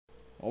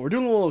Well, we're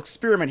doing a little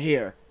experiment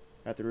here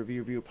at the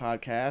Review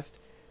podcast.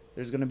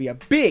 There's going to be a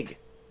big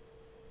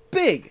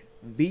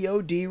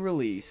VOD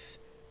release,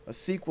 a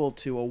sequel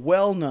to a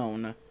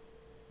well-known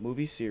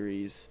movie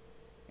series,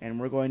 and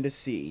we're going to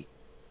see,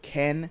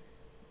 can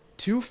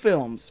two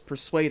films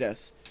persuade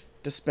us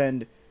to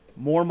spend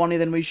more money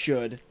than we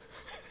should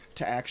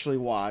to actually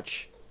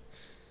watch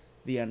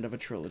the end of a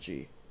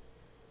trilogy?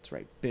 That's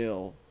right,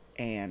 Bill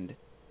and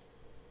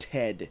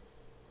Ted.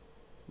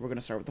 We're going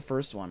to start with the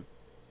first one,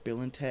 Bill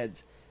and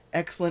Ted's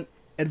Excellent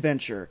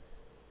Adventure,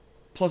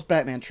 plus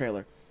Batman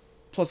trailer,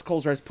 plus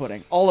Cole's Rice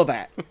Pudding, all of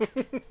that,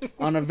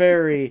 on a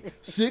very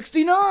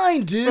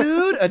 69,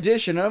 dude,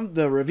 edition of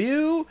the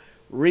Review.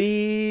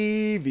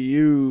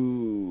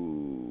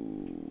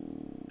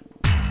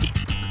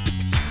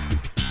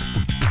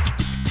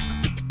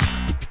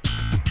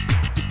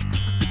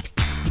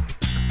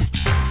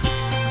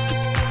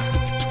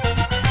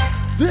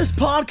 This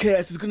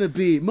podcast is going to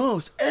be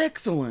most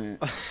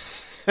excellent.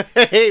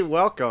 Hey,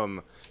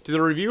 welcome to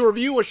the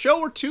Review, a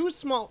show where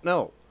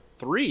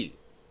three,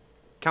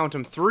 count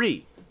them,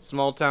 three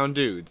small town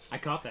dudes. I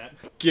caught that.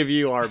 Give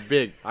you our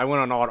I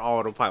went on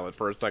autopilot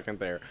for a second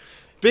there.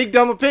 Big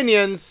dumb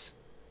opinions.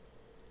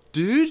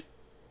 Dude,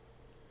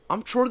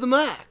 I'm Troy the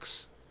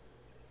Max.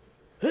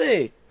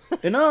 Hey,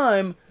 and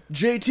I'm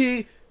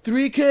JT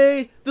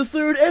 3K the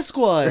Third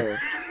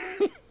Esquire.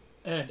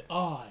 And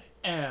I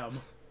am...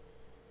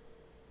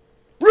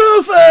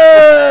 Rufus!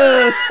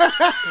 Are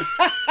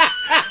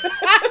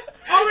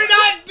we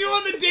not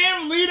doing the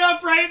damn lead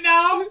up right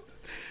now?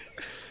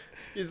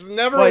 It's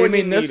never What, when you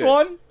mean need this it.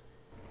 one?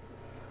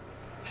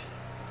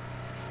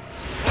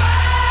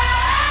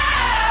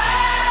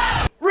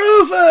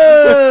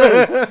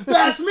 Rufus!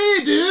 That's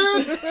me,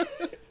 dudes!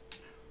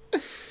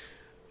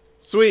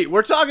 Sweet,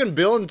 we're talking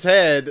Bill and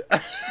Ted.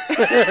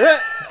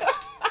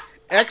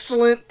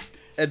 Excellent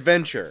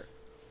Adventure.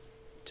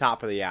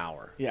 Top of the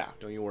hour. Yeah.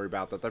 Don't you worry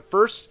about that. The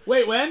first...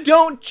 Wait, when?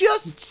 Don't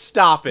just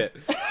stop it.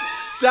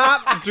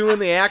 Stop doing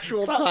the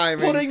actual Stop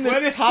timing. putting What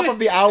this is top it? of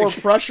the hour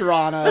pressure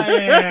on us.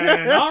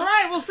 And, all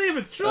right, we'll see if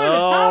it's truly the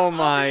top Oh of the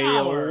my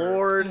hour.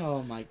 lord.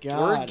 Oh my god.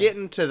 We're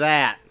getting to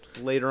that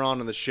later on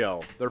in the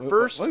show. The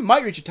first... We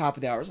might reach the top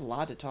of the hour. There's a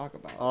lot to talk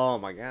about. Oh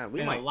my god. We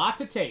And might... a lot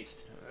to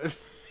taste.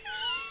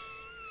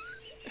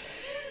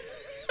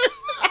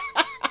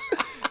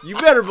 You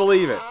better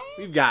believe it.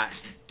 We've got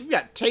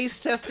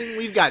taste testing.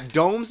 We've got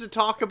domes to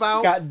talk about.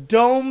 We got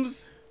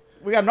domes.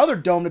 We got another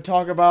dome to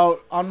talk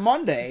about on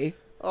Monday.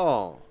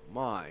 Oh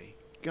my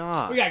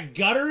god. We got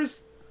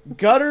gutters.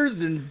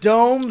 Gutters and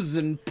domes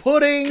and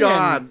pudding.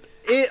 God.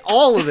 And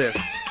All of this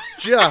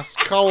just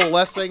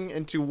coalescing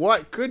into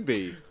what could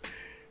be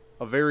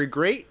a very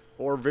great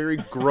or very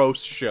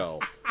gross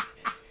show.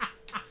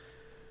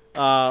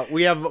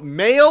 We have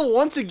mail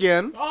once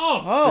again.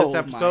 Oh, This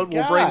episode,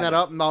 we'll bring that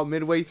up about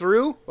midway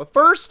through. But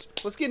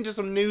first, let's get into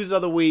some news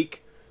of the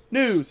week.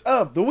 News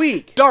of the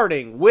week.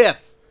 Starting with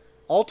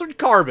Altered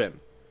Carbon.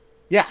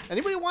 Yeah,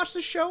 Anybody watch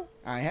this show?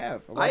 I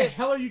have. what the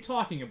hell are you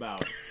talking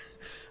about?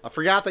 I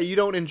forgot that you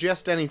don't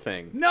ingest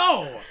anything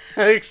No!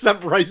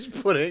 except rice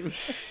pudding.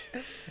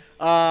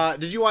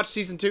 Did you watch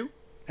season 2?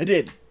 I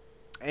did.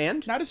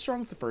 And? Not as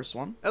strong as the first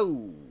one,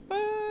 Oh, but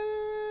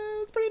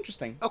it's pretty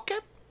interesting. okay.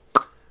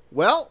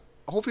 Well,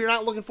 hopefully you're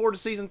not looking forward to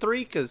season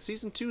 3 because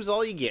season 2 is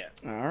all you get.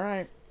 All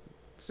right.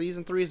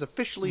 Season 3 has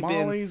officially been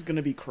Molly's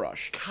gonna be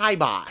crushed.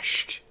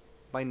 kiboshed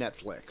by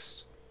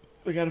Netflix.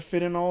 They gotta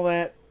fit in all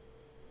that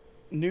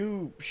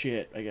new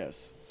shit, I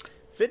guess.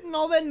 Fitting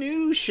all that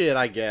new shit,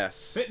 I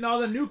guess. Fitting all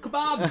the new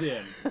kebabs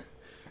in.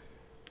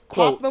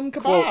 Pop them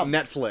Quote kebabs.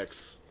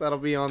 Netflix. That'll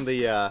be on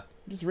the,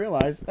 Just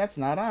realized that's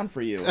not on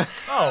for you.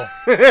 Oh.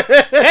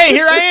 Hey,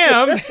 here I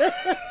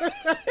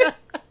am.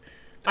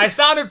 I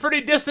sounded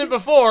pretty distant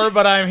before,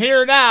 but I'm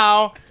here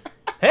now.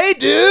 Hey,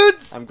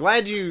 dudes! I'm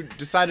glad you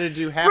decided to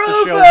do half the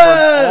Rufus! show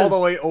from all the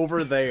way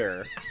over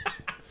there.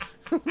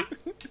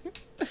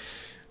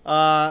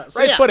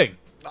 Rice pudding.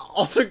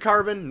 Altered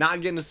Carbon,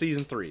 not getting to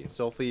season 3.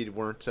 So hopefully you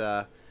weren't,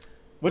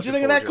 What'd you Looking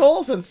think of that, forward to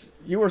Cole, since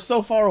you were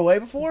so far away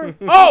before?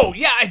 Oh,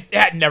 yeah, I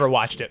had never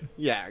watched it.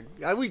 yeah,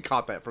 we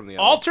caught that from the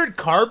other. Altered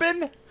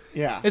Carbon?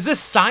 Yeah. Is this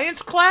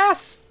science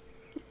class?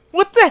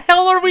 What the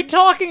hell are we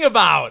talking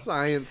about?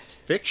 Science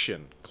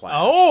fiction class.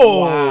 Oh.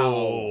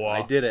 Wow.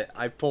 I did it.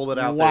 I pulled it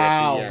out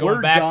Wow, there at the we're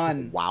end. back-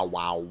 done.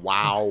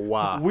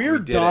 Wow. We're We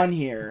did done it.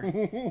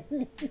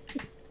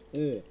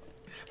 here.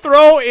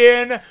 Throw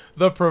in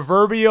the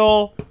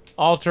proverbial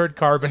Altered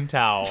Carbon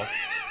towel.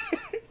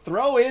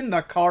 Throw in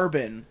the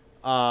carbon.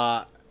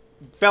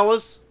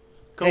 Fellas,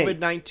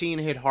 COVID-19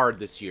 hit hard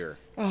this year.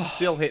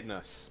 Still hitting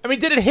us. I mean,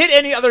 did it hit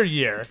any other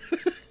year?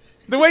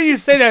 The way you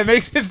say that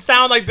makes it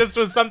sound like this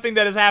was something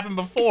that has happened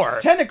before.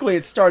 Technically,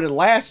 it started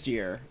last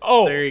year.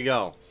 Oh, There you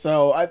go.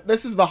 So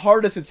this is the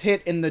hardest it's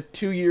hit in the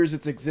 2 years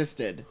it's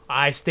existed.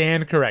 I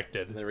stand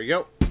corrected. There we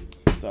go.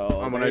 So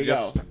I'm there gonna you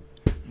just go.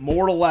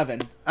 More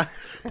 11.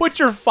 Put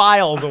your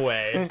files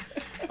away.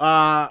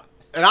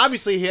 It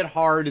obviously hit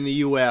hard in the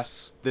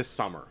U.S. this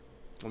summer.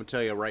 I'm gonna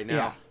tell you right now,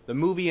 Yeah. the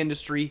movie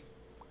industry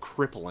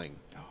crippling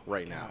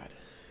right now. God.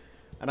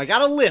 And I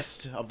got a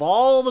list of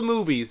all the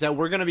movies that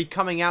we're going to be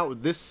coming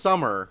out this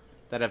summer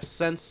that have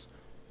since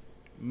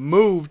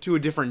moved to a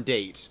different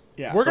date.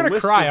 Yeah. We're The gonna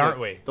list cry, is aren't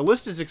we? The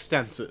list is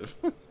extensive.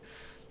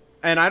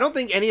 And I don't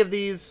think any of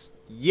these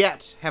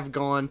yet have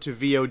gone to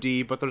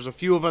VOD, but there's a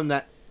few of them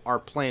that are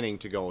planning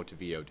to go to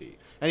VOD.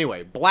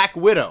 Anyway, Black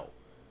Widow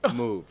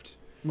moved.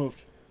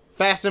 Moved.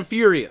 Fast and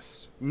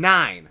Furious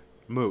 9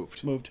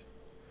 moved. Moved.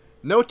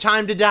 No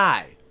Time to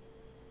Die.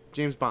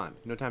 James Bond,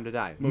 No Time to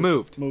Die.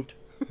 Moved. Moved.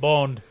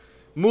 Bond.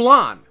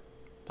 Mulan.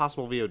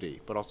 Possible VOD,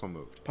 but also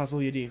moved.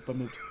 Possible UD, but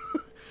moved.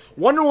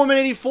 Wonder Woman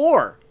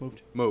 84.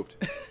 Moved. Moved.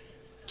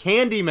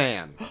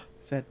 Candyman.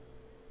 Said.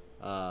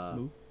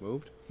 Moved?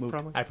 Moved.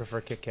 Probably. I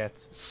prefer Kit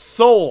Kats.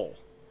 Soul.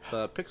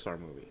 The Pixar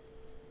movie.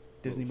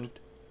 Disney moved.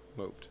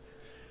 Moved.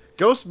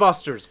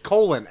 Ghostbusters,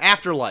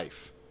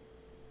 Afterlife.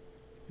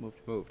 Moved.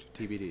 Moved.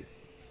 TBD.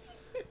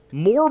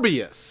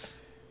 Morbius.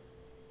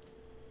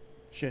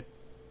 Shit.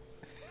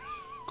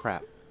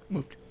 Crap.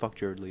 Moved. Fuck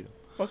Jared Leto.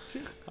 Fuck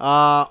shit.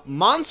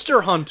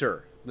 Monster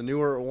Hunter. The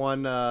newer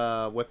one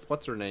with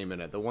what's her name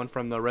in it? The one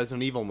from the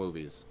Resident Evil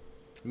movies.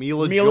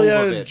 Mila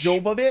Amelia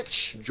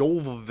Jovovich. Jovovich.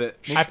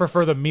 Jovovich. I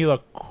prefer the Mila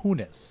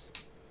Kunis.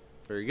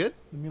 Very good.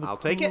 Mila I'll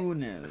take it.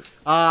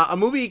 Kunis. A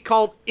movie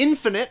called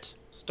Infinite,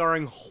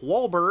 starring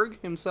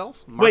Wahlberg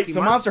himself. Marky Wait,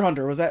 so Mark. Monster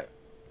Hunter, was that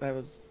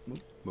was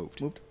moved?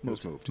 Moved. Moved? It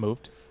was moved.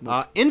 Moved.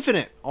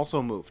 Infinite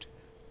also moved.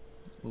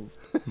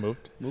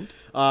 Moved. Moved?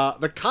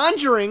 The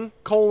Conjuring,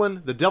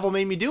 The Devil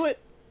Made Me Do It,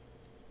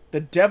 The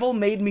Devil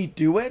Made Me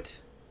Do It?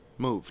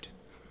 moved.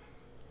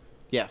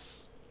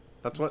 Yes.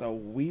 That's That's what. a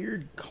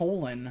weird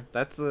colon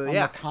That's on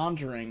yeah. The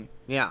Conjuring.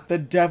 Yeah. The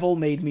Devil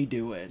Made Me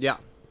Do It. Yeah.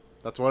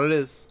 That's what it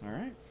is.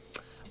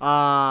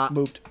 Alright.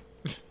 Moved.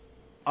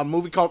 A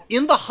movie called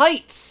In the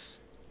Heights.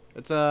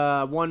 It's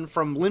one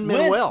from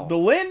Lin-Manuel. The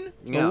Lin?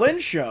 Yeah. The Lin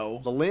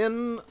Show. The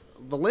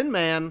Lin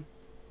Man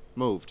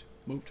moved.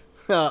 Moved.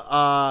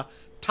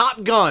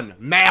 Top Gun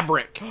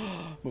Maverick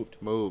Moved.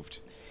 moved.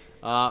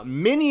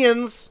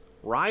 Minions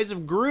Rise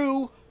of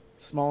Gru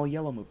Small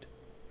Yellow moved.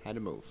 had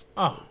to move.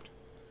 Oh.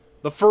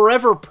 The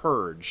Forever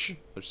Purge.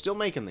 They're still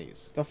making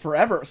these. The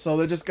Forever, so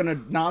they're just gonna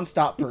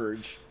non-stop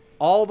purge.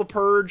 All the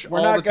purge, We're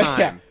all not the gonna, time.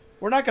 yeah,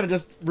 we're not gonna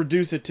just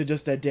reduce it to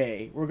just a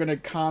day. We're gonna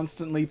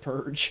constantly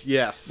purge.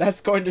 Yes.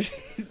 That's going to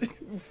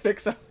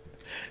fix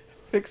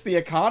the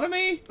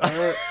economy?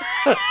 Or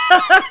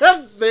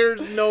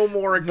There's no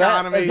more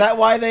economy. Is that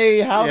why they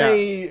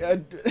Yeah.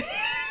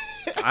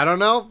 I don't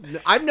know.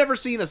 I've never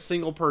seen a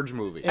single purge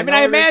movie. I mean,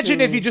 I order imagine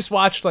to- if you just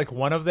watched like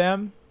one of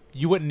them,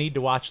 you wouldn't need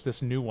to watch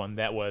this new one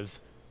that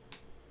was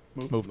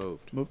moved.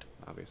 Moved.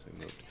 Obviously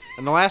moved.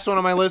 And the last one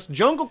on my list,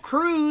 Jungle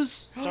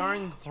Cruise,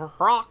 starring The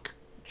Rock.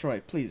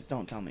 Troy, please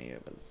don't tell me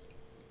it was.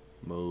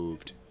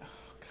 Moved.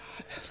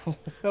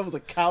 That was a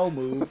cow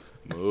move.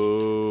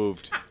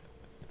 Moved.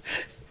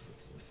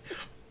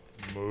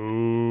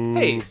 Moved.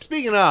 Hey,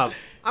 speaking of,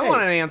 I Hey.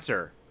 want an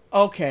answer.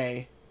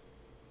 Okay.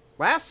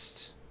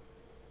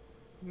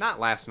 Not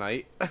last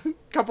night, a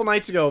couple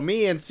nights ago,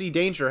 me and C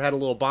Danger had a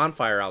little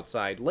bonfire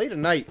outside. Late at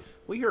night,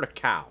 we heard a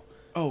cow.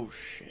 Oh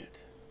shit.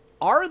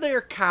 Are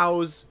there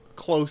cows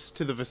close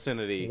to the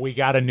vicinity? We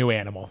got a new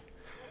animal.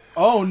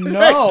 Oh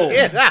no.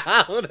 Get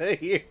out of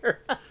here.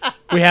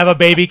 We have a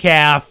baby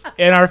calf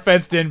in our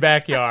fenced-in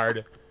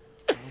backyard.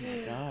 Oh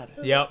my god.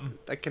 Yep.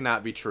 That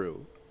cannot be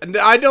true. And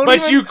I don't But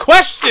even... you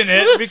question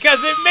it because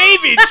it may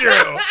be true.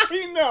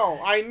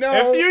 I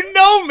know. If you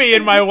know me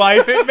and my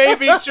wife, it may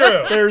be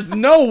true. There's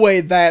no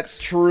way that's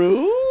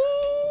true.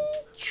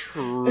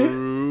 True.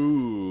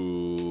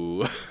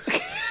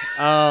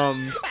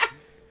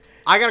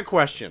 I got a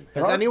question.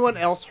 Has There are- anyone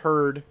else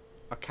heard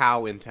a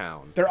cow in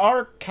town? There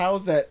are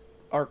cows that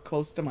are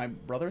close to my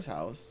brother's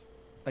house.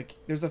 Like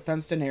there's a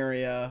fenced-in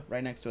area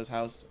right next to his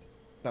house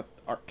that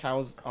our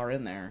cows are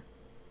in there.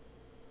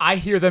 I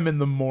hear them in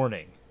the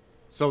morning.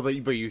 But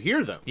you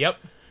hear them. Yep.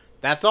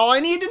 That's all I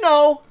need to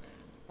know.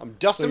 I'm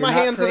dusting So my you're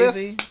not hands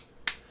crazy? of this.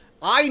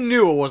 I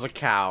knew it was a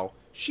cow.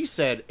 She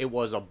said it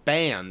was a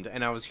band,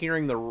 and I was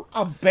hearing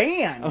A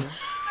band.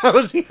 I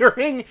was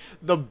hearing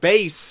the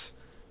bass.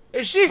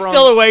 Is she From-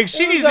 still awake?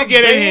 She It was needs to a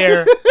get in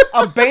band. here.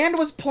 A band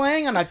was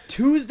playing on a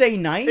Tuesday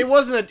night. It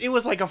wasn't. It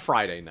was like a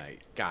Friday night,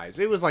 guys.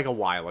 It was like a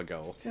while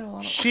ago. Still, I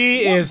don't-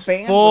 She what is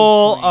band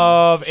full was playing?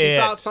 of She it.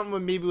 thought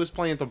something maybe was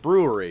playing at the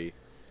brewery,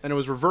 and it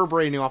was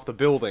reverberating off the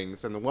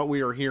buildings, and what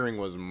we were hearing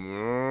was.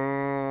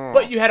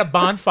 But you had a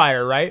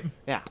bonfire, right?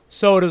 Yeah,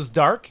 So it was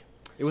dark.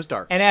 it was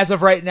dark. And as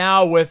of right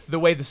now, with the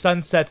way the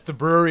sun sets, the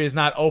brewery is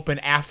not open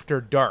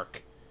after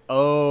dark.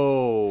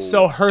 Oh,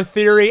 So her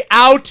theory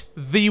out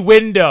the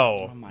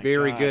window. Oh my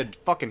very God. good.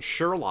 Fucking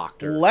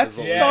Sherlocked her. Let's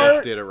is what we start,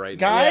 just did it right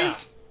now.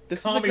 guys.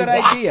 This Call is a me good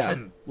Watson.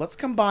 idea. Let's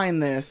combine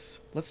this.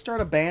 Let's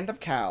start a band of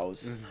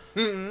cows.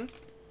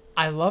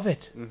 I love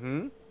it.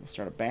 Mm-hmm. We'll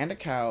start a band of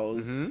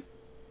cows. Mhm.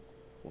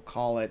 We'll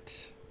call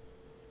it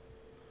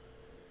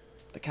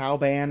the Cow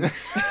Band.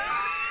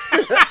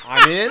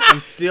 I'm in.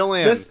 I'm still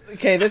in.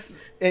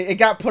 It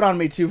got put on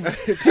me too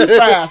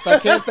fast. I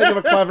can't think of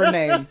a clever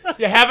name.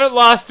 You haven't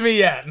lost me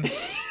yet.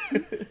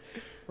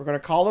 We're We're gonna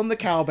call them the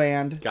Cow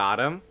Band, Got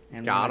him.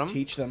 and we're Got gonna him.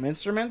 teach them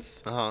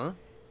instruments, Uh-huh.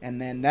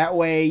 and then that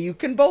way you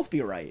can both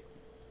be right.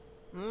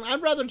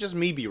 I'd rather just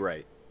me be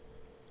right.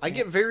 I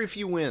get very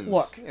few wins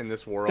Look, in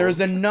this world. There's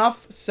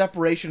enough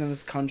separation in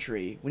this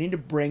country. We need to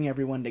bring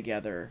everyone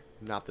together.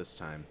 Not this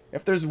time.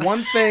 If there's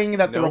one thing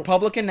that the Nope.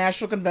 Republican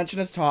National Convention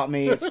has taught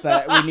me, it's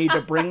that we need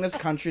to bring this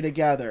country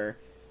together.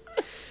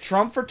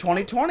 Trump for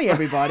 2020,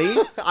 everybody.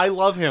 I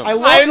love him. I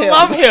I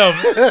love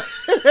him.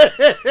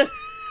 love him.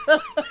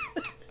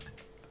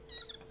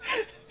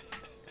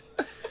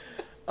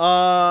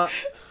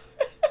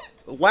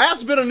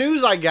 Last bit of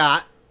news I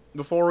got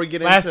before we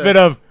get Last into bit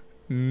of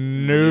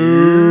news.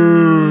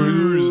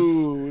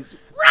 News.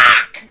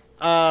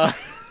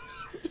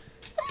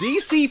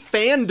 DC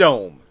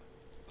Fandom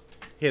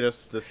hit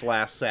us this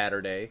last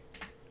Saturday.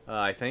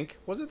 I think.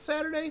 Was it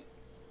Saturday?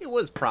 It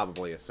was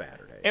probably a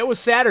Saturday. It was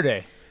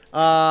Saturday.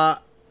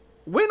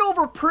 Went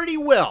over pretty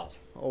well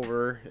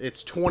over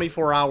its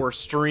 24-hour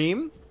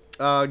stream,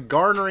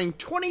 garnering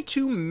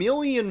 22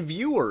 million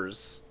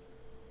viewers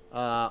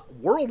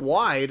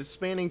worldwide,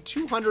 spanning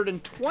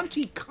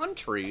 220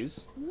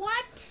 countries.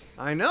 What?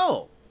 I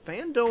know.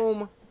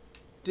 Fandom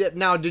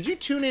did you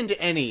tune into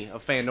any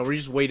of Fandom, or you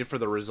just waited for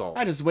the results?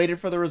 I just waited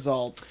for the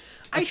results.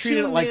 I I treated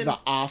it tuned like in- the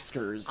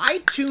Oscars. I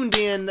tuned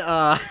in,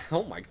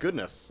 oh my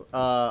goodness,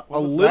 a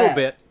was little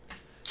that?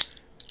 bit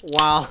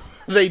while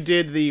they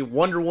did the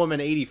Wonder Woman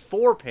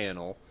 84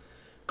 panel.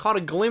 Caught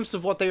a glimpse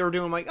of what they were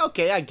doing. I'm like,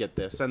 okay, I get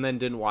this, and then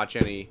didn't watch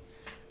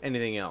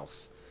anything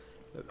else.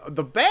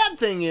 The bad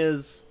thing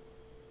is,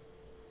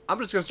 I'm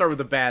just gonna start with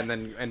the bad and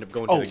then end up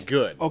going to the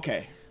good.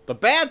 Okay. The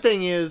bad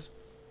thing is,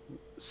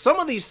 some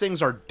of these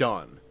things are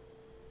done.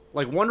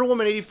 Like Wonder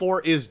Woman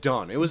 84 is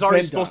done. It was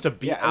already Been supposed done. to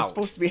be yeah, out. It was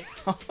supposed to be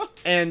out.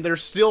 And they're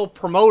still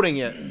promoting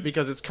it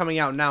because it's coming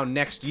out now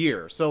next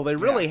year. So they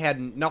really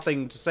had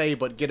nothing to say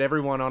but get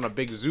everyone on a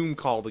big Zoom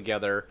call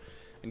together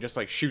and just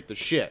like shoot the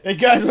shit. Hey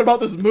guys, what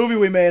about this movie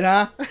we made,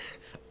 huh?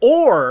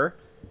 Or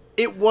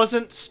it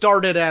wasn't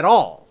started at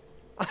all.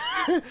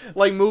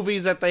 Like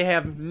movies that they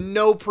have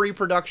no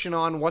pre-production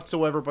on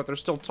whatsoever, but they're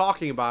still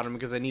talking about them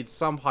because they need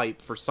some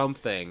hype for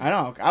something. I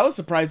don't know. I was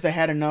surprised they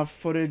had enough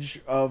footage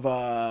of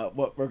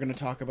what we're gonna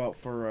talk about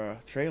for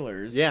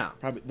trailers. Yeah.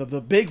 Probably the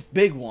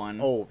big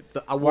one. Oh,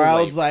 where I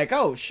was like,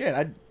 oh shit,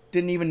 I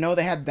didn't even know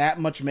they had that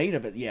much made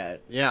of it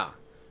yet. yeah.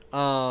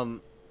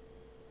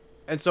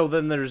 And so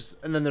then there's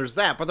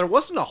that, but there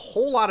wasn't a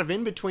whole lot of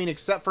in between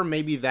except for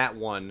maybe that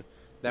one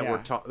that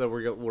Yeah.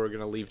 we're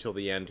gonna leave till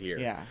the end here.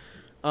 Yeah.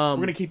 Um,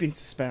 We're gonna keep you in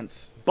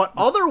suspense. But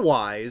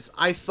otherwise,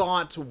 I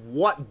thought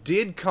what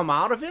did come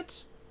out of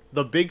it,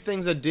 the big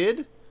things that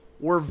did,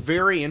 were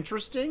very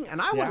interesting,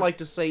 and I would Yeah. like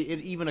to say it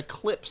even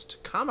eclipsed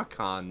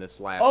Comic-Con this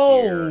last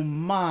Oh year.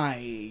 my,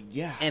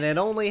 yeah. And it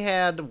only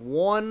had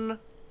one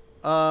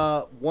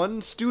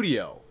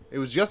studio. It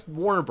was just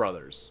Warner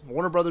Brothers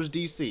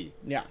DC.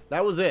 Yeah.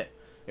 That was it.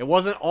 It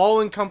wasn't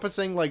all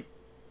encompassing like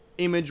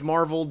Image,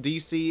 Marvel,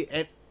 DC.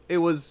 It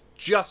was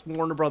just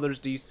Warner Brothers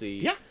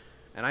DC. Yeah.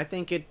 And I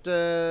think it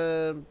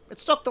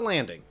stuck the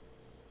landing.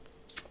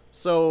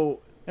 So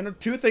And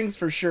two things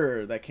for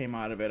sure that came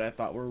out of it I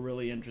thought were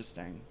really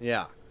interesting.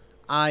 yeah,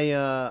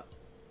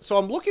 so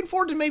I'm looking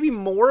forward to maybe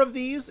more of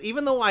these,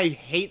 even though I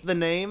hate the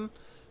name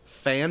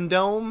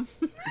Fandom.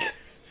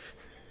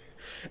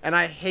 And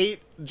I hate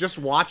just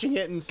watching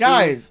it and seeing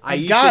Guys, I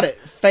got it.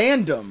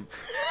 Fandom.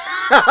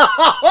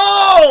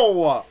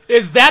 Oh!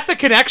 Is that the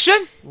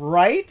connection?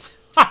 Right?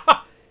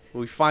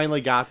 We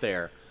finally got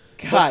there.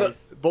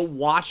 Guys. But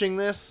watching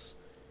this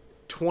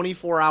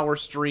 24-hour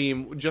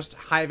stream, just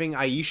having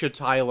Aisha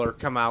Tyler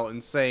come out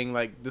and saying,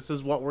 like, this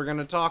is what we're going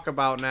to talk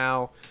about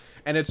now.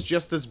 And it's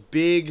just this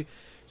big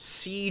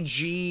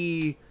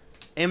CG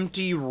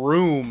empty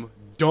room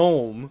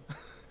dome.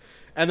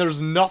 And there's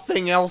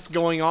nothing else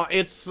going on.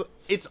 It's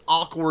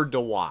awkward to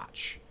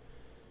watch.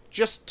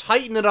 Just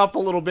tighten it up a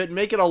little bit,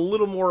 make it a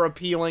little more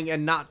appealing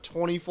and not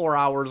 24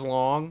 hours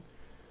long.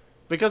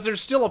 Because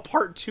there's still a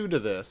part 2 to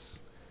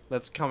this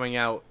that's coming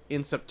out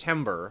in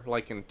September,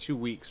 like in 2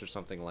 weeks or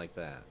something like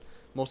that.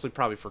 Mostly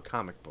probably for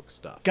comic book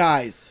stuff.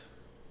 Guys.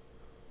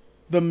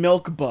 The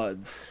Milk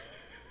Buds.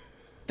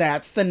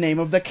 That's the name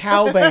of the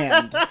cow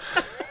band.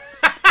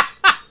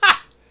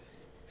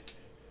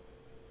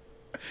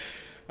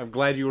 I'm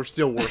glad you were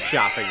still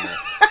workshopping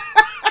this.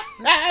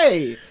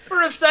 Hey!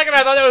 For a second,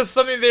 I thought that was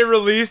something they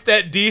released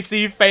at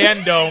DC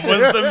Fandom.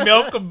 Was the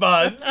Milk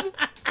Buds?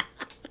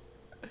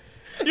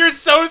 You're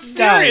so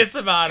serious Guys,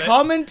 about it.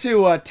 Coming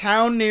to a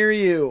town near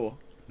you.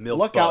 Milk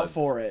Look out Buds.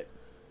 for it.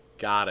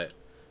 Got it.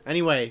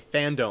 Anyway,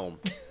 Fandom.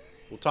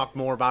 We'll talk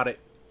more about it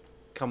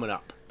coming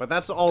up. But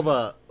that's all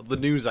the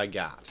news I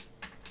got.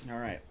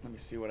 Alright, let me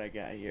see what I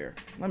got here.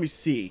 Let me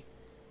see.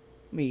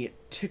 Let me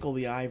tickle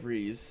the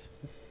ivories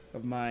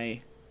of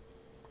my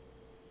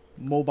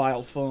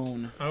mobile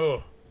phone.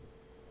 Oh,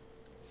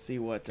 See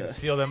what...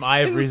 feel them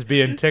ivories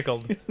being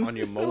tickled. On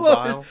your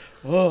mobile.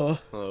 Oh,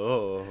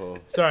 Oh.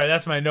 Sorry,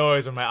 that's my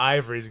noise when my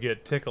ivories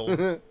get tickled.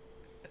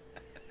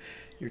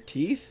 your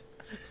teeth?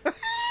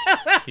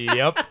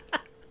 Yep.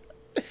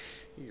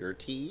 Your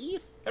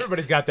teeth?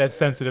 Everybody's got that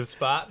sensitive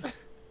spot.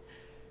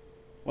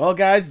 Well,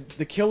 guys,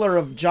 the killer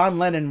of John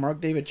Lennon,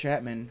 Mark David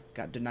Chapman,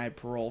 got denied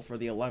parole for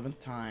the 11th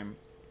time.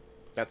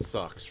 That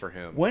sucks for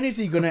him. When is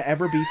he going to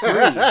ever be free?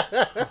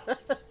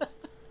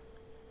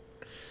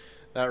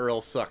 That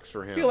real sucks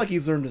for him. I feel like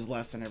he's learned his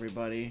lesson,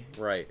 everybody.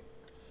 Right.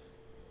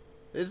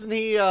 Isn't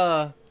he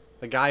the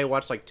guy who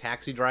watched like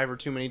Taxi Driver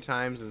too many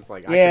times and it's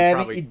like I Yeah, can and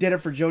probably he did it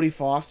for Jodie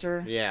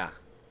Foster. Yeah.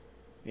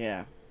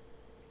 Yeah.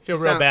 Feel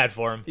He real sound- bad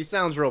for him. He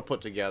sounds real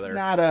put together.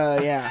 Not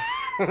yeah.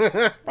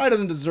 Probably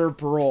doesn't deserve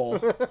parole.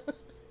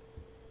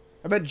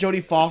 I bet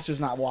Jodie Foster's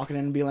not walking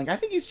in and being like, I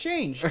think he's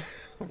changed.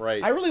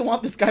 Right. I really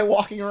want this guy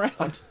walking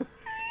around.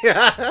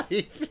 Yeah.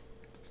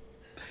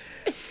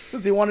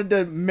 Since he wanted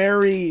to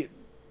marry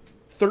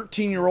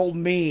 13-year-old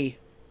me.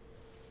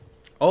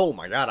 Oh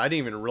my god, I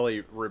didn't even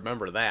really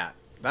remember that.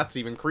 That's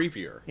even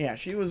creepier. Yeah,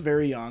 she was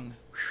very young.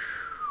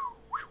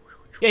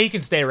 Yeah, he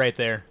can stay right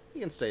there.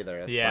 You can stay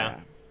there. That's Yeah.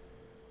 fine.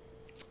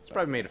 He's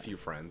probably made a few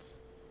friends.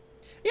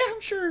 Yeah,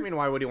 I'm sure. I mean,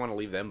 why would he want to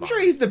leave them I'm behind?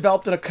 sure he's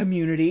developed a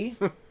community.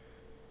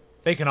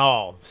 They can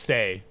all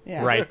stay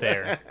Yeah. right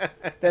there.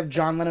 They have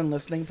John Lennon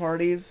listening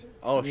parties.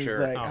 Oh, And he's sure.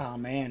 like, Oh. oh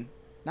man,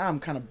 now I'm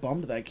kind of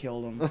bummed that I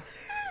killed him.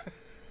 This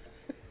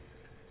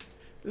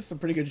is some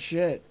pretty good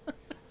shit.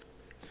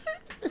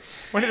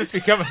 When did this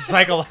become a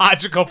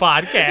psychological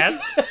podcast?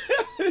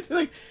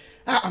 Like,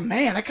 oh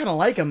man, I kind of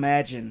like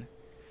Imagine.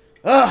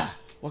 Ugh,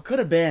 what could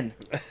have been?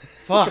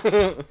 Fuck.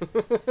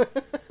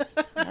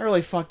 I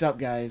really fucked up,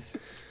 guys.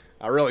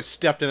 I really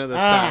stepped in it this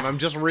Ah, time. I'm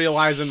just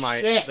realizing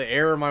shit. the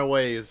error of my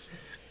ways.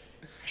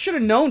 Should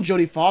have known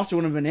Jodie Foster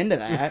wouldn't have been into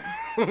that.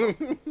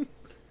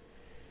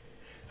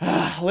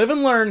 Live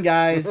and learn,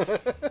 guys.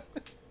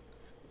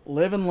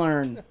 Live and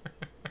learn.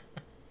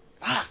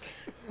 Fuck.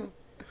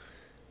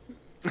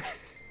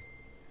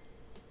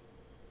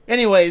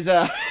 Anyways,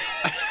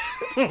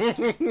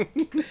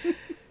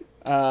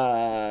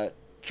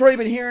 Troy,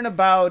 been hearing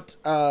about,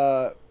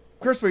 of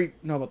course we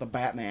know about the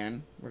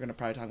Batman. We're going to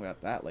probably talk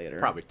about that later.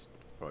 Probably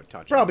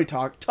touch. on it.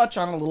 touch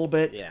on it a little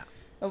bit. Yeah.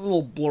 A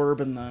little blurb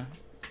in the,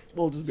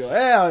 we'll just be like,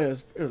 yeah, it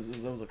was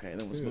okay.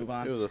 Then let's move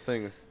on. It was a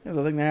thing. There's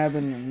a thing that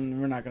happened,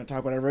 and we're not going to talk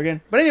about it ever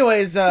again. But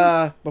anyways,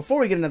 before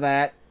we get into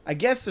that, I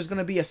guess there's going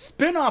to be a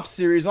spin-off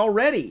series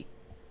already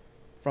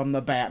from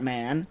the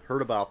Batman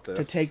Heard about this.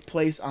 to take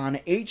place on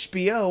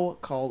HBO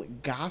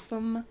called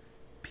Gotham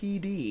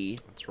PD,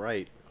 That's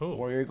right. Ooh.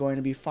 where you're going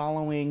to be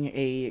following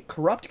a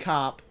corrupt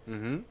cop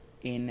Mm-hmm.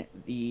 in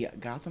the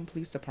Gotham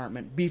Police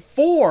Department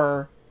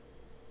before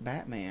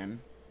Batman.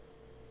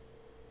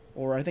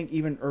 Or I think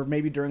even, or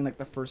maybe during like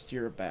the first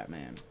year of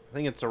Batman. I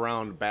think it's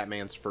around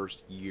Batman's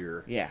first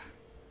year. Yeah.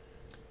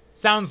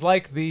 Sounds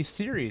like the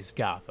series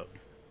Gotham.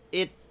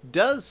 It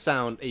does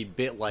sound a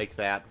bit like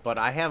that, but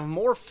I have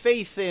more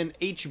faith in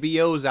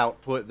HBO's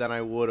output than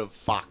I would of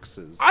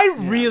Fox's. I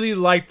really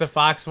liked the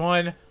Fox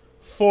one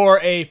for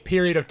a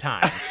period of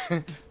time.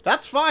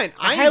 That's fine.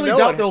 I I highly know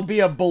doubt it- there'll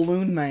be a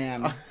Balloon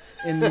Man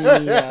in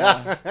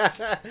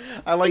the.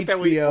 I like that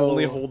we HBO.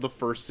 only hold the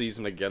first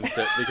season against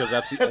it because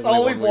that's the That's only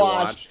all one we've we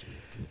watched.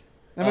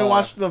 And we Uh,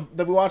 watched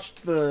we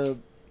watched the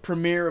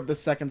premiere of the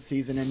second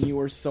season, and you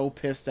were so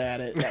pissed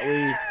at it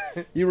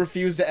that you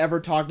refused to ever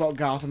talk about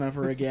Gotham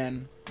ever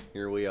again.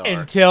 Here we are.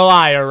 Until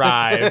I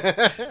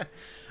arrive.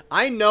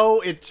 I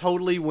know it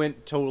totally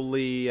went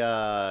totally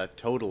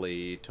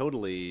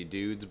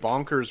dudes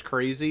bonkers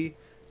crazy,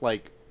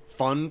 like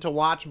fun to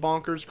watch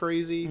bonkers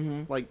crazy,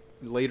 like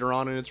later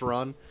on in its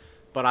run,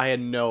 but I had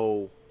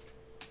no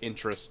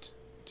interest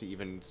to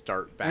even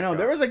start back. I know up.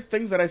 there was like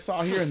things that I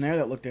saw here and there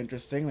that looked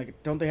interesting.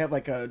 Like, don't they have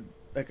like a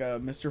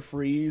Mr.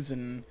 Freeze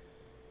and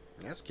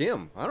Ask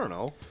him. I don't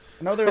know.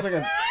 I know there was like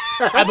a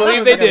I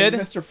believe they did.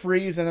 Mr.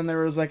 Freeze, and then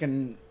there was like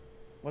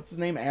what's his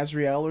name,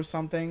 Azrael or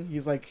something.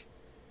 He's like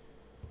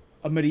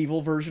a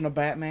medieval version of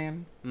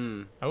Batman.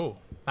 Hmm. Oh,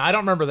 I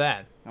don't remember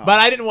that. Oh. But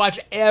I didn't watch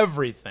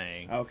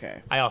everything.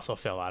 Okay. I also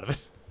fell out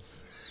of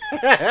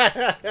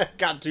it.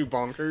 Got two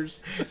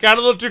bonkers. Got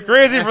a little too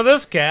crazy for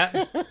this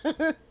cat.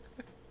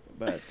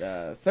 But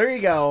so there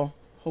you go.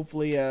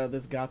 Hopefully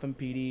this Gotham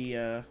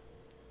PD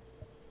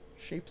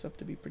shapes up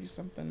to be pretty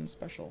something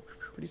special.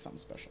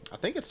 I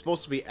think it's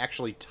supposed to be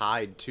actually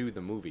tied to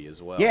the movie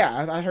as well.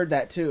 Yeah, I heard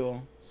that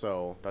too.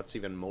 So that's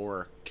even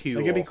more cool.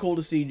 Like, it'd be cool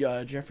to see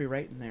Jeffrey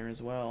Wright in there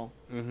as well.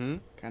 Mm-hmm.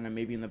 Kind of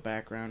maybe in the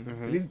background.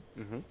 'Cause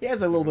Mhm. he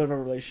has a little bit of a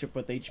relationship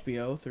with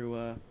HBO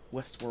through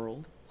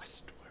Westworld.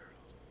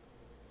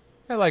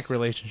 I like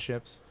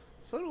relationships.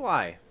 So do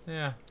I.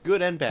 Yeah.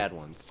 Good and bad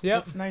ones. Yep.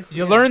 That's nice to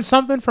You hear. learn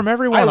something from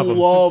every one I of them.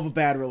 love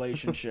bad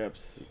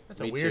relationships. That's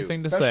a Me weird too.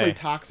 thing to Especially say.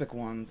 toxic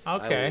ones.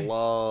 Okay. I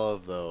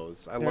love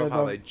those. I They're love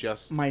how the- they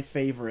just My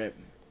favorite.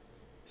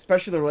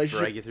 Especially the relationship.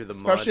 drag you through the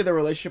especially mud. the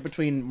relationship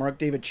between Mark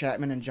David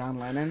Chapman and John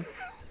Lennon.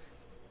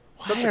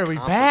 Why are we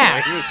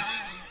back?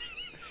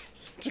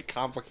 Such a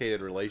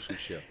complicated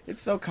relationship.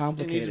 It's so It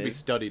complicated. needs to be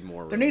studied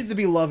more. There needs to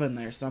be love in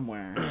there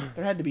somewhere.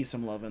 There had to be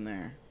some love in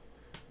there.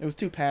 It was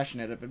too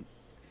passionate.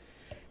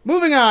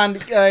 Moving on,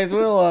 guys.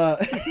 We'll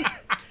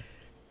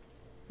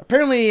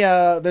apparently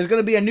there's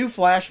going to be a new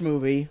Flash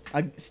movie.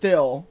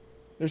 Still,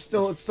 It's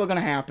still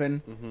gonna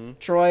happen. Mm-hmm.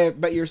 Troy, I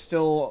bet you're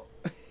still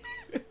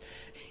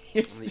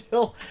you're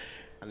still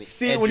On the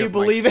see it edge when you of my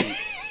believe it. seat.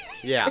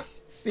 Yeah.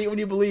 See it when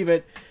you believe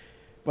it.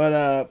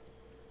 But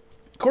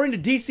according to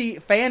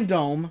DC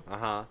Fandom,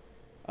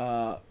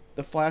 Uh-huh.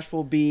 the Flash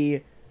will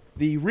be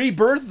the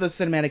rebirth of the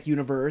cinematic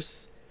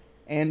universe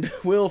and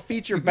will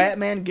feature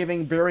Batman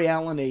giving Barry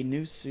Allen a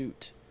new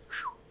suit.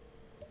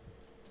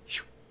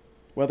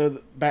 Whether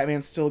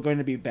Batman's still going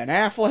to be Ben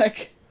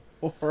Affleck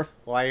or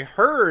Well, I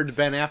heard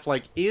Ben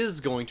Affleck is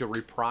going to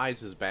reprise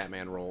his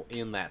Batman role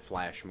in that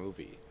Flash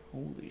movie,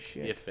 holy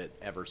shit. if it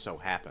ever so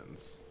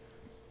happens.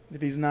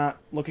 If he's not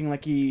looking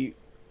like he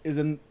is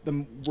in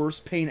the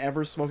worst pain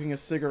ever smoking a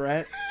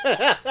cigarette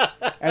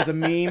as a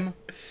meme.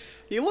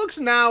 He looks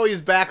now he's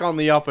back on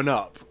the up and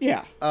up.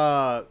 Yeah.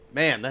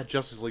 Man, that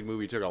Justice League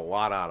movie took a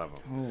lot out of him.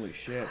 Holy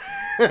shit.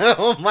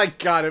 Oh my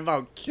god, it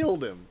about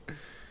killed him.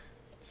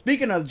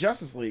 Speaking of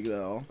Justice League,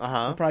 though,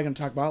 Uh-huh. we're probably going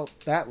to talk about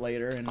that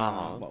later. And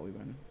Uh-huh. what we've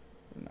been.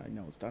 I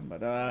know it's done,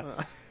 but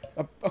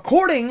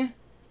according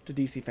to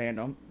DC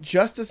Fandom,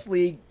 Justice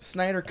League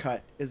Snyder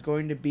Cut is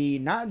going to be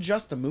not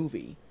just a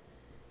movie.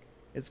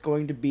 It's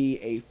going to be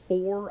a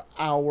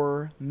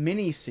 4-hour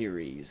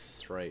miniseries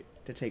That's right.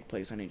 to take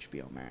place on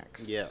HBO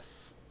Max.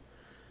 Yes.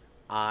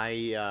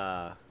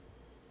 I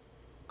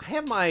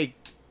have my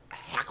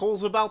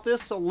hackles about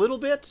this a little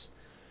bit.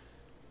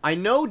 I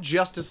know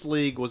Justice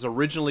League was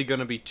originally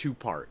going to be 2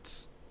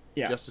 parts.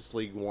 Yeah. Justice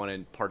League 1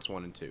 and parts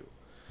 1 and 2.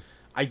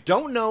 I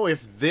don't know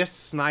if this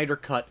Snyder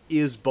Cut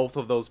is both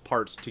of those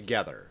parts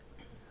together.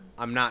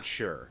 I'm not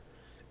sure.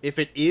 If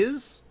it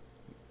is,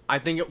 I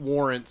think it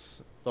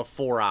warrants the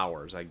 4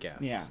 hours, I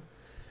guess. Yeah.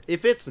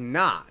 If it's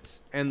not,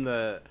 and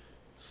the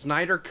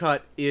Snyder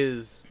Cut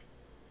is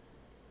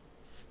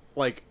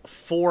like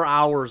 4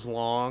 hours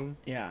long,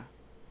 Yeah.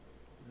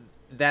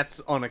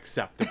 that's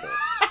unacceptable.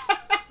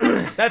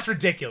 That's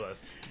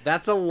ridiculous.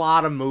 That's a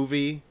lot of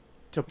movie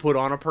to put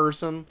on a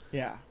person.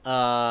 Yeah.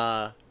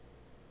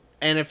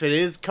 And if it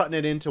is cutting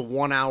it into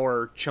 1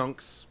 hour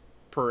chunks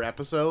per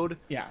episode,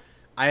 Yeah.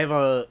 I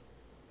have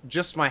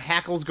just my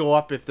hackles go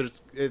up if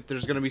there's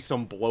going to be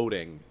some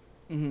bloating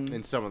Mm-hmm.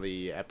 in some of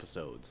the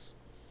episodes.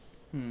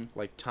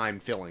 Like time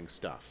filling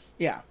stuff.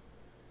 Yeah.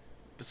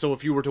 So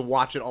if you were to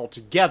watch it all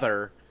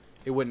together,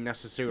 it wouldn't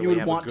necessarily You would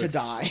have want a to good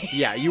die.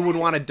 Yeah, you would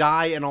want to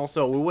die, and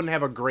also we wouldn't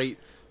have a great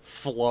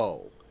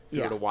flow if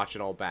you Yeah. were to watch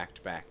it all back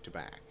to back to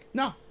back.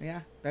 No.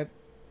 Yeah.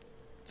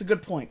 It's a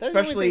good point. That's the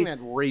Especially. only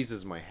thing that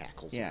raises my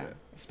hackles Yeah. a bit.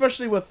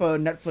 Especially with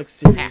Netflix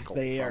series,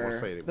 Hackles, I won't say it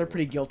they're anymore.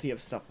 pretty guilty of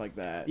stuff like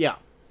that. Yeah.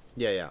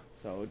 Yeah.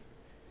 So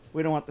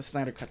we don't want the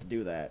Snyder Cut to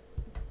do that.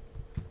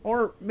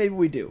 Or maybe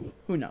we do.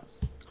 Who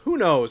knows? Who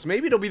knows?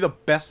 Maybe it'll be the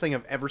best thing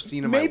I've ever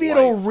seen in Maybe my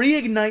it'll life.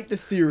 reignite the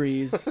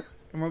series,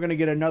 and we're gonna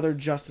get another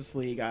Justice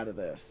League out of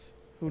this.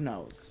 Who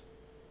knows?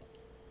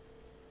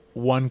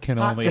 One can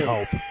Hot only take.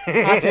 hope.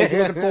 Hot take. You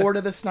looking forward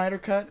to the Snyder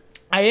Cut?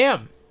 I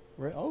am.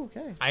 Oh,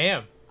 okay. I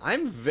am.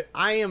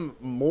 I am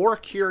more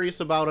curious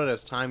about it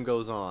as time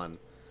goes on,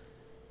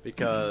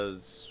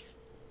 because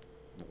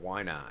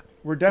why not?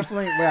 We're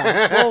definitely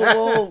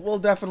we'll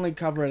definitely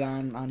cover it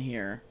on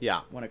here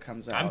Yeah, when it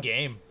comes out. I'm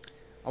game.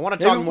 I want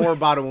to Maybe talk more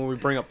about it when we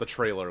bring up the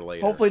trailer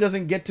later. Hopefully, it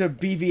doesn't get to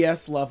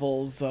BVS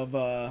levels of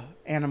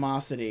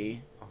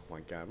animosity. Oh my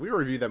god, we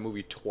reviewed that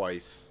movie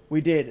twice. We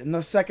did, and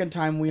the second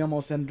time we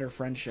almost ended our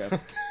friendship.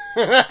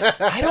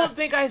 I don't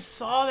think I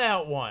saw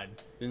that one.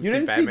 You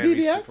didn't see Batman v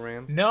BVS?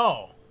 Superman?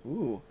 No.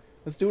 Ooh,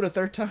 let's do it a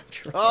third time.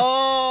 Troy.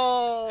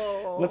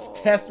 Oh,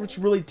 Let's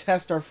really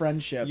test our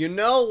friendship. You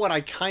know what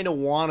I kind of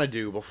want to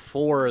do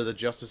before the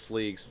Justice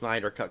League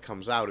Snyder Cut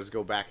comes out is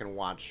go back and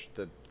watch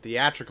the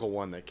theatrical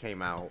one that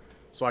came out,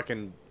 so I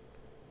can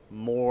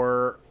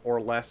more or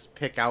less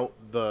pick out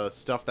the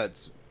stuff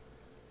that's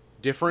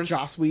different.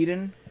 Joss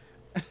Whedon.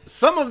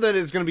 Some of that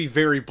is going to be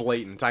very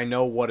blatant. I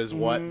know what is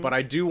what, Mm-hmm. but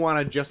I do want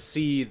to just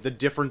see the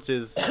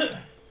differences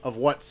of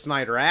what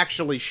Snyder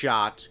actually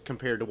shot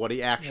compared to what he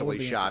That would actually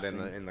be shot in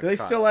interesting. the Do they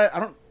cut. still? I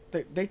don't.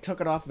 They took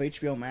it off of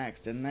HBO Max,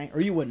 didn't they? Or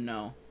you wouldn't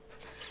know.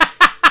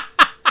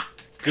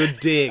 Good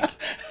dig.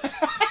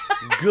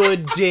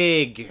 Good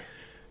dig.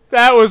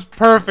 That was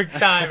perfect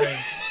timing.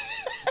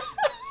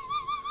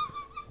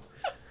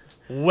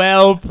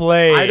 Well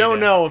played. I don't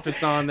know if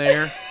it's on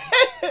there.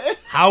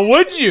 How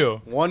would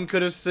you? One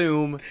could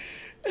assume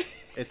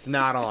it's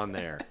not on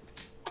there.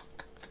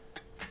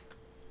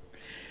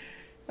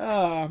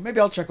 Maybe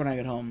I'll check when I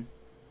get home.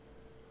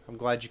 I'm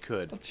glad you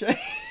could. I'll check.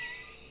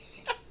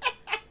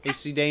 Hey,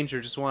 C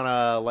Danger, just want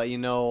to let you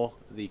know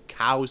the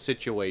cow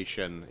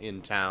situation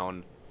in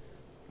town.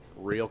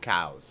 Real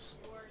cows.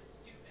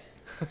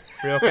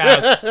 Real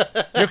cows.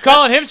 You're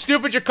calling him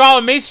stupid. You're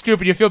calling me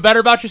stupid. You feel better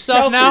about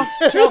yourself now?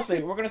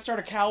 Chelsea, we're gonna start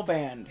a cow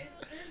band.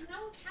 There's no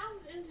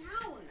cows in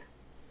town.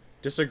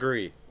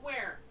 Disagree.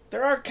 Where?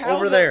 There are cows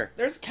Over there.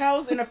 There's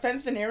cows in a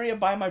fenced-in area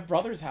by my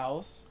brother's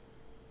house.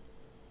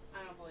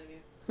 I don't believe you.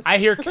 I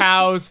hear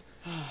cows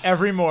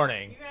every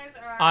morning You guys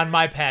are on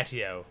my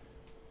patio.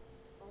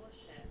 full of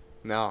shit.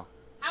 No.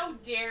 How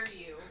dare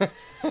you?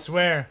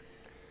 Swear.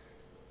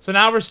 So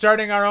now we're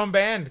starting our own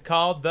band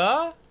called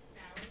the...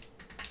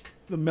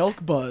 The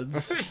Milk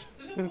Buds. The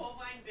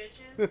bovine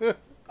bitches.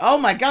 Oh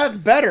my God, it's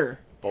better.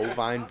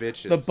 Bovine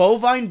bitches. The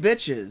Bovine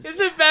Bitches. Is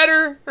it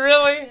better?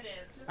 Really? It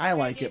is. Just I like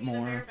like gave it you the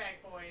more.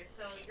 Bareback Boys,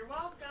 so you're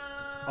welcome.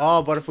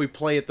 Oh, but if we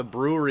play at the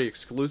brewery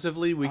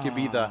exclusively, we could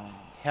be the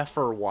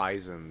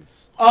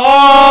Hefeweizens. Oh!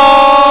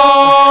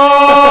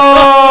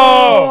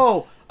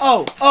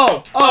 Oh!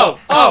 Oh! Oh!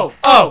 Oh!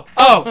 Oh!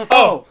 Oh!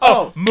 Oh!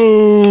 Oh!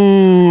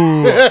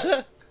 Moo!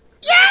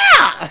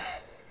 Yeah!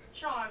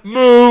 Chaw's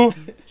Moo!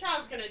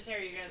 Chaw's gonna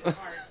tear you guys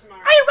apart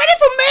tomorrow. Are you ready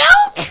for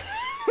milk?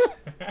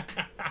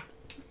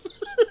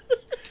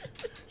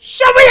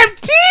 Show me them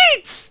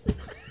teats!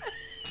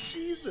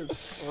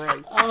 Jesus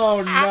Christ.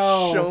 Oh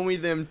no! Show me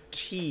them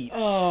teats.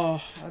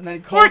 Oh, and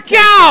then Cole We're takes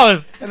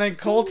cows! and then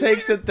Cole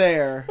takes it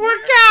there. We're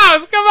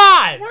cows! Come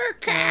on! We're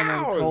And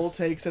then cows. Cole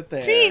takes it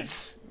there.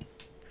 Teats!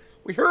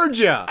 We heard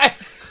ya. I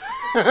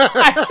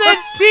said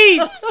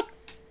teats!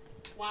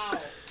 Wow.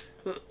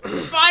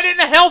 Find it in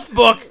a health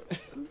book.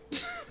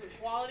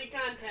 Quality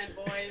content,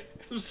 boys.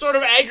 Some sort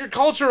of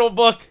agricultural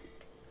book.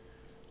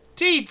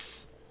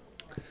 Teats!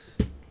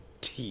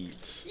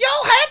 Teats.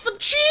 Y'all had some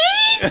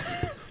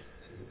cheese?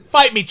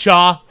 Fight me,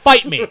 Chaw.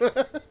 Fight me. I'm ready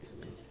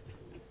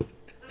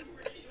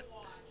to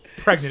watch.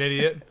 Pregnant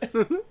idiot.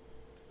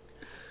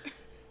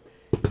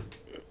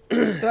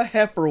 The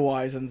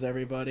Hefeweizens,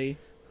 everybody.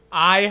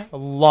 I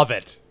love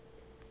it.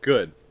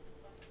 Good.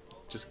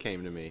 Just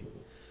came to me.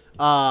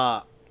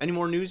 Any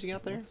more news you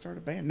got there? Let's start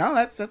a band. No,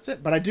 that's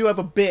it. But I do have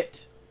a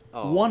bit.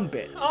 Oh. One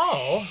bit.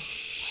 Oh.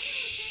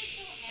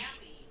 So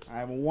happy. I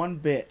have one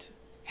bit.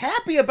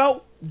 Happy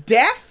about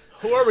death?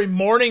 Who are we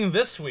mourning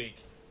this week?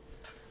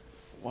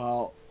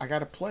 Well, I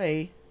gotta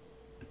play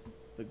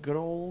the good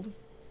old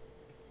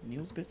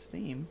Neil's Bits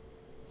theme,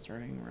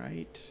 starting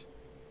right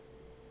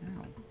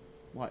now.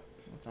 What?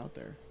 What's out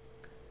there?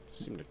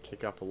 Seemed to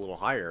kick up a little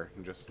higher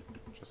just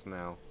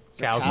now. Is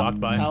there Cows walked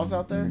by. Cows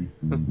out there?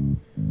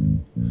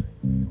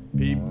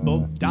 People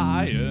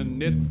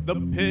dying, it's the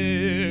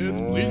pits.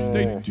 Please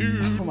stay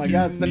tuned. Oh my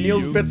God! It's the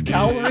Neil's Bits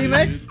cow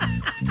remix.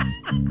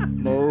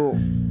 Moo,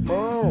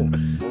 moo,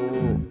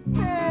 moo, moo,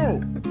 moo,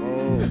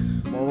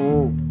 moo,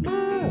 moo,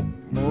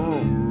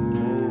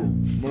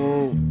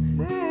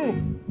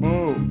 moo,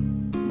 moo,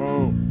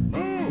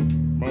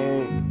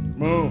 moo,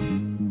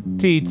 moo,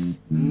 Teats.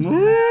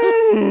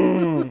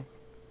 moo.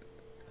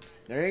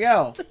 There you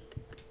go.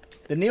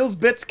 The Neil's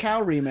Bits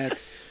cow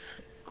remix.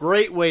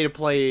 Great way to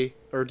play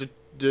or to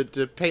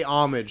pay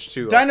homage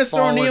to a Dinosaur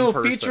fallen Neil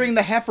person. featuring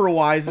the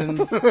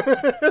Hefeweizens.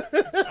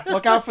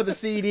 Look out for the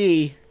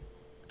CD.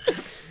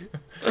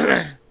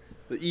 The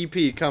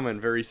EP coming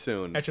very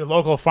soon. At your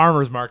local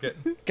farmer's market.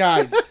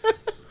 Guys,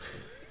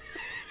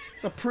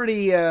 it's a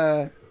pretty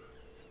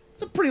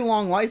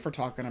long life we're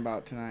talking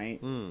about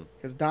tonight.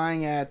 Because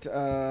dying at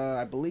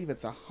I believe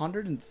it's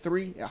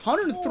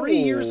 103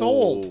 years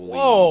old.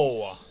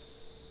 Whoa.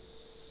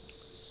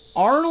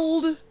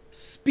 Arnold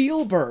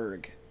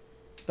Spielberg,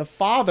 the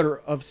father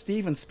of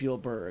Steven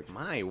Spielberg,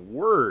 My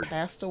word.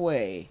 passed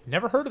away.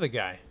 Never heard of the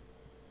guy.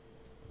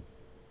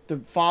 The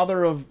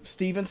father of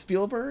Steven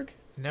Spielberg?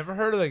 Never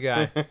heard of the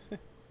guy.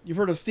 You've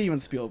heard of Steven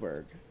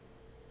Spielberg.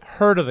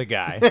 Heard of the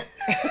guy.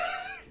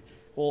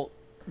 Well,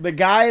 the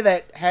guy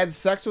that had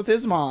sex with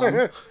his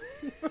mom.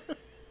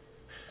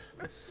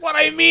 What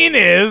I mean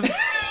is,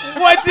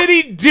 what did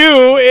he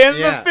do in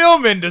Yeah. the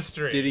film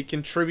industry? Did he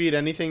contribute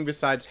anything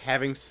besides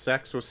having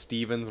sex with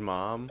Steven's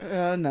mom?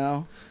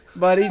 No.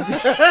 But he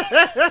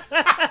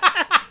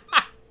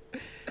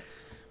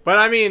But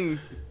I mean,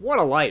 what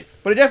a life.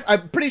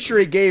 I'm pretty sure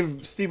he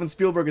gave Steven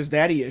Spielberg his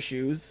daddy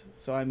issues.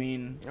 So I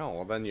mean, Oh,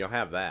 well then you'll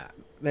have that.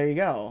 there you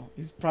go.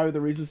 He's probably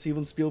the reason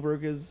Steven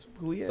Spielberg is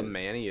who he is. The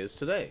man he is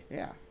today.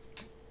 Yeah.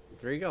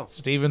 There you go.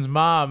 Steven's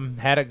mom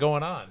had it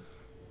going on.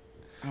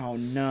 Oh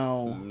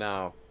no.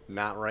 No,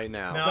 not right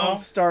now. No. Don't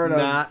start a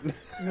Not. What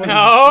is-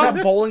 No. Is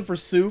that Bowling for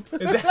Soup?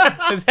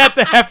 Is that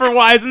the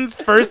Hefeweizen's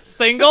first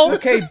single?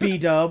 Okay,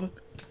 B-Dub.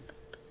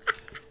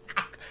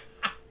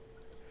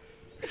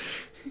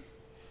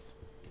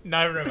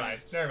 No, never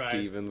mind. Never mind.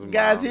 Steven's mom.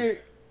 Guys hear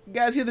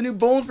the new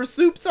Bowling for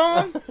Soup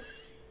song?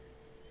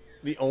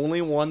 The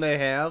only one they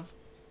have.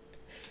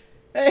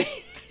 Hey.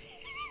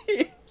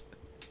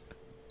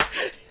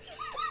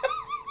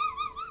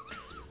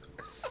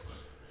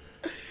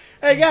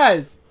 Hey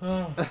guys,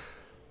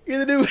 hear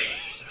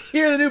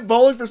the new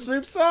Bowling for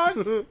Soup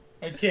song?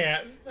 I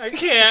can't. I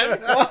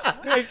can't. I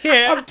I'm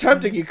can't.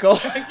 tempting you, Cole.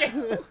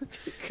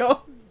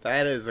 Cole.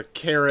 That is a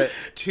carrot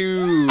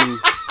too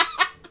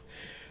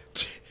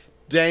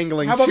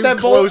dangling How about too that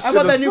close how to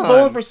about the that new sun.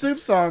 Bowling for Soup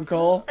song,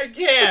 Cole? I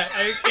can't.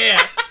 I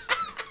can't.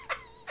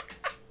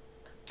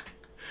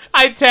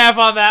 I tap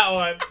on that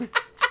one.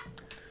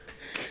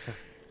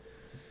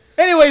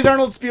 Anyways,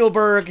 Arnold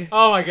Spielberg,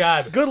 Oh my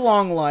god. good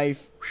long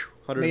life.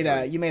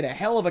 103. You made a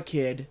hell of a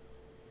kid,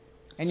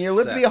 and you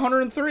lived to be Success.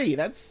 103.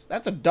 That's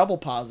a double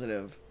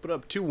positive. Put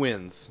up 2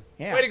 wins.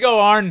 Yeah, Way to go,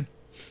 Arn.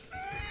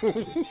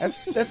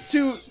 that's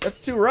two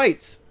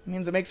rights. It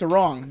means it makes it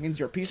wrong. It means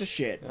you're a piece of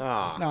shit.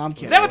 Ah. No, I'm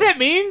kidding. Is that what that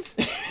means?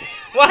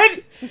 What?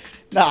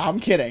 No, I'm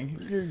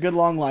kidding. You're a good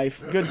long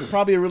life. Good,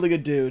 probably a really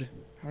good dude.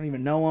 I don't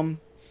even know him.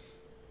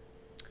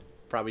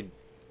 Probably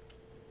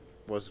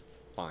was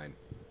fine.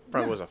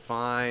 Probably Yeah. was a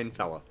fine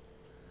fella.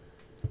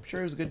 I'm sure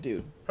he was a good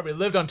dude. Probably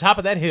lived on top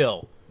of that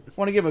hill.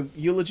 Want to give a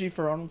eulogy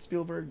for Arnold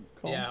Spielberg?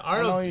 Cole? Yeah, I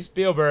know Arnold you-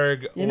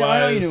 Spielberg I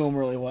know you knew was him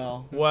really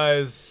well.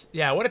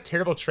 what a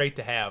terrible trait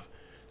to have.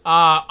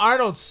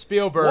 Arnold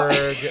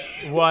Spielberg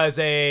was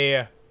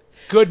a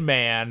good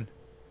man,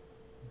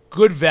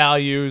 good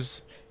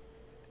values,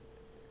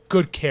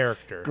 good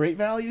character. Great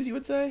values, you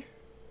would say?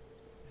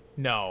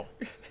 No,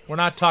 we're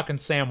not talking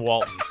Sam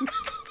Walton.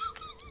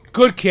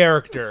 Good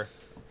character.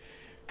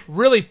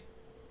 Really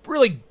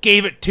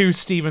gave it to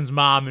Steven's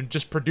mom and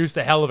just produced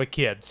a hell of a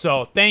kid.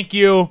 So thank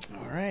you, All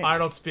right.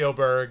 Arnold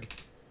Spielberg.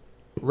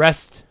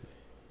 Rest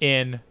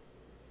in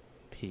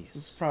It's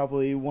peace.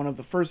 probably one of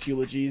the first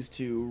eulogies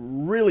to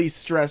really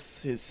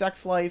stress his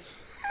sex life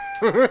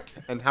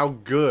And how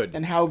good.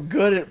 and how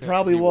good it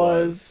probably He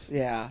was.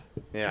 Yeah.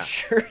 Yeah.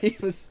 Sure, he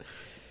was.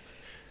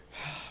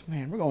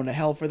 Man, we're going to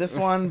hell for this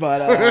one,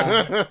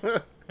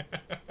 but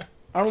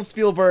Arnold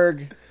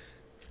Spielberg,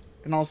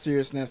 in all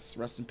seriousness,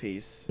 rest in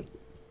peace.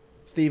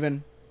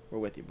 Steven, we're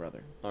with you,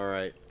 brother. All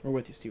right. We're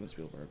with you, Steven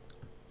Spielberg.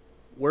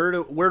 Where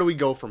do we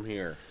go from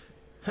here?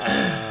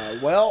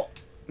 Well,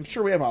 I'm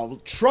sure we have a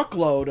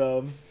truckload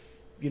of,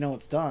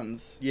 it's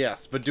done's.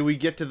 Yes, but do we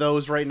get to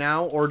those right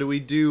now, or do we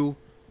do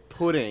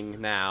pudding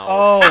now?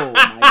 Oh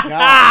my god!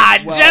 Ah,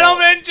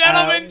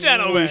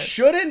 gentlemen. We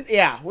shouldn't.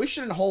 Yeah, we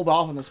shouldn't hold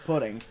off on this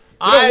pudding. We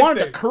I don't want it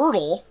to think-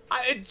 curdle.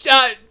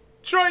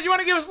 Troy, you want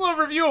to give us a little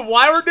review of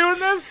why we're doing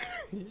this?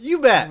 You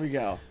bet. Here we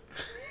go.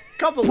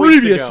 Couple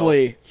weeks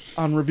Previously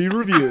on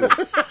Review.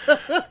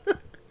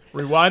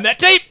 Rewind that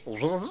tape.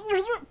 ago.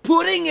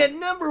 Pudding at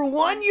number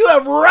 1. You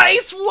have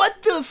rice. What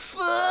the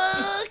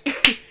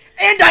fuck?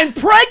 And I'm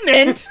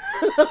pregnant.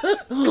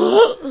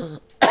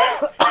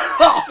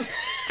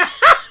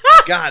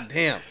 God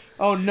damn.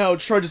 Oh no,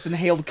 Troy just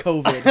inhaled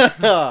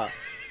COVID.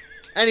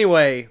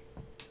 Anyway,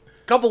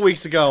 a couple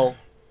weeks ago,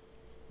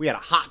 we had a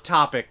hot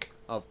topic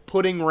of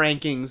pudding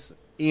rankings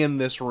in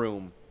this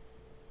room.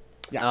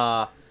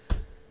 Yeah,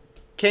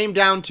 Came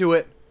down to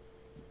it.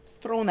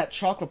 throwing that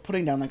chocolate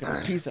pudding down like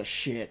a piece of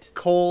shit.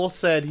 Cole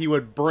said he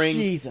would bring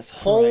Jesus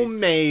Christ.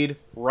 homemade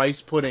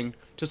rice pudding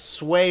to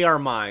sway our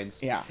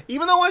minds. Yeah.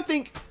 Even though I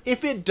think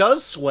if it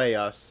does sway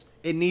us,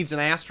 it needs an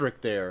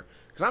asterisk there.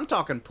 Because I'm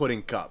talking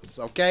pudding cups,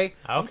 okay?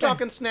 I'm Okay.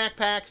 talking snack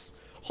packs.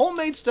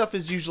 Homemade stuff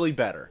is usually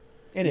better.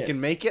 It you is.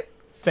 can make it.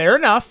 Fair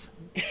enough.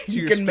 to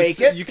You your can make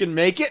it. You can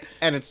make it,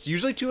 and it's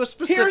usually to a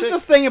specific. Here's the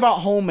thing about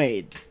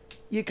homemade.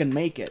 You can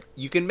make it.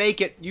 You can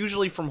make it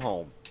usually from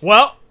home.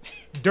 Well,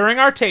 during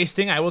our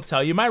tasting, I will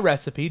tell you my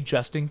recipe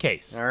just in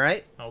case. All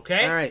right?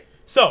 Okay? All right.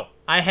 So,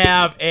 I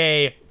have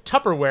a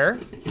Tupperware,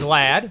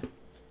 Glad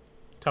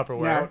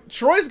Tupperware. Now,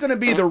 Troy's gonna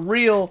be the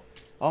real.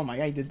 Oh my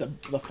god, he did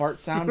the fart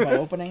sound by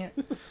opening it.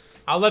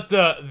 I'll let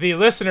the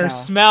listeners No.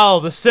 smell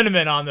the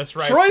cinnamon on this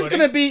rice Troy's pudding.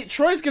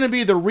 gonna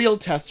be the real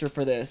tester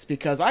for this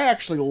because I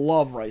actually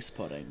love rice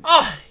pudding.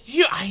 Oh,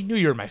 I knew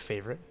you were my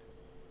favorite.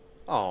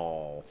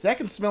 Oh. See, I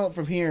can smell it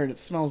from here and it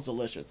smells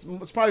delicious.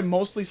 It's probably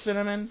mostly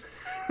cinnamon.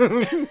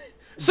 Cinnamon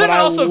but I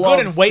also love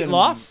good in weight cinnamon.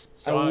 loss.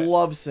 So I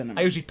love cinnamon.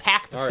 I usually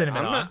pack the All right,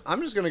 cinnamon I'm on.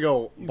 I'm just gonna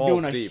go balls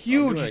doing a deep.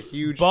 huge- I'm doing a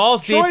huge.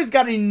 Balls deep. Troy's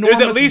got an enormous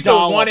There's at least a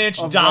dollop 1-inch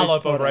of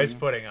dollop rice of rice pudding.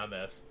 pudding on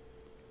this.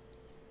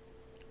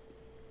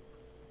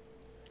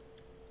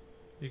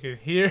 You can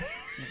hear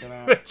Look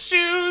at the that.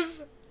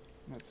 chews.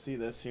 Let's see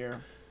this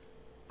here.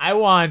 I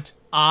want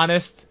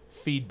honest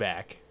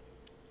feedback.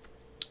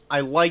 I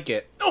like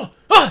it, Oh,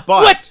 But-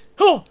 what?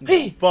 Oh,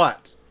 hey.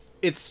 but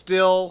it's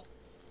still.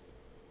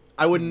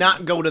 I would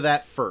not go to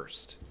that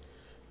first.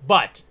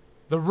 But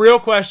the real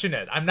question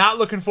is, I'm not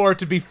looking for it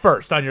to be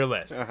first on your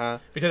list Uh-huh.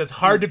 because it's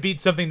hard to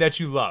beat something that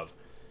you love,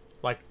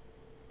 like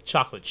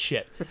chocolate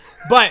shit.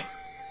 But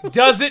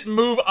does it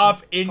move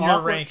up in your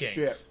Chocolate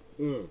rankings?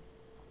 shit.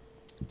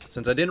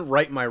 Since I didn't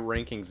write my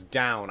rankings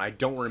down, I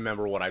don't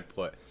remember what I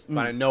put,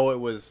 but I know it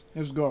was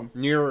Here's go.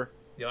 near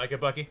You like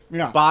it, Bucky?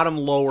 Yeah, bottom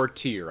lower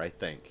tier. I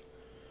think.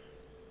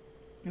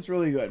 it's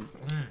really good.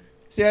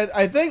 See,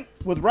 I think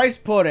with rice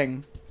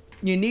pudding,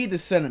 you need the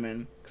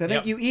cinnamon because I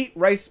think Yep. you eat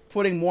rice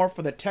pudding more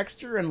for the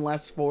texture and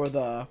less for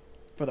the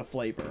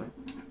flavor.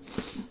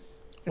 It's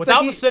Without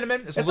like the eat-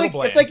 cinnamon, it's a little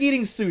bland. It's like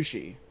eating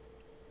sushi.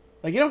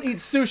 Like you don't eat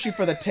sushi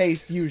for the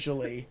taste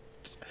usually.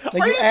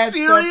 Like Are you add stuff-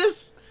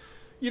 serious?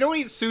 You don't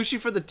eat sushi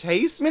for the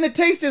taste? I mean, the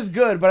taste is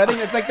good, but I think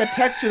it's like the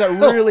texture that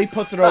really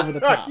puts it over the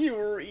top. you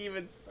were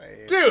even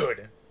saying.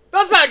 Dude,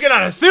 let's not get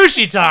on a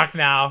sushi talk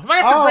now. Am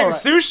I going to All bring right.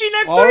 sushi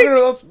next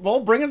Well, week? we'll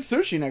bring in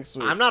sushi next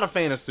week. I'm not a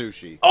fan of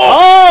sushi.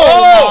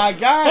 Oh my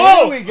god!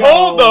 Oh, Here we go.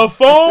 hold the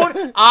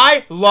phone.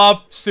 I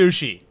love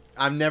sushi.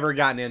 I've never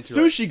gotten into it.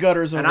 Sushi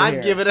gutters over And I've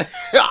here. given it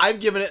I've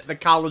given it the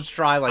college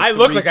try like I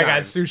look 3 like I got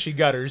times. sushi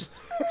gutters.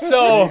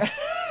 So,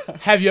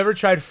 have you ever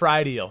tried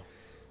fried eel?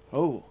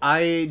 Oh,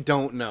 I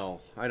don't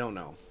know.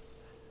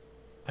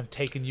 I'm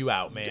taking you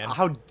out, man.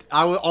 Almost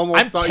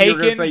I'm thought you were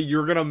gonna taking- say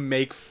you're gonna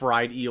make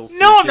fried eel sushi.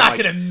 No, I'm not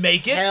Like, gonna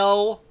make it.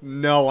 Hell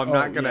no, I'm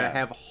not gonna yeah.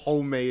 have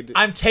homemade.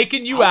 I'm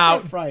taking you I'll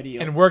try out, fried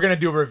eel. and we're gonna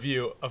do a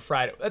review of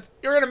fried.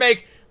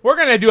 We're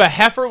gonna do a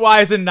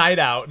Hefeweizen night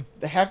out.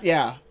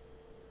 Yeah.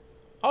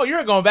 Oh,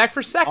 you're going back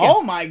for seconds.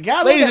 Oh my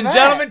God, ladies look and at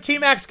gentlemen, that.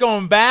 T-Max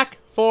going back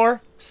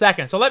for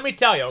seconds. So let me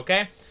tell you,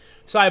 okay?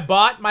 So I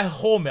bought my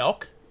whole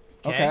milk.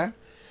 Okay.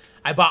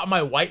 I bought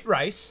my white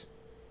rice.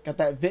 Got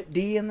that Vit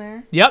D in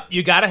there. Yep,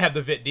 you gotta have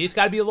the Vit D. It's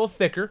gotta be a little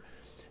thicker.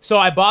 So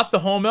I bought the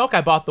whole milk.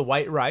 I bought the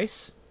white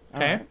rice.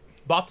 Okay. Alright.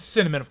 Bought the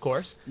cinnamon, of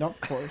course. No,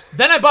 of course.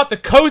 Then I bought the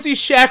Cozy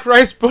Shack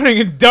rice pudding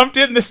and dumped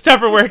it in the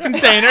Tupperware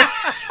container.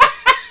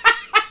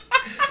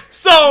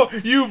 So,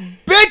 you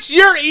bitch,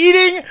 you're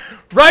eating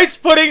rice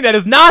pudding that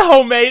is not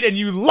homemade and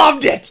you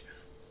loved it.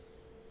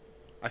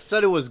 I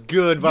said it was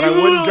good, but I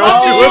You wouldn't go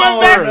loved it. to You it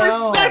went back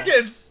no. for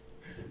seconds.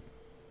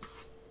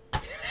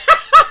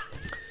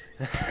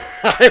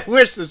 I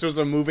wish this was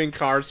a moving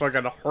car so I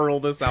could hurl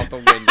this out the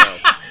window.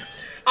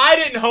 I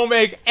didn't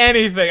homemade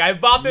anything. I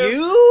bought this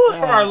You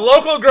from our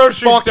local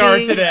grocery store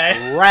fucking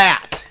today.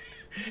 rat.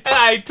 And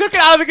I took it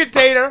out of the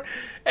container,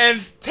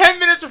 and 10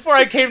 minutes before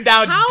I came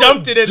down,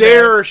 dumped it in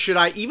Dare there. should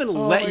I even my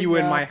let you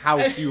in God. my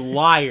house, you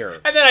liar?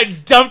 And then I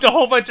dumped a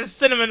whole bunch of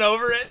cinnamon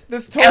over it.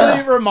 This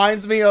totally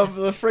reminds me of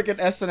the freaking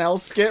SNL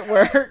skit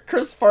where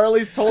Chris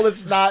Farley's told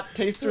it's not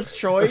Taster's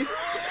Choice.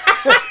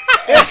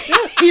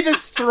 He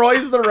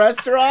destroys the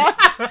restaurant.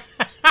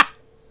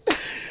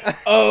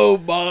 Oh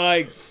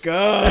my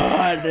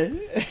God.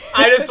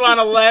 I just want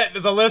to let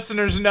the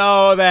listeners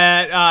know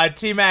that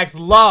T-Max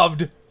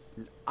loved.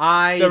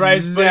 I The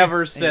rice pudding.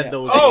 never said Yeah.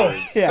 those Oh,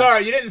 words. Yeah.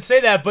 sorry, you didn't say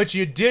that, but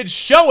you did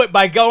show it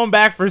by going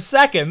back for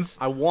seconds.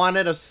 I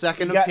wanted a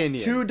second You got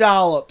opinion. 2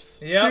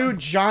 dollops. Yep. 2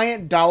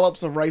 giant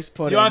dollops of rice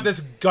pudding. You want this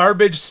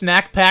garbage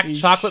snack pack You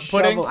chocolate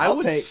pudding? shovel- I I'll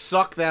would take-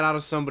 suck that out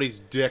of somebody's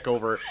dick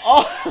over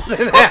Oh,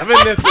 than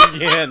having this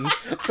again.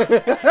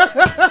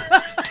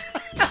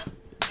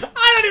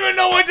 I don't even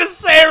know what to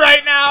say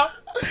right now.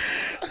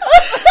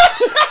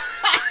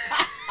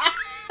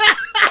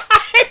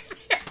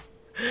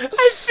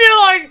 I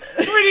feel like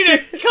we need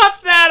to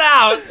cut that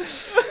out.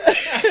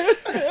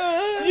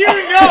 You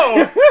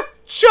know,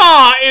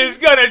 Chaw is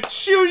gonna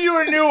chew you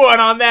a new one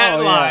on that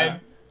Oh, yeah. line.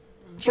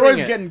 Troy's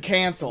it. getting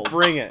canceled.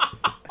 Bring it.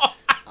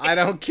 I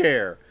don't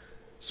care.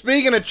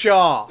 Speaking of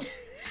Chaw,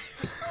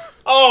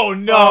 Oh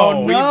no! Oh,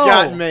 we've no.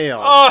 got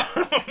mail. Oh,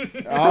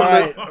 All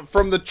right.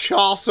 From the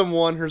Chawsome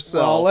one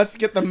herself. Well, let's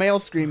get the male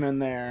scream in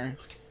there.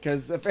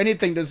 Because if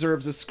anything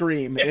deserves a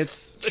scream,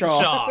 it's the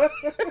Chaw. Chaw.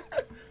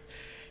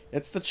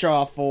 It's the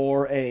Chaw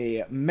for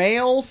a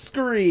male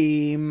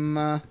scream.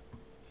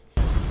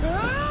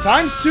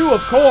 Times 2,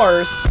 of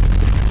course.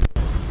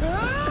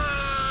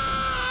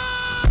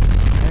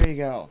 There you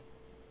go.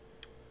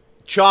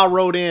 Chaw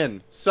wrote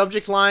in.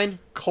 Subject line,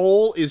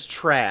 Cole is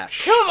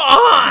trash. Come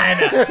on!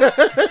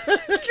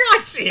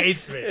 God, she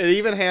hates me. It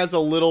even has a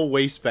little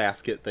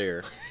wastebasket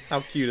there.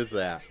 How cute is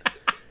that?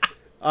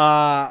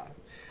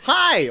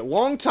 Hi,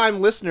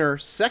 long-time listener,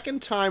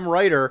 second-time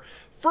writer.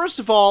 First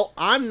of all,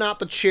 I'm not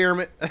the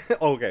chairman...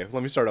 Okay,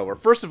 let me start over.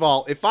 First of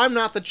all, if I'm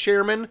not the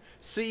chairman,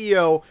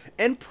 CEO,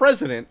 and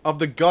president of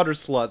the Gutter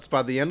Sluts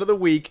by the end of the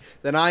week,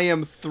 then I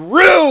am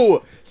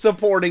through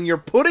supporting your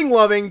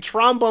pudding-loving,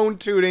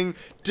 trombone-tooting,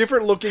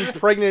 different-looking,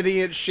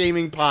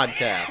 pregnant-shaming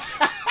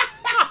podcast.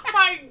 Oh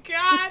my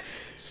God!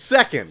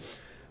 Second,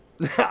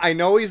 I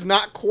know he's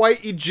not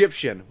quite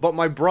Egyptian, but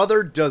my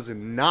brother does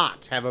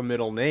not have a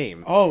middle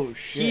name. Oh,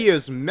 shit. He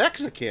is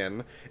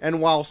Mexican,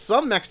 and while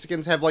some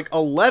Mexicans have like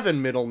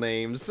 11 middle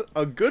names,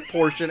 a good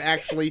portion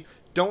actually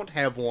don't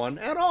have one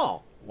at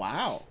all.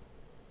 Wow.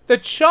 The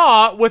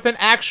Chaw with an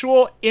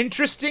actual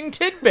interesting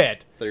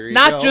tidbit. There you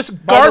Not go.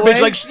 just By the garbage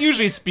way, like she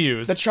usually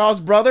spews. The Chaw's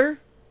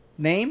brother,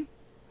 name,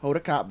 Hoda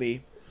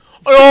Kotb.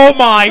 Oh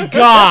my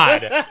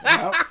God!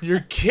 Yep.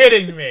 You're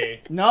kidding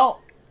me. No.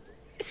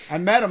 I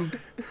met him.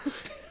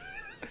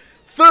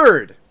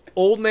 Third,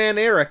 Old Man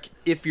Eric,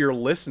 if you're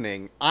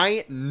listening,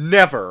 I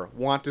never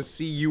want to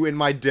see you in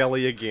my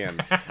deli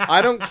again.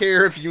 I don't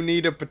care if you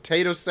need a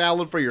potato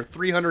salad for your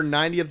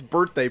 390th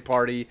birthday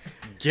party.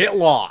 Get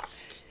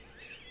lost.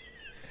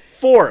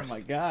 Fourth, Oh, my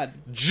God.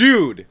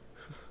 Jude.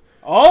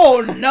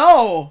 Oh,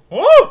 no.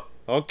 Woo!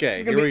 Okay,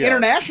 It's going here to we be go.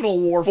 international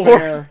Fourth,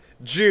 warfare.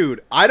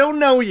 Jude, I don't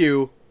know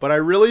you, but I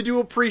really do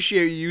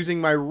appreciate you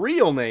using my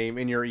real name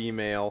in your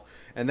email,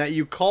 and that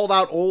you called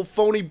out old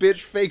phony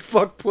bitch, fake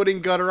fuck,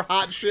 pudding gutter,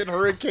 hot shit,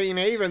 Hurricane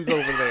Havens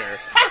over there.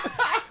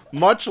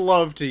 Much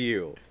love to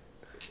you.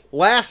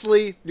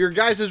 Lastly, your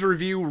guys'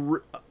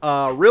 review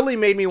really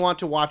made me want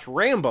to watch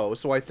Rambo,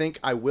 so I think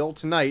I will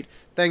tonight.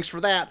 Thanks for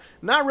that.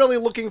 Not really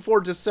looking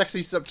forward to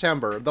Sexy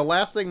September. The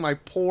last thing my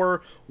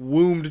poor,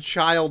 wombed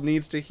child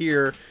needs to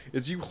hear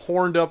is you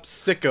horned up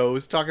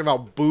sickos talking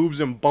about boobs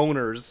and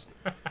boners.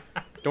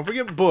 Don't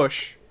forget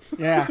Bush.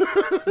 Yeah.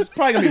 There's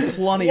probably going to be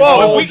plenty Whoa,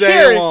 of if All we them.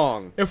 carry- day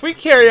long. If we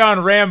carry on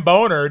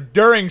Ramboner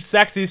during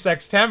Sexy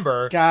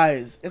Sextember,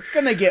 Guys, it's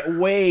going to get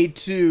way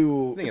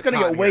too... think It's it's going to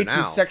hot get in way here too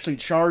now. sexually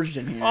charged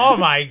in here. oh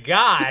my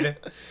god.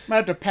 Might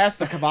have to pass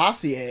the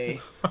Cavassier.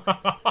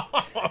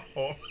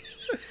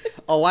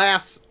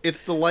 Alas,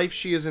 it's the life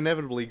she is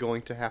inevitably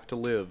going to have to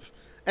live.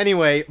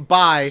 Anyway,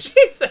 bye.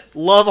 Jesus.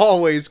 Love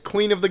always,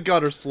 Queen of the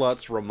Gutter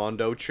Sluts,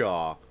 Ramondo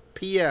Chaw.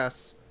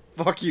 P.S.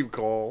 Fuck you,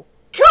 Cole.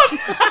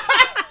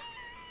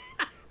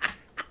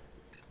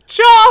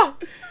 Cha!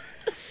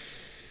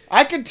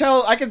 I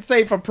can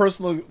say from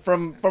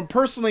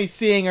personally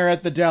seeing her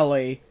at the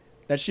deli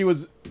that she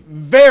was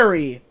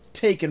very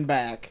taken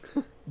back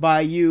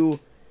by you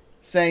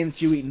saying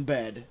that you eat in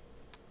bed.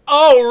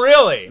 Oh,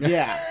 really?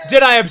 Yeah.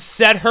 Did I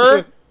upset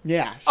her?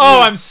 Yeah. she Oh,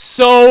 was- I'm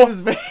so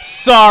was very-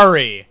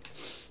 sorry.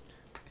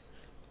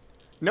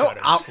 No,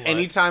 Gutter slut.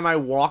 anytime I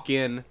walk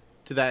in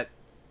to that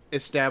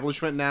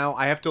establishment now,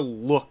 I have to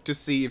look to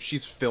see if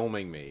she's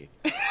filming me.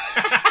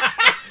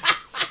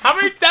 How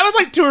many? That was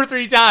like 2 or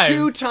 3 times.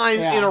 2 times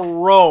Yeah. in a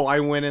row I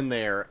went in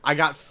there. I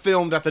got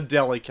filmed at the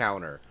deli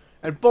counter.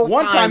 And both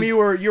One time times- you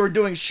were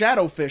doing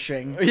shadow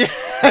fishing. Yeah,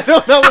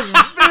 that was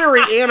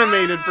very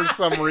animated for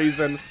some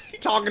reason.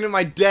 Talking to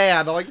my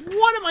dad, like,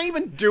 what am I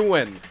even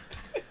doing?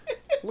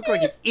 Look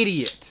like an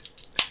idiot.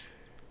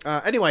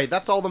 Anyway,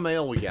 that's all the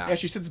mail we got. Yeah,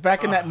 she sits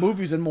back in that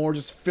movies and more,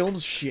 just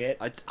films shit.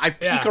 I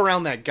peek Yeah.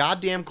 around that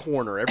goddamn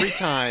corner every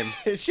time.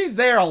 She's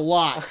there a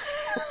lot.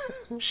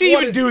 She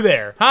even do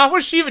there? Huh? What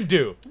does she even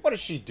do? What is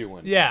she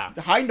doing? Yeah.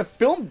 Hiding to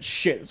film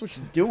shit. That's what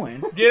she's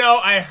doing. You know,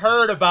 I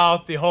heard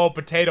about the whole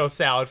potato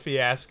salad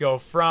fiasco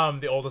from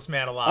the oldest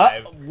man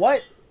alive.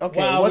 What? Okay,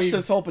 Wow, what's we-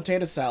 this whole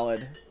potato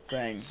salad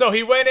thing? So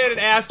he went in and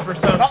asked for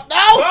some. Oh, no!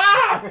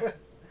 Ah!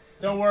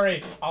 Don't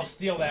worry, I'll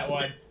steal that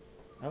one.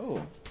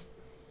 Oh,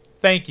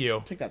 Thank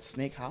you. take that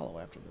Snake Hollow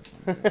after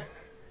this one.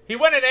 He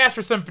went and asked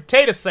for some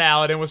potato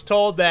salad and was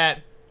told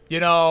that, you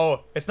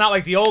know, it's not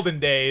like the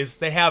olden days.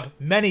 They have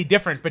many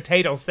different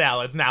potato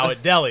salads now at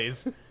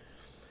delis.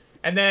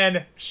 And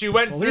then she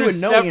went Well, he through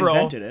would know he several.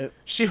 invented it.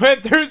 She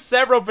went through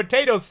several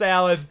potato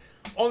salads,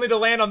 only to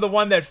land on the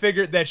one that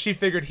she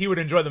figured he would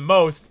enjoy the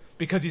most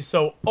because he's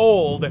so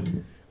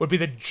old. Would be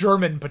the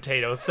German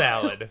potato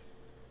salad.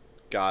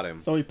 Got him.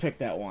 So he picked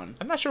that one.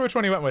 I'm not sure which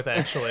one he went with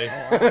actually.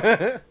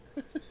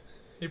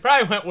 He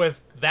probably went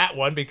with that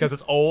one because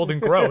it's old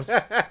and gross.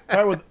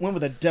 Probably went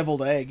with a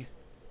deviled egg.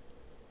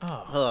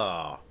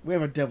 Ugh. We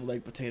have a deviled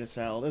egg potato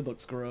salad. It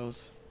looks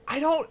gross. I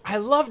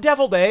love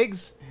deviled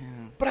eggs,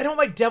 but I don't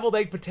like deviled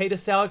egg potato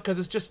salad because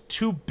it's just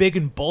too big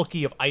and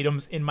bulky of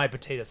items in my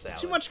potato salad.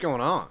 Too much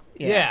going on.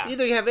 Yeah.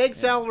 Either you have egg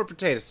salad or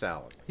potato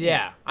salad.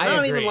 Yeah, I don't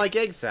agree. even like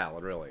egg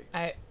salad, really.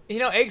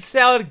 Egg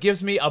salad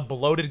gives me a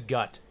bloated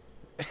gut.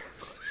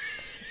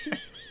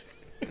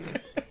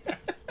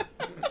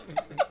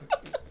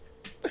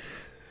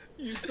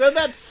 You said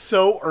that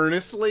so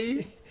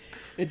earnestly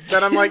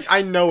that I'm like,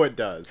 I know it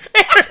does.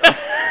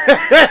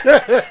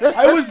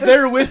 I was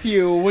there with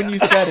you when you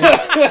said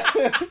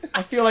it.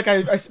 I feel like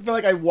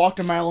I walked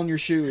a mile in your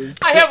shoes.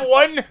 I have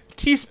 1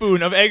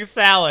 teaspoon of egg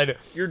salad,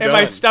 You're and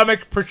my done.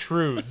 stomach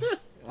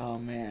protrudes Oh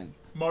man,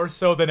 more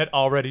so than it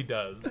already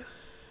does.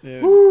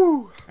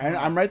 dude.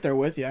 I'm right there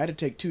with you. I had to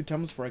take 2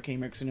 Tums before I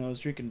came here because I was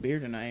drinking beer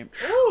tonight.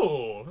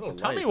 Ooh, little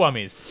tummy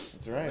wummies.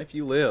 That's right. If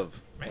you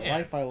live. The Man,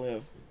 life I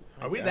live.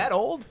 are we Yeah. that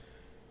old?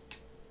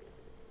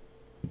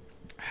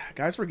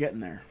 Guys, we're getting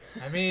there.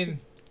 I mean,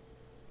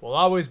 we'll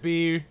always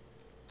be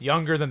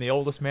younger than the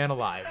oldest man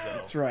alive, though.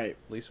 That's right. At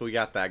least we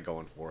got that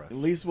going for us. At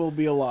least we'll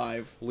be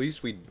alive, At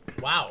least we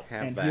Wow.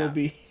 have and that. he'll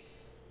be.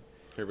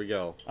 Here we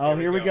go. Oh,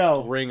 here we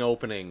go. Ring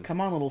opening.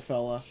 Come on, little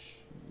fella.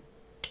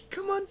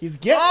 Come on. He's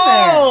getting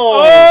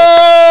Oh!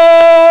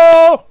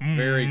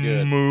 Very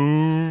good.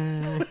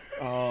 Moo. there.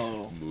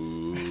 Oh,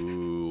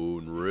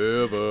 Moon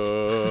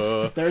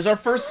River. there's our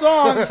first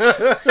song.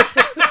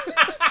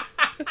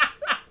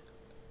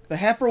 The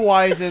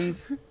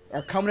Hefferweisens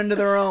are coming into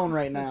their own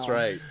right now. That's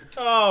right.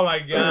 Oh my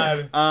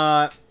god.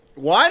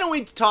 Why don't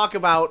we talk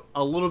about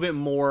a little bit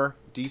more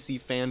DC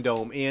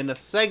fandom in a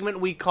segment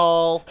we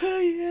call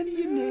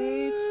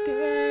It's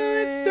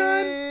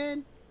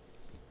done.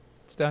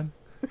 It's done.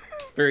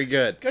 Very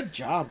good. Good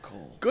job,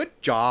 Cole.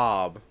 Good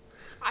job.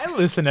 I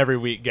listen every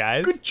week,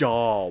 guys. Good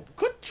job.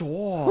 Good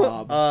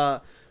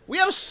job. We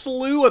have a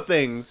slew of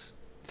things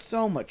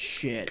So much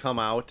shit. come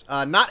out.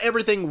 Not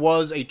everything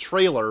was a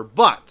trailer,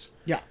 but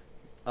Yeah.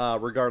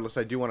 regardless,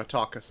 I do want to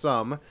talk of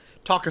some.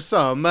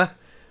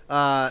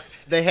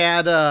 They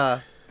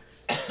had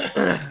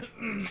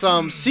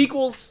some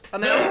sequels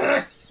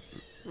announced.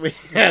 We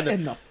had What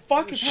in the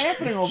fuck is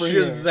happening over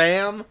here?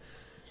 Shazam: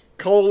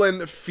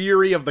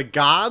 Fury of the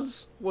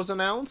Gods was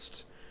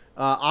announced.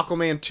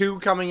 Aquaman 2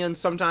 coming in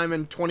sometime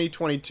in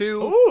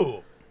 2022.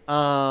 Ooh.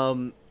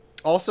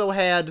 Also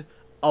had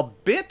a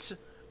bit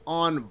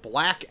on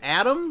Black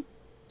Adam.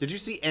 Did you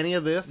see any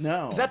of this?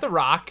 No. Is that The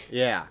Rock?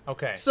 Yeah.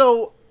 Okay.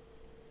 So,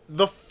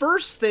 the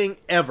first thing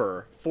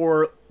ever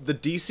for the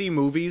DC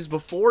movies,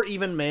 before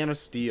even Man of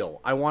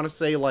Steel, I want to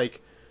say,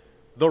 like,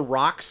 The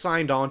Rock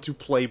signed on to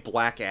play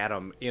Black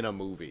Adam in a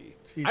movie.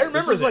 I remember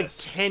This was like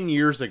this. 10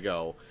 years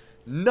ago.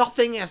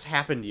 Nothing has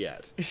happened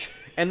yet.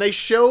 And they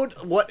showed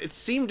what it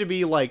seemed to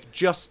be like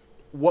just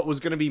what was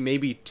going to be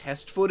maybe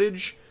test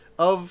footage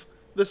of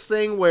this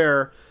thing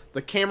where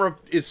the camera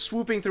is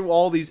swooping through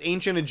all these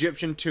ancient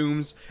Egyptian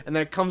tombs and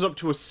then it comes up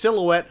to a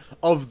silhouette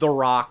of The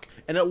Rock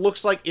and it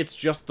looks like it's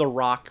just The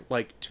Rock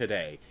like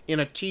today in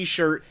a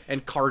t-shirt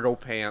and cargo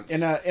pants.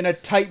 In a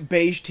tight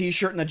beige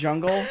t-shirt in the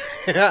jungle.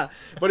 Yeah,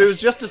 but it was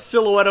just a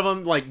silhouette of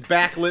him like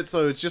backlit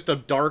so it's just a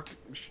dark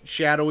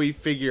shadowy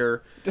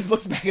figure. Just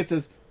looks back and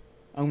says,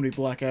 "I'm gonna be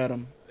Black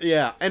Adam."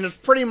 Yeah, and it's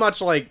pretty much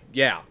like,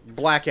 yeah,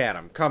 Black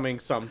Adam coming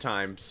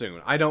sometime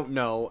soon. I don't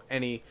know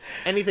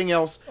anything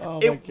else. Oh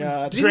my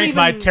God. didn't Drink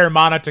my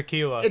Termana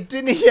tequila. It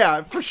didn't,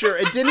 yeah, for sure.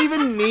 It didn't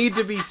even need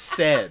to be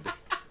said.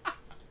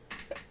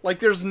 Like,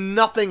 there's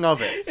nothing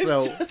of it. It's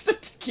So, just a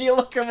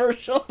tequila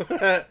commercial.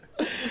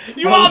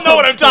 You all know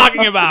what I'm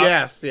talking about.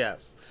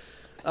 yes.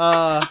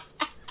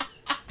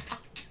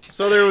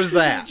 So there was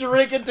that.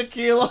 Drinking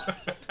tequila.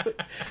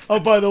 Oh,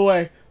 by the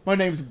way, my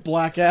name's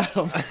Black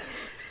Adam.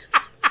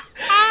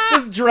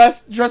 Just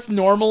dressed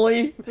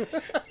normally.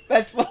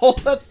 That's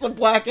the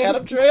Black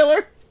Adam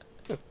trailer.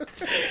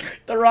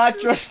 The Rock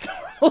dressed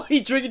normally,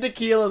 drinking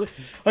tequila.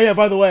 Oh yeah,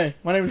 by the way,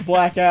 my name is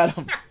Black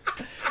Adam.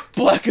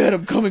 Black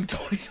Adam coming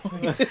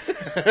 2020.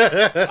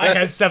 I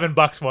got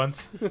 $7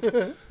 once.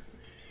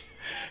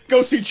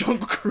 Go see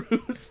Jungle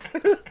Cruise.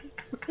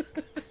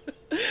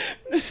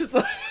 This is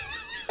like,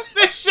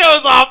 This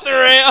show's off the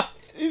rails.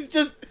 he's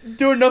just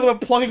doing nothing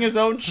but plugging his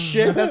own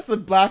shit. That's the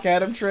Black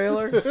Adam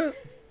trailer.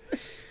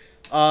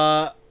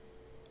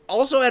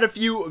 Also had a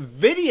few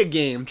video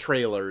game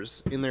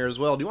trailers in there as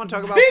well. Do you want to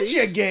talk about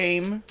Video these?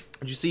 game.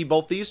 Did you see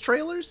both these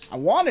trailers? I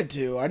wanted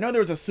to. I know there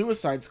was a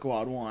Suicide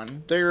Squad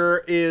one. There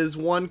is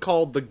one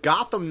called The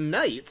Gotham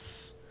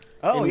Knights.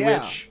 Oh in yeah.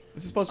 which,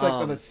 This is supposed to be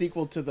like um, the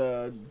sequel to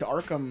the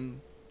Arkham.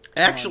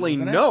 Actually,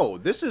 isn't it? no.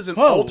 This is an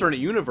Oh. alternate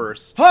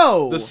universe.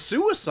 Ho! The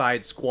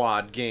Suicide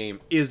Squad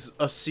game is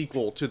a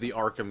sequel to the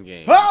Arkham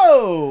game.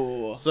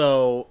 Ho!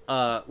 So,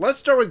 let's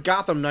start with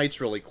Gotham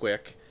Knights really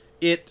quick.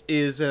 It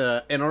is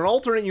in an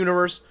alternate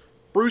universe.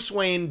 Bruce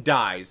Wayne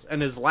dies,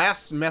 and his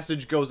last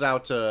message goes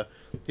out to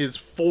his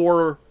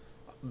 4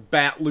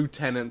 Bat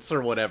Lieutenants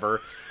or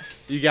whatever.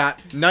 You got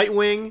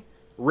Nightwing,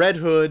 Red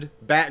Hood,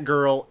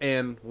 Batgirl,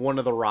 and one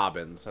of the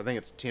Robins. I think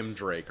it's Tim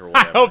Drake or I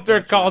whatever. hope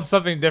they're called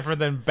something different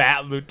than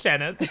Bat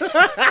Lieutenant.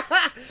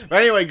 But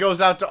anyway, it goes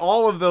out to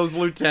all of those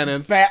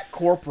lieutenants. Bat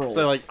Corporals.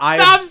 So like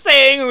Stop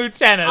saying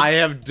Lieutenant. I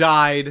have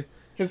died.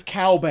 his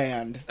cow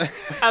band.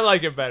 I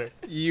like it better.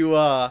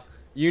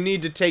 You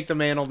need to take the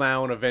mantle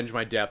now and avenge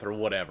my death or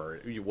whatever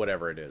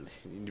it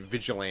is,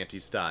 vigilante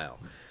style.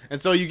 And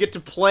so you get to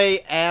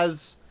play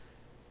as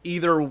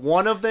either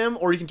one of them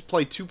or you can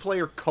play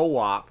 2-player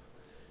co-op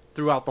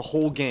throughout the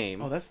whole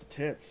game. Oh, that's the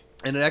tits.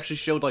 And it actually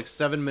showed like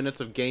 7 minutes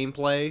of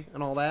gameplay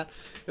and all that.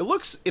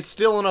 It's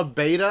still in a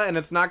beta and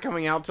it's not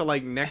coming out till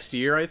like next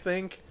year, I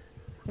think.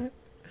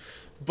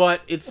 But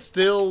it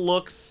still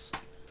looks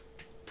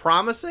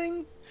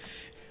promising.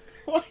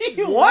 What are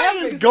you What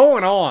laughing? is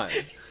going on?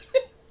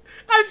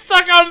 I'm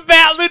stuck on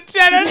Bat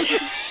Lieutenant.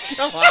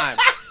 Come on.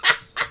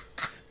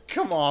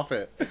 Come off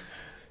it.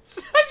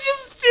 Such a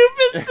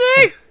stupid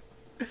thing.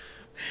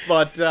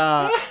 But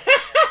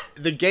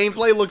the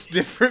gameplay looks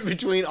different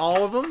between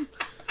all of them.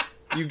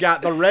 You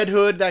got the Red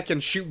Hood that can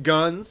shoot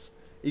guns.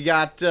 You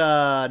got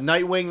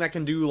Nightwing that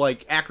can do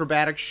like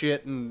acrobatic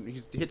shit and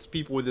he hits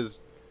people with his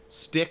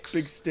sticks.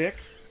 Big stick.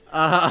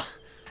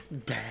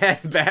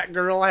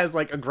 Batgirl has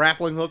like a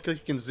grappling hook that you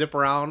can zip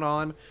around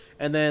on.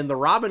 And then the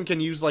Robin can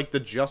use like the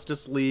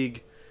Justice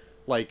League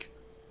like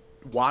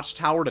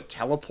watchtower to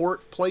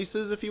teleport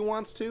places if he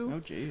wants to. Oh,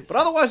 jeez. But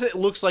otherwise it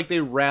looks like they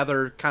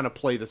rather kind of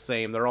play the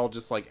same. They're all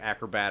just like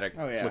acrobatic,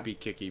 Oh, yeah. flippy,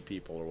 kicky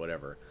people or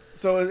whatever.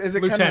 So is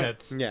it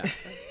Lieutenants. Yeah.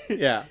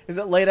 Yeah. Is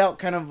it laid out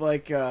kind of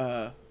like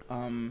what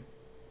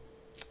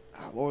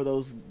were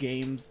those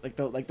games like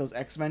those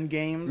X-Men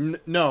games?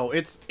 No,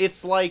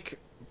 it's like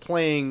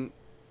playing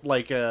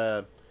like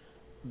the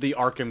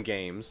Arkham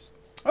games.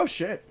 Oh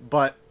shit.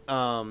 But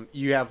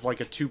you have like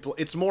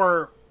it's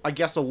more, I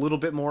guess, a little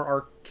bit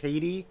more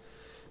arcadey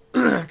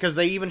because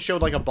they even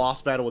showed like a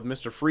boss battle with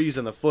Mr. Freeze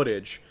in the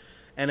footage,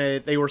 and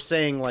they were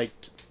saying like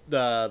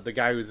the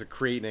guy who's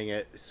creating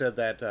it said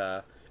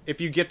that if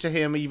you get to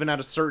him even at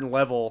a certain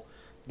level,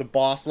 the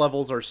boss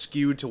levels are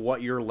skewed to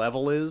what your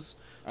level is.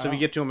 So if you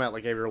get to him at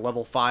like if you're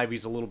level 5,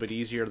 he's a little bit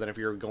easier than if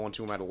you're going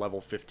to him at a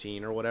level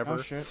 15 or whatever. Oh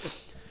shit.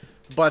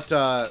 But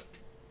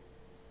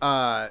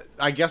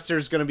I guess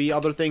there's going to be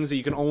other things that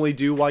you can only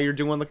do while you're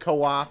doing the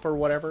co-op or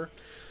whatever.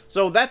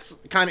 So that's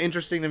kind of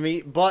interesting to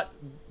me. But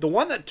the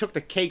one that took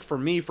the cake for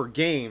me for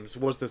games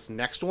was this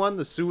next one,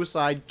 The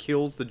Suicide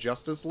Kills the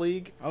Justice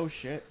League. Oh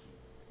shit.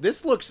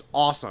 This looks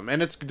awesome,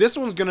 and this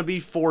one's going to be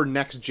for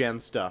next-gen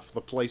stuff,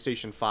 the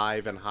PlayStation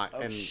 5 and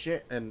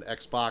shit. and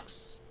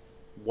Xbox,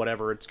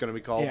 whatever it's going to be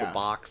called, Yeah. the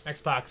box.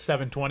 Xbox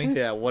 720.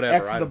 Yeah,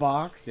 whatever. X the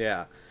box.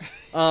 Yeah.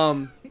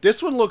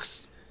 This one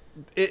looks...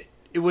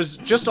 it was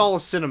just all a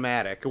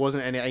cinematic. It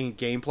wasn't any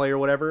gameplay or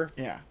whatever.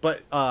 Yeah.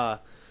 But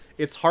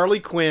it's Harley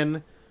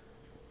Quinn,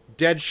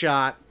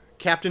 Deadshot,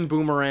 Captain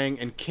Boomerang,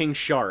 and King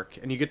Shark,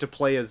 and you get to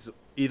play as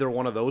either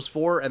one of those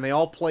four, and they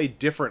all play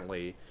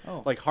differently.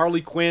 Oh. Like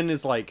Harley Quinn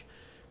is like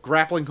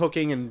grappling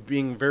hooking and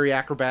being very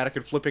acrobatic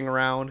and flipping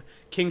around.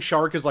 King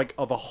Shark is like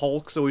the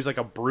Hulk, so he's like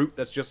a brute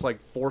that's just like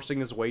forcing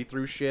his way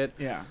through shit.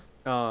 Yeah.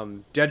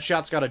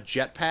 Deadshot's got a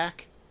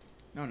jetpack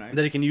Oh, nice.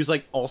 that he can use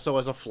like also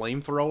as a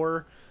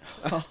flamethrower.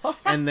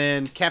 And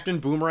then Captain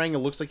Boomerang, it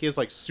looks like he has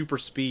like super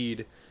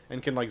speed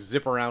and can like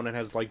zip around and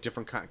has like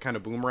different kind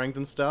of boomerangs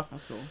and stuff.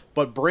 That's cool.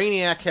 But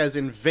Brainiac has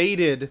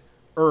invaded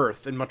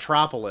Earth and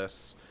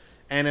Metropolis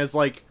and has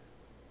like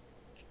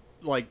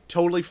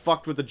totally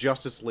fucked with the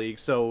Justice League.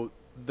 So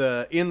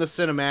in the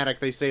cinematic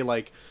they say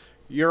like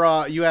you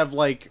have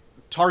like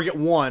Target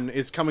 1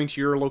 is coming to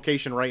your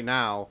location right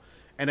now,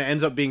 and it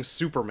ends up being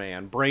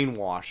Superman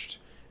brainwashed,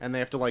 and they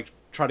have to like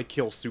try to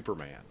kill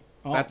Superman.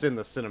 Oh. That's in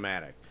the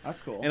cinematic.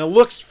 That's cool. And it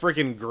looks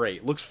freaking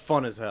great. Looks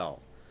fun as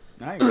hell.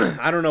 Nice.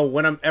 I don't know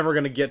when I'm ever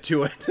gonna get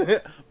to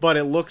it, but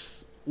it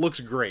looks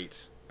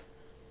great.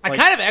 I Like-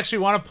 kind of actually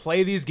want to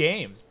play these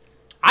games.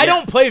 I Yeah.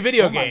 don't play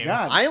video Oh my games.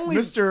 god. I only-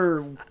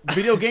 Mr.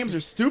 Video games are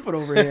stupid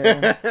over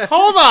here.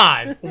 Hold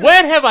on.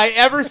 When have I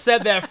ever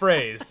said that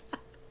phrase?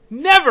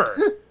 Never.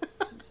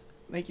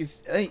 Thank you.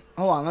 Hey,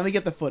 hold on. Let me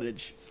get the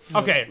footage.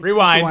 Okay,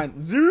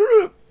 rewind.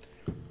 Zero.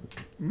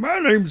 My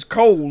name's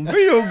Cole.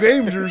 Video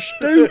games are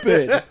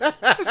stupid. It's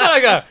not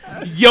like a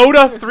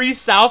Yoda 3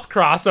 South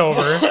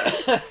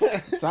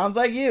crossover. Sounds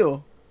like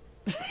you.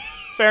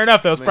 Fair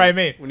enough, that was probably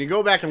me. When you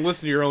go back and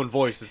listen to your own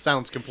voice, it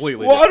sounds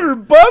completely What different.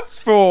 are butts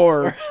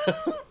for?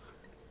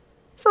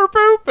 For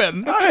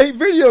pooping. I hate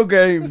video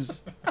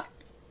games.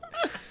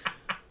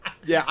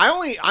 Yeah,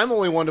 I'm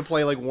only one to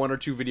play like 1 or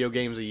 2 video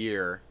games a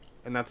year,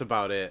 and that's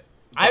about it.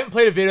 I haven't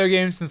played a video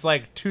game since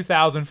like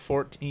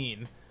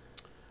 2014.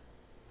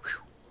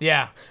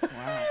 Yeah.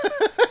 Wow.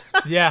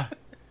 Yeah.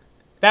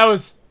 That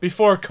was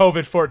before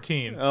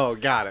COVID-14. Oh,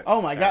 got it.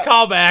 Oh my god.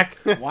 Call back.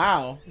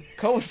 Wow.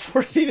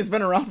 COVID-14 has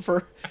been around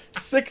for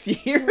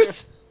 6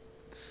 years.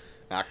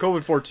 Nah,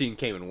 COVID-14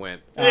 came and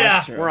went. Oh, Yeah.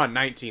 that's true. We're on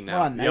 19 now.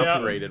 We're on the 19.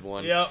 upgraded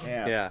one. Yep.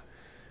 Yeah. Yeah.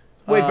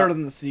 Way better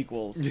than the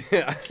sequels.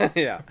 Yeah.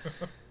 Yeah.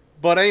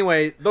 But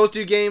anyway, those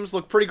 2 games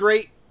look pretty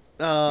great.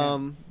 By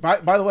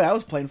the way, I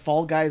was playing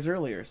Fall Guys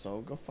earlier, so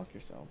go fuck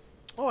yourselves.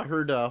 Oh, I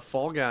heard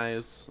Fall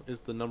Guys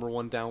is the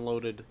 #1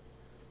 downloaded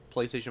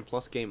PlayStation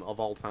Plus game of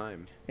all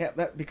time. Yeah,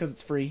 that because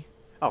it's free.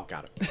 Oh,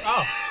 got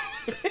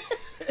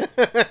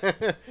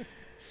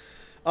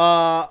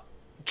Oh.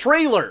 it.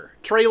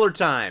 Trailer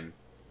time.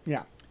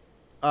 Yeah.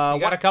 You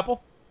got a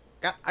couple?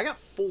 I got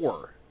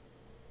 4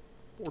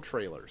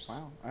 trailers.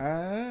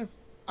 Wow.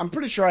 I'm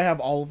pretty sure I have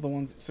all of the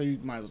ones, so you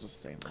might as well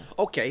just say them.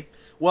 Okay.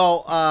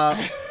 Well,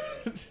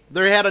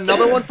 they had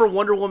another one for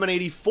Wonder Woman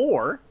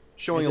 84,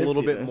 showing I a did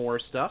little see bit this. more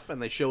stuff,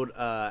 and they showed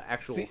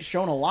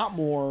Shown a lot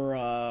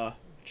more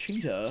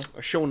Cheetah,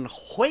 shown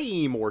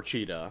way more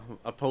Cheetah,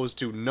 opposed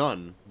to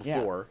none Yeah.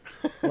 before.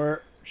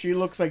 where she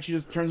looks like she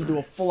just turns into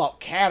a full-out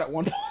cat at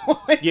one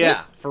point.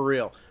 Yeah, for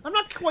real. I'm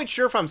not quite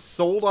sure if I'm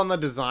sold on the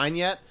design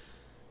yet,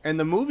 and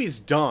the movie's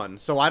done,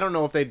 so I don't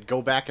know if they'd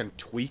go back and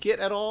tweak it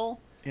at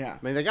all. Yeah.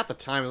 I mean, they got the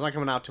time. It's not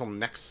coming out till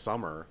next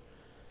summer,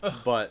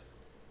 but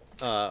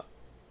I'm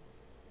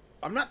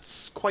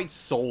not quite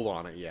sold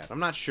on it yet. I'm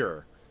not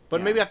sure, but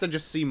Yeah. maybe I have to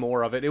just see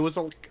more of it. It was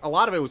a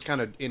lot of it was kind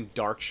of in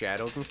dark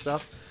shadows and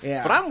stuff.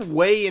 Yeah. But I'm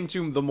way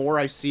into the more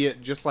I see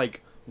it, just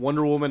like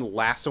Wonder Woman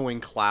lassoing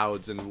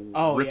clouds and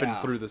Oh, ripping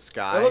yeah. through the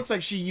sky. It looks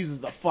like she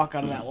uses the fuck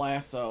out of that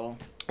lasso.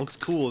 Looks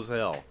cool as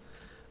hell.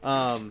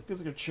 Feels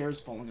like her chair's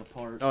falling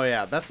apart. Oh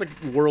yeah, that's the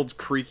world's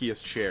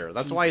creakiest chair.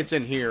 That's why it's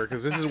in here,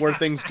 because this is where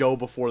things go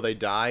before they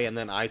die, and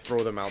then I throw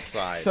them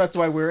outside. So that's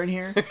why we're in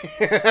here?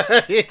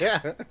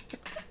 Yeah.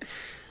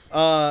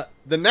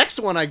 The next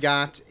one I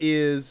got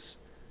is,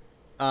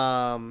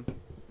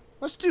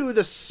 let's do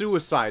the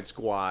Suicide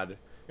Squad.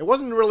 It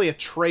wasn't really a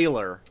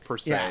trailer per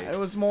se, Yeah, it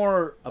was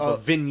more of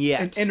a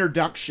vignette, an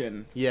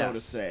introduction, so to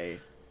Yes. say.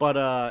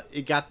 but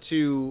it got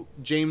to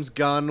James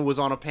Gunn was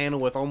on a panel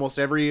with almost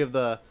every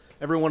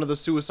one of the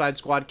Suicide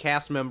Squad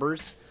cast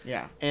members,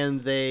 Yeah.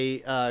 and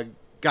they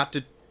got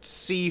to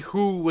see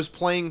who was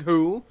playing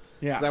who.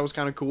 Yeah. So that was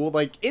kind of cool.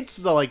 Like it's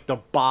the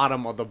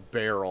bottom of the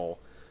barrel.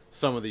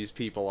 Some of these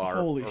people are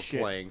Holy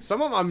shit. playing.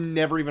 Some of them I've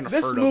never even heard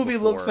This of movie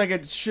before. looks like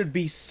it should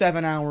be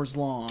 7 hours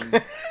long.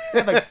 It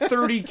had like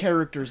 30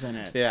 characters in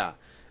it. Yeah.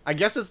 I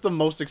guess it's the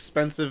most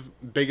expensive,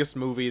 biggest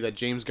movie that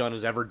James Gunn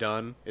has ever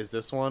done. Is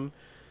this one?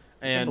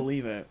 I can And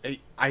believe it.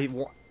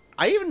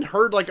 I even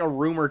heard like a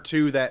rumor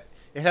too that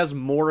it has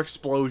more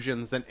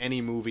explosions than any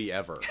movie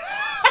ever.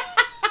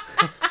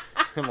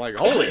 I'm like,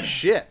 holy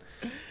shit!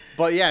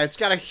 But yeah, it's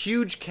got a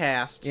huge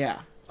cast. Yeah.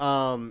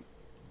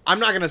 I'm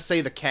not gonna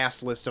say the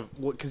cast list of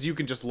because you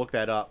can just look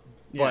that up.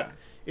 But Yeah.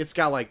 it's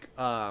got like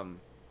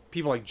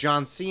people like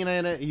John Cena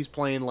in it. He's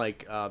playing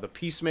like the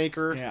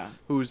Peacemaker. Yeah.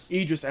 Who's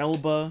Idris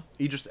Elba.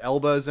 Idris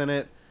Elba is in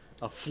it.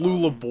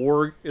 Flula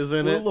Borg is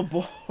in it.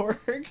 Flula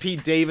Borg.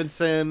 Pete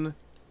Davidson.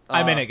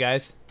 I'm in it,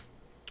 guys.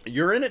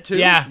 You're in it too.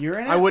 Yeah. You're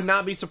in it? I would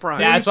not be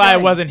surprised. Yeah, you that's why I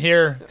playing? wasn't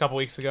here a couple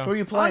weeks ago. Who are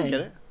you I playing? get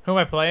it. Who am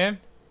I playing?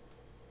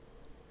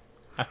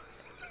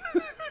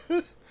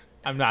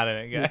 I'm not in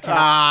it, guys.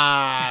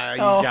 Ah,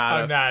 you Oh, got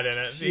I'm us. not in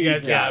it. You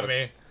guys Jesus. got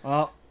me.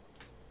 Well,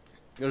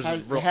 There's a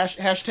real-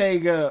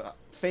 hashtag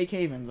fake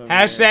havens. Over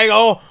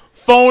Hashtag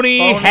phony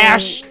Phony.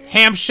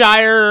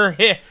 Hampshire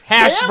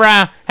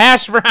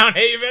hash brown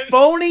haven.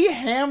 phony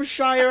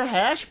Hampshire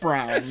hash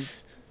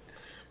browns.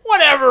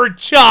 Whatever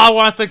Chaw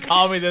wants to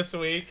call me this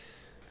week.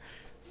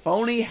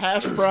 Phony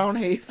hash brown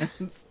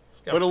havens.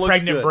 Got But it a looks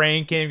pregnant good.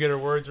 brain, can't even get her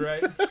words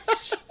right.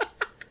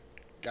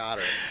 got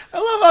her. I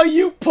love how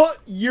you put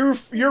your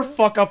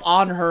fuck up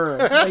on her.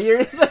 Like,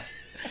 you're just like,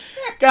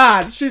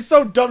 God, she's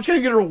so dumb. She can't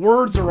even get her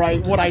words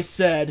right. What I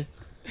said.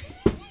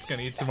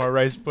 Gonna eat some more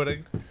rice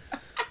pudding.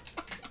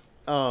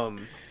 But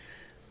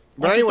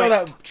Why don't you anyway,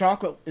 throw that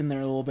chocolate in there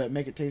a little bit,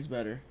 make it taste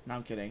better. No,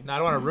 I'm kidding. No, I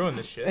don't want to ruin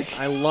this shit.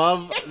 I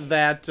love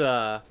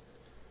that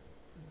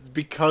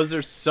because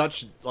there's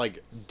such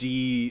like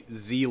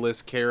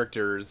Z-list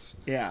characters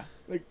Yeah.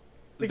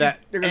 Like that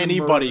they're gonna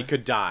anybody murder.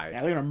 could die.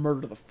 Yeah, they're gonna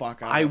murder the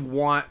fuck out. I of them.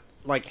 want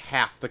like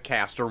half the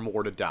cast or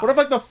more to die. What if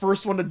like the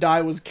first one to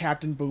die was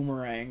Captain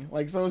Boomerang?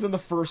 Like so, it was in the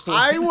first one.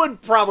 I would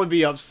probably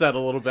be upset a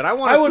little bit. I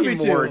want I to would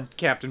see be more too.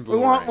 Captain we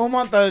Boomerang.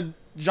 want the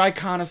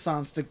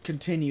Giconaissance to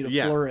continue to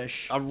Yeah.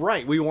 flourish.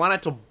 Right, we want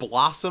it to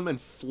blossom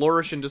and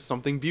flourish into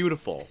something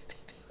beautiful.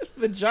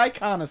 The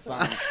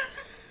Giconaissance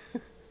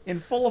in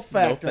full No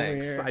effect over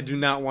thanks. here. I do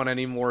not want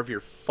any more of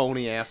your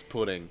phony ass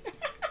pudding.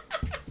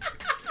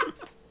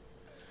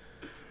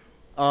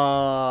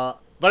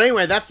 But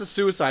anyway, that's the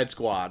Suicide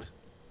Squad.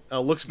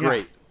 Looks Yeah.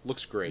 great.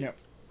 Looks great. Yep.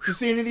 Did you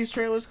see any of these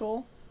trailers,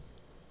 Cole?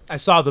 I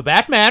saw the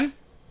Batman.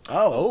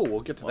 Oh,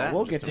 we'll get to Well, that.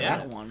 we'll in get just to a that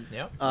minute. one.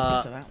 Yep. We'll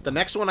get to that The one.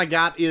 next one I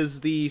got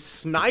is the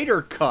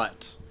Snyder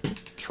Cut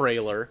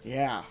trailer.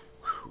 Yeah.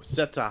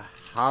 Set to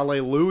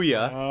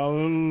Hallelujah.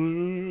 Oh.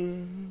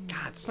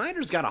 God,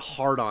 Snyder's got a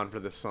hard on for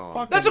this song.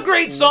 Fuck. That's a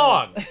great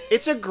song.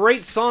 It's a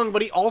great song,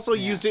 but he also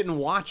used it in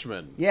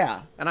Watchmen.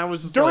 Yeah. And I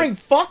was just During like,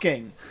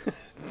 fucking,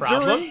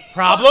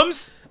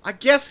 Problems? I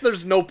guess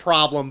there's no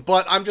problem,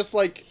 but I'm just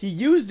like, he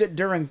used it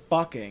during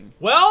fucking.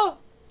 Well,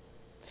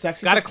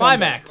 Sexy got a September.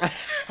 climax.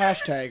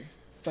 Hashtag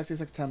Sexy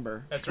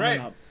September. That's Coming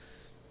right.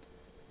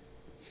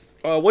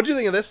 up. what'd you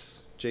think of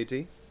this,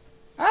 JT?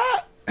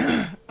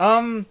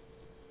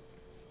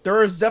 There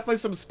was definitely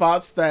some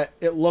spots that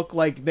it looked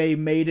like they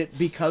made it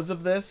because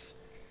of this.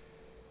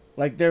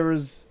 Like there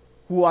was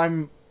who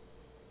I'm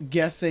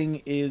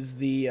guessing is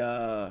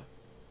the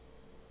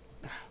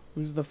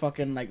who's the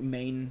fucking like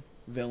main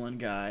villain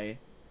guy.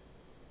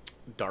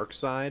 Dark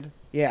Side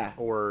Yeah.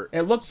 or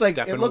It looks like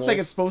Steppenwolf?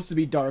 it's supposed to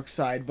be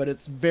Darkseid, but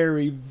it's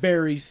very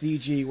very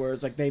CG where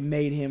it's like they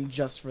made him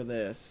just for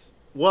this.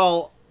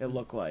 Well, It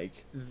looked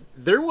like.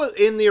 there was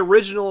in the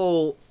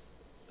original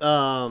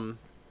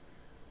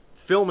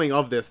filming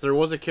of this, there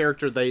was a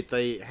character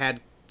they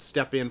had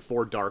step in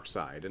for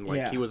Darkseid, and like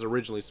Yeah. he was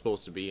originally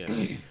supposed to be in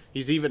it.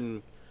 He's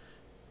even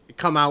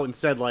come out and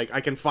said like,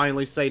 I can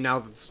finally say now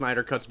that the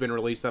Snyder Cut's been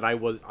released that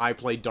I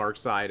played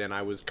Darkseid and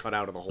I was cut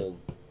out of the whole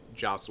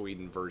Joss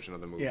Whedon version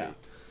of the movie. Yeah.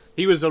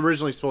 He was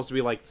originally supposed to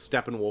be like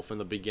Steppenwolf in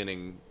the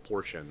beginning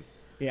portion.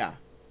 Yeah.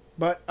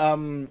 But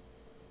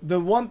the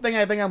one thing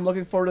I think I'm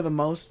looking forward to the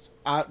most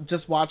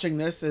just watching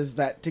this is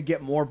that to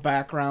get more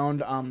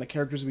background on the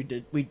characters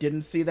we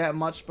didn't see that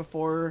much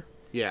before,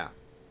 Yeah.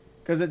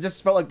 because it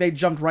just felt like they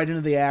jumped right into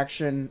the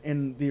action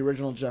in the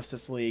original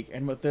Justice League,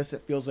 and with this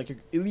it feels like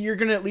you're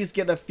gonna at least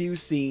get a few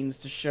scenes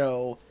to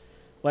show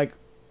like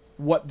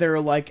what they're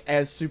like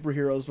as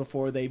superheroes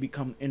before they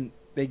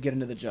get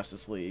into the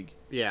Justice League.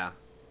 Yeah.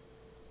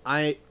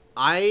 I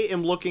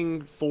am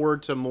looking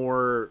forward to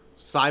more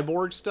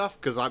Cyborg stuff,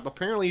 because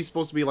apparently he's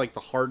supposed to be like the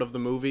heart of the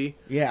movie,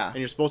 Yeah. and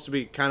you're supposed to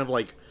be kind of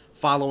like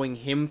following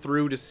him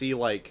through to see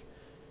like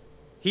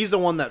he's the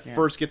one that Yeah.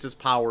 first gets his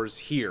powers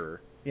here,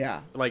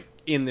 Yeah. like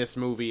in this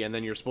movie, and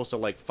then you're supposed to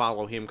like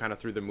follow him kind of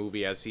through the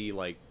movie as he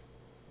like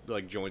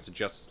joins the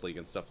Justice League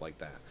and stuff like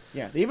that.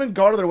 Yeah, they even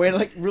go out of their way to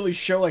like really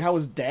show like how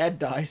his dad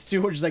dies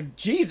too, which is like,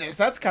 Jesus,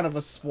 that's kind of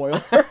a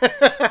spoiler.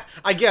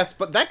 I guess,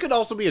 but that could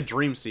also be a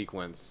dream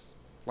sequence.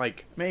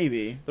 Like,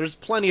 Maybe. there's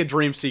plenty of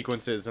dream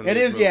sequences in It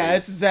these is, yeah,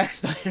 movies. it's Zack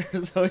Snyder,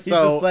 so he's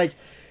So- just like,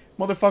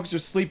 motherfuckers are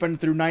sleeping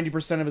through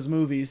 90% of his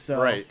movies,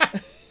 so. Right.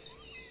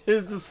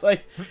 It's just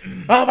like,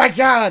 oh my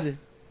god!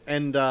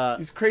 And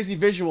These crazy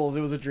visuals,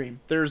 it was a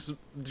dream. there's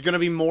going to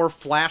be more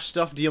Flash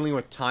stuff dealing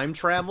with time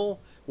travel,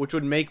 which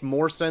would make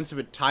more sense if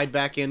it tied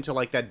back into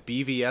like that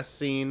BVS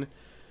scene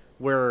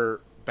where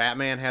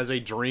Batman has a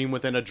dream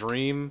within a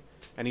dream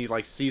and he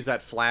like sees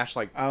that Flash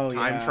like Oh,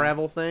 time yeah.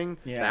 travel thing.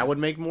 Yeah. That would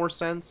make more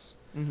sense.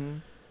 Mm-hmm.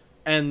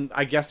 And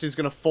I guess he's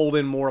going to fold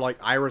in more like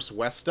Iris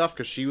West stuff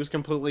because she was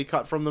completely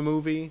cut from the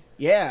movie.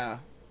 Yeah.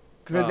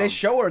 Because they Um,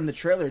 show her in the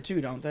trailer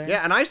too, don't they?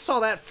 Yeah, and I saw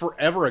that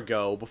forever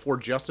ago before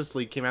Justice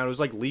League came out. It was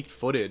like leaked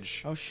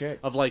footage. Oh shit.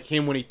 Of like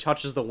him when he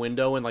touches the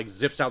window and like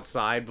zips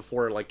outside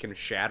before it like can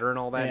shatter and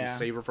all that Yeah. and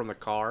save her from the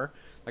car.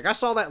 Like I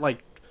saw that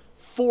like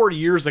 4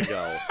 years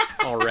ago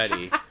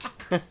already.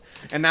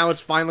 And now it's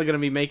finally going to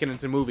be making it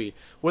into a movie.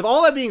 With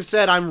all that being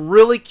said, I'm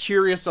really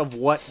curious of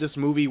what this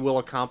movie will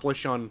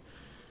accomplish on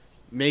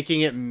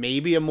making it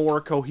maybe a more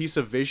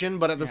cohesive vision,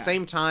 but at the Yeah.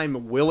 same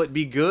time, will it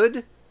be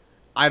good?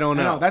 I don't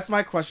I know. know, that's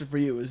my question for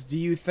you, is do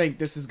you think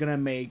this is going to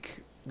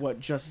make what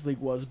Justice League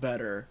was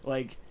better?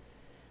 Like,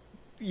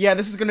 yeah,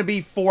 this is going to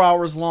be 4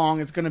 hours long.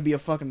 It's going to be a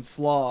fucking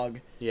slog.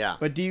 Yeah.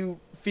 But do you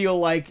feel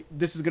like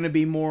this is going to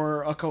be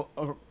more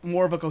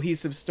more of a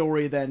cohesive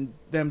story than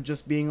them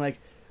just being like,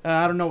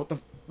 I don't know what the...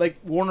 Like,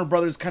 Warner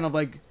Brothers kind of,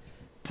 like,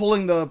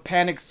 pulling the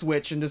panic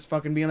switch and just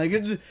fucking being like,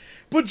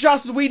 put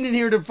Joss Whedon in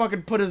here to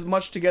fucking put as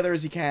much together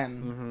as he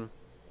can.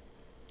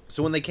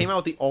 So when they came out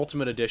with the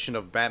Ultimate Edition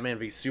of Batman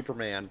v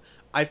Superman,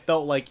 I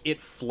felt like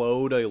it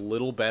flowed a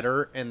little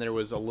better and there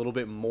was a little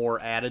bit more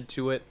added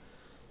to it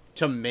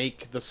to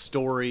make the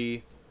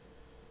story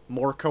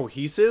more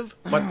cohesive,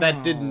 but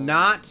that did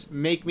not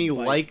make me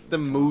like the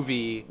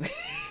movie.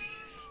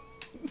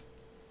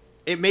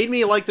 It made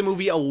me like the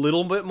movie a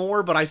little bit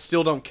more, but I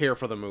still don't care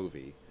for the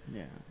movie.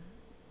 Yeah.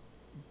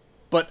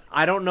 But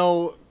I don't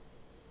know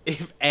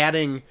if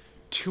adding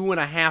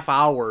 2.5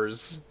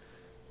 hours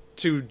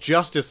to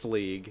Justice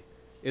League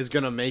is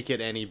going to make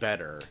it any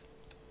better.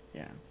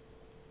 Yeah.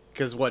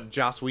 Because what,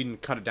 Joss Whedon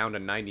cut it down to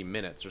 90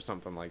 minutes or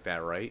something like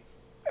that, right?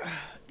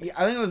 Yeah,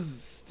 I think it was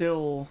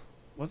still...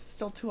 Was it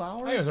still 2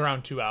 hours? I think it was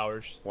around 2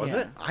 hours. Was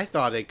Yeah. it? I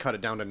thought they cut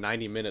it down to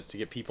 90 minutes to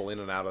get people in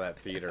and out of that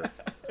theater.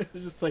 It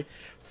was just like,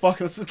 fuck,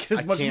 let's just get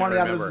I as much can't money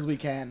out of this remember. as we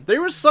can. There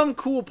were some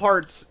cool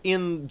parts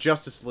in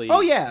Justice League.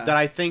 Oh, yeah. That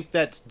I think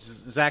that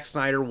Zack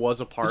Snyder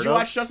was a part Did you of.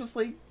 watch Justice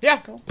League? Yeah.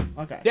 Cool.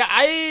 Okay. Yeah,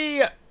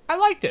 I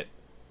liked it.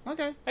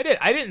 Okay. I did.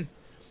 I didn't.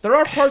 There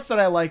are parts that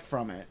I like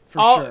from it, for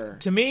all, sure.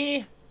 To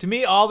me,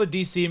 all the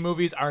DC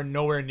movies are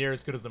nowhere near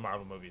as good as the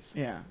Marvel movies.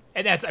 Yeah.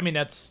 And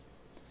that's.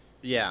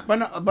 Yeah. But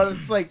no, but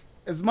it's like,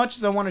 as much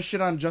as I want to shit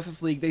on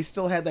Justice League, they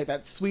still had like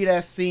that sweet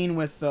ass scene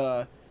with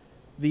the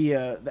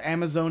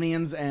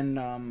Amazonians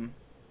and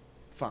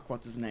fuck,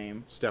 what's his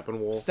name?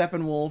 Steppenwolf.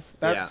 Steppenwolf.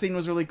 That Yeah. scene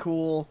was really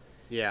cool.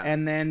 Yeah.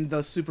 And then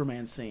the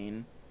Superman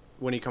scene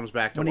when he comes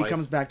back to when life. he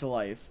comes back to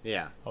life.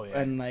 Yeah. Oh yeah.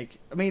 And like,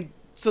 I mean,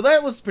 so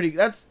that was pretty.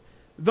 That's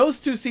those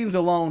two scenes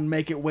alone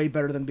make it way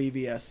better than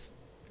BVS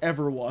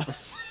ever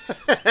was.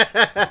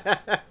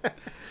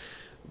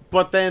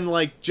 But then,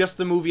 like, just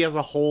the movie as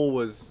a whole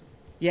was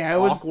Yeah, it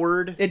was.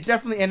 awkward. It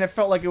definitely, and it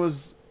felt like it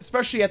was,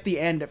 especially at the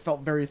end, it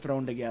felt very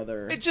thrown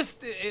together.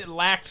 it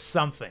lacked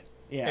something.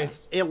 Yeah.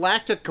 It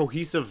lacked a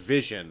cohesive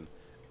vision.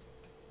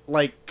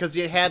 Like, because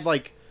you had,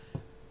 like,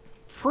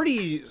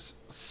 pretty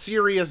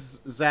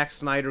serious Zack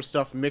Snyder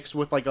stuff mixed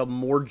with, like, a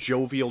more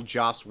jovial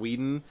Joss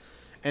Whedon.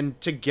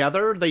 And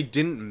together, they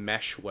didn't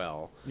mesh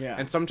well. Yeah.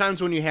 And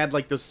sometimes when you had,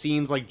 like, those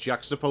scenes, like,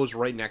 juxtaposed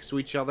right next to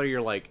each other,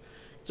 you're like,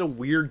 it's a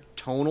weird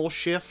tonal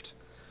shift.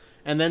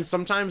 And then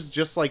sometimes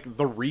just, like,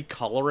 the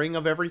recoloring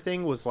of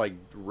everything was, like,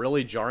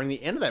 really jarring.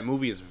 The end of that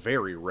movie is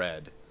very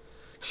red.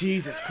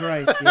 Jesus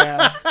Christ,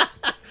 yeah.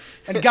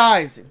 And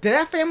guys, did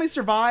that family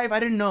survive? I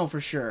didn't know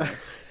for sure.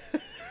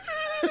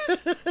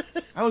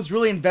 I was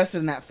really invested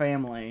in that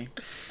family.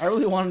 I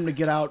really wanted them to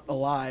get out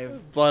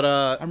alive. But,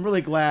 I'm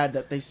really glad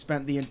that they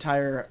spent the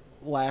entire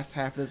last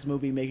half of this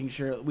movie making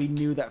sure that we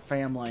knew that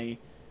family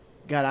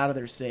got out of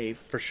there safe.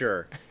 for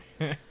sure.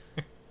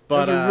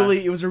 But,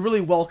 it was a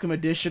really welcome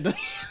addition to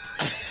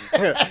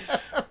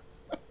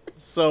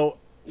so,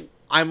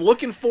 I'm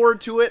looking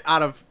forward to it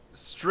out of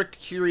strict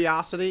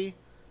curiosity.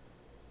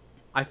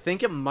 I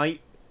think it might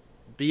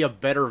be a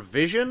better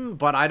vision,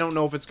 but I don't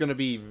know if it's going to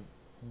be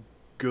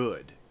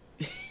good.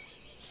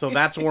 So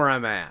that's where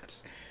I'm at.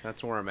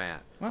 That's where I'm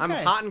at. I'm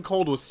Okay. hot and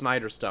cold with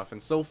Snyder stuff,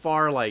 and so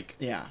far, like,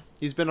 Yeah.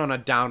 he's been on a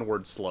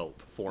downward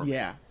slope for me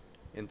Yeah.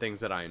 in things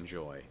that I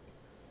enjoy.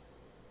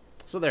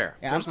 So there.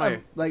 Yeah, There's I'm, my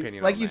like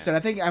opinion like on you that. said, I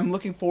think I'm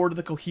looking forward to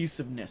the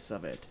cohesiveness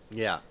of it.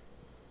 Yeah.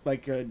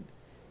 Like,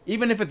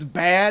 even if it's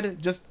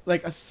bad, just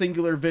like a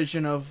singular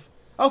vision of,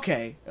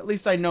 okay, at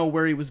least I know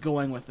where he was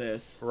going with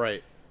this,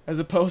 Right. as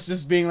opposed to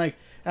just being like,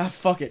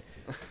 fuck it,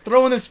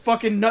 throwing this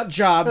fucking nut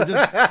job and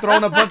just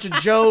throwing a bunch of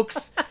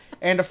jokes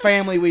and a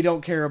family we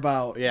don't care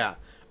about. Yeah.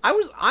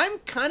 I'm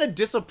kind of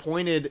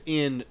disappointed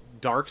in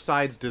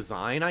Darkseid's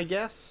design, I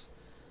guess.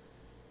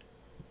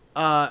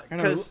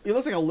 Because He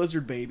looks like a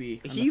lizard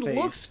baby. On he the face.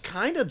 looks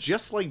kind of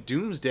just like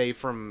Doomsday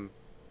from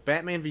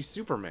Batman v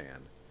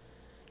Superman.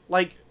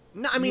 Like,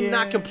 I mean,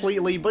 not Yeah.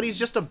 completely, but he's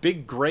just a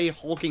big gray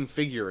hulking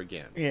figure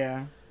again.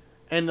 Yeah.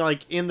 And,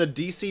 like, in the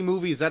DC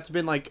movies, that's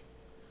been, like,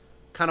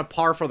 kind of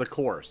par for the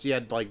course. You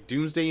had, like,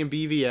 Doomsday in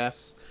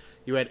BVS.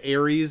 You had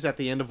Ares at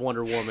the end of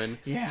Wonder Woman.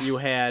 Yeah. You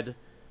had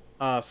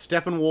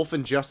Steppenwolf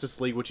in Justice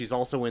League, which he's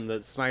also in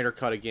the Snyder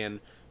Cut again.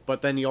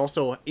 But then you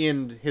also,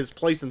 in his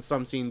place in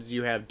some scenes,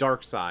 you have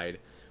Darkseid,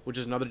 which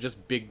is another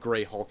just big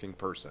gray hulking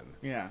person.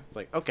 Yeah. It's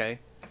like, okay.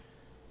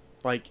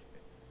 Like,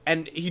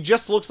 and he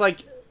just looks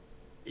like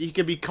he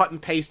could be cut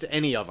and paste to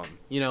any of them,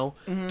 you know?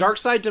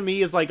 Darkseid to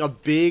me is like a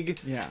big,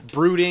 Yeah.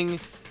 brooding...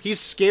 He's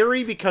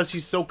scary because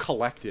he's so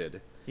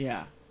collected.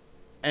 Yeah.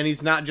 And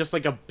he's not just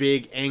like a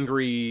big,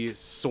 angry,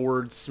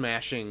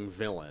 sword-smashing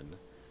villain.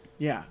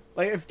 Yeah,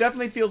 like it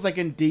definitely feels like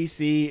in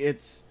DC,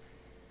 it's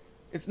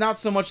not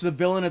so much the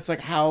villain; it's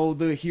like how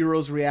the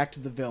heroes react to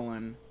the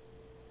villain.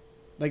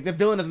 Like the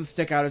villain doesn't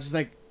stick out; it's just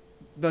like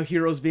the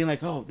heroes being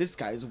like, "Oh, this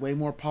guy is way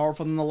more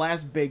powerful than the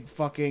last big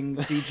fucking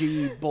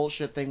CG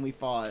bullshit thing we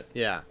fought."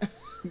 Yeah.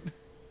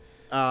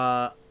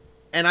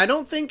 And I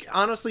don't think,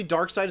 honestly,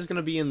 Darkseid is going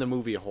to be in the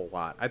movie a whole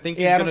lot. I think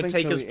he's Yeah, I going don't to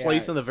think take so, his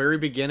place yeah. in the very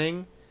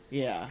beginning,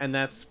 Yeah, and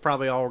that's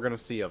probably all we're going to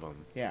see of him.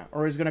 yeah,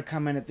 or he's gonna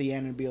come in at the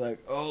end and be like,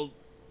 "Oh,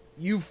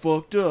 you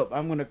fucked up.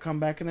 I'm gonna come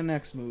back in the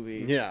next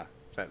movie." Yeah.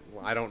 That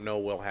I don't know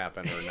will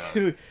happen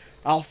or not.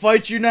 I'll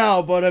fight you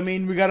now, but I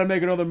mean, we gotta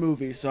make another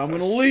movie, so I'm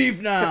gonna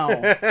leave now.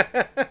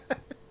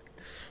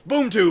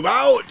 Boom tube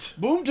out!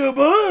 Boom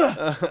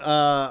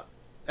tuba.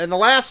 And the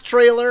last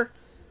trailer,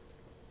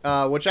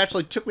 which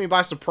actually took me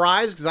by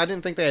surprise because I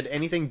didn't think they had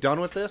anything done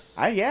with this.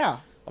 Yeah.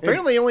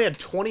 Apparently, they only had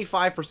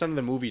 25% of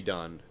the movie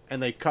done,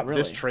 and they cut this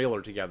Really?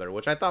 trailer together,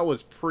 which I thought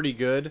was pretty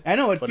good. I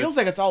know it but feels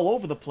like it's all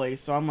over the place,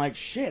 so I'm like,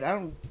 shit.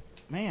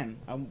 Man,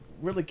 I'm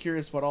really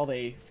curious what all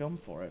they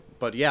filmed for it.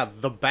 But yeah,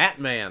 The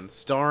Batman,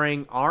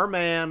 starring our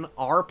man,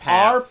 our Our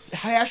Pats.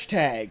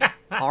 hashtag.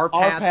 Our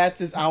Our Pats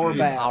is our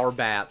bats. Our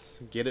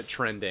bats. Get it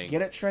trending.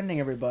 Get it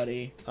trending,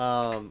 everybody.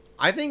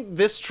 I think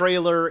this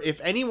trailer, if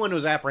anyone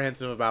was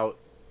apprehensive about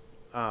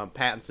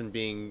Pattinson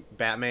being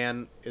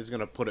Batman, is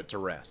going to put it to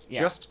rest. Yeah.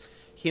 Just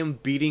him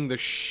beating the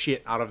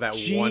shit out of that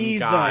one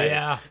Jesus. guy.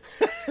 Yeah.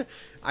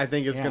 I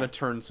think it's Yeah. going to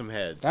turn some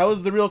heads. That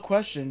was the real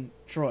question,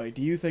 Troy.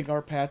 Do you think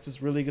our Pats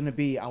is really gonna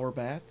be our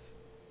bats?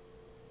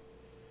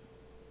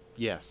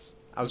 Yes.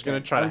 I was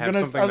going to try I to was have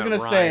gonna, something I was that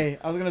gonna rhymed. say.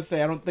 I was gonna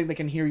say. I don't think they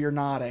can hear your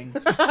nodding.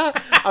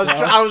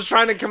 I was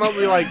trying to come up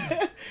with like,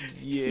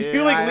 yeah.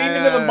 You like leaned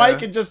into the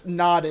mic and just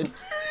nodded.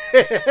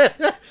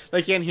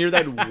 They can't hear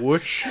that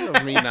whoosh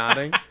of me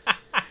nodding.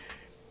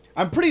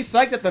 I'm pretty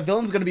psyched that the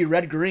villain's gonna be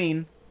red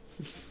green.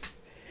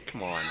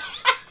 Come on.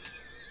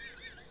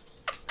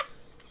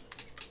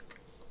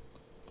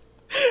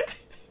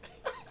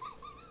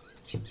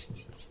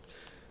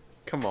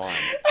 Come on.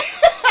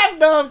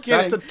 No, I'm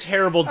kidding. That's a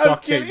terrible I'm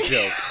duct tape kidding.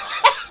 joke.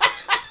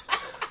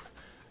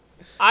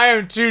 I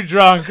am too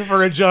drunk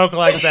for a joke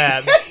like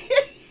that.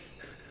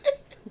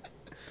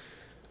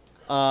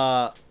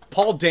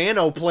 Paul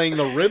Dano playing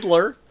the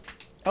Riddler.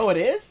 Oh, it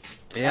is.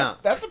 Yeah.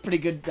 That's a pretty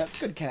good. That's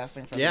good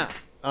casting for Yeah.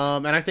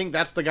 And I think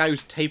that's the guy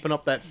who's taping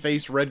up that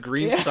face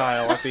red-green Yeah.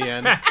 style at the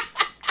end.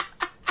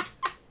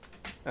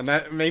 And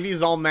that maybe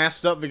he's all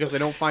masked up because they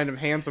don't find him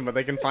handsome, but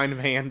they can find him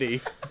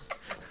handy.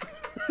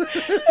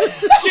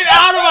 Get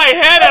out of my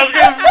head! I was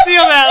gonna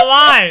steal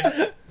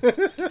that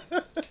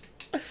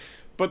line.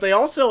 But they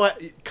also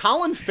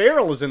Colin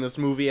Farrell is in this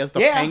movie as the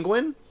Yeah.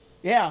 Penguin,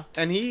 Yeah,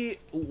 and he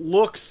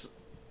looks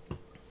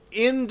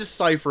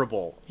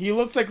indecipherable. he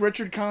looks like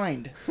Richard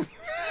Kind.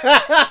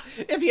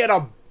 If he had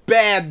a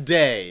bad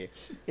day.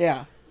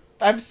 Yeah,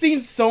 I've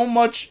seen so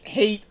much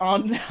hate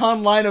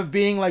online of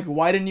being like,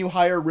 why didn't you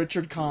hire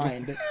Richard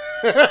Kind?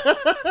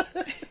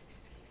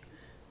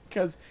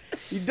 Because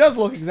he does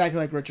look exactly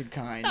like Richard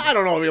Kind. I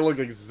don't know if he looked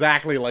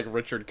exactly like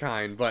Richard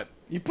Kind, but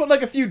You put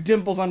like a few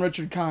dimples on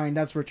Richard Kind,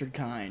 that's Richard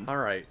Kind. all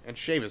right, and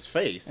shave his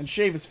face. And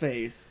shave his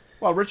face.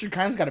 Well, Richard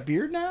Kind's got a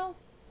beard now?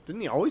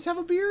 Didn't he always have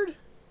a beard?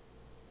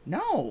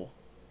 No.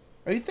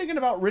 Are you thinking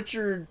about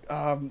Richard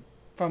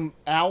from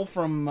Al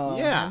from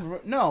Yeah.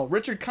 No,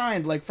 Richard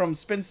Kind like from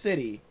Spin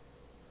City.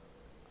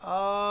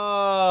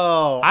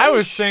 Oh, I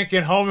was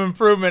thinking Home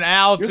Improvement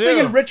Al You're too.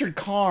 thinking Richard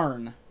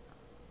Karn.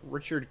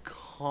 Richard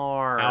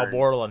Karn. Al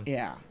Borland.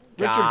 Yeah.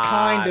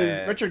 Got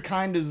it. Richard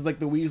Kind is like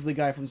the Weasley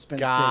guy from Spin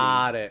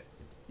Got it.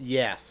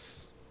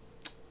 Yes.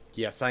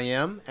 Yes, I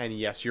am, and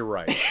yes, you're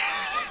right.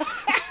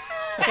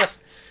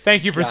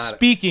 Thank you for Got it.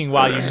 speaking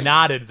while you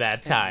nodded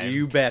that time.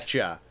 You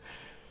betcha.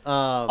 City.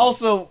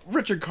 Also,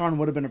 Richard Karn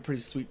would have been a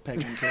pretty sweet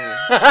pegging too.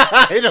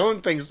 I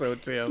don't think so,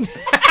 Tim.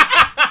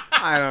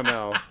 I don't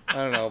know. I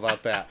don't know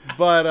about that.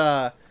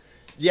 But,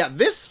 yeah,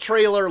 this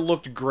trailer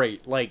looked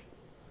great. Like,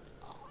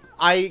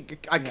 I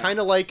kind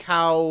of like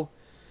how,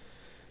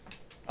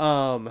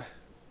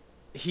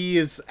 he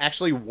is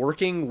actually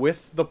working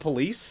with the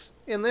police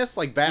in this.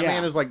 Like,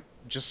 Batman Yeah. is, like,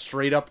 just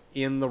straight up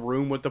in the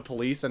room with the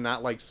police and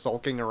not, like,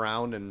 sulking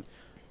around and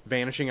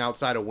vanishing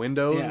outside of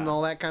windows Yeah. and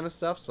all that kind of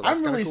stuff. So that's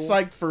I'm really cool.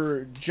 psyched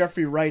for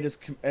Jeffrey Wright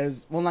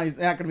as well. Now he's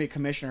not going to be a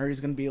commissioner. He's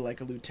going to be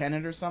like a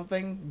lieutenant or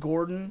something.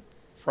 Gordon,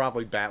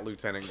 Probably Bat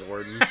Lieutenant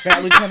Gordon.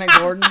 Bat Lieutenant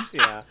Gordon,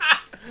 Yeah.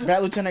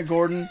 Bat Lieutenant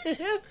Gordon.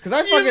 Because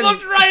I You fucking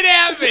looked right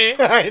at me.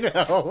 I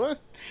know.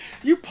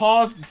 you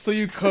paused so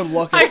you could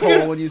look I at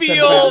Cole when could you said Bat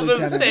feel the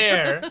Lieutenant.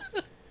 stare.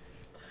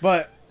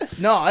 But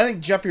no, I think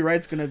Jeffrey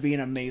Wright's going to be an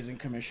amazing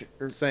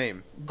commissioner.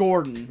 Same.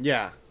 Gordon.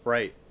 Yeah,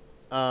 right.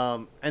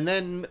 And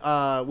then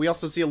we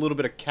also see a little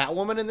bit of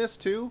Catwoman in this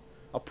too.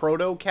 A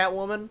proto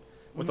Catwoman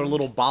with her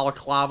little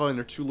balaclava and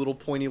her two little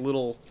pointy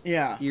little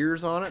Yeah.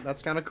 ears on it.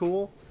 That's kind of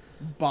cool.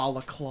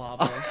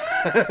 Balaclava.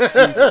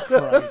 Jesus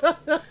Christ.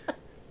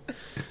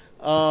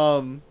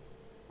 Um,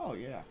 Oh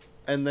yeah.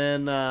 and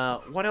then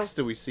what else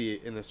do we see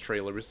in this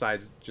trailer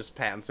besides just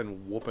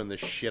Pattinson whooping the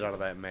shit out of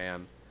that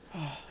man?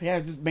 Yeah,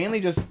 just mainly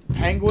just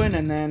Penguin,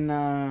 and then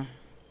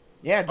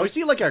yeah, Oh, you just,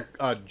 see like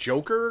a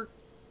Joker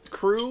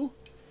crew?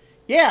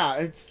 yeah.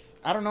 It's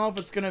I don't know if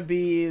it's gonna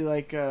be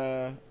like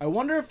I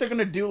wonder if they're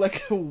gonna do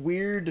like a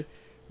weird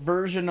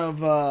version of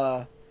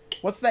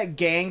what's that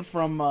gang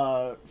from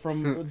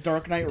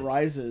Dark Knight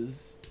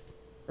Rises,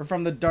 or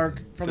from the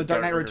Dark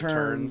Knight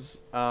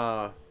Returns?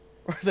 Where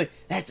it's like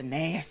that's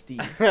nasty.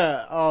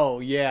 Oh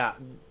yeah.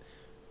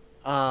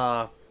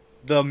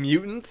 The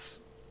mutants.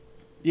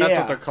 That's Yeah.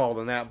 what they're called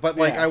in that. But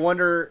like, Yeah. I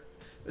wonder.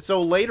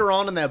 So later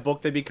on in that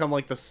book, they become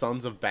like the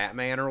sons of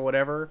Batman or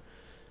whatever.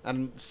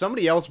 And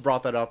somebody else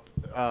brought that up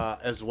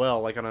as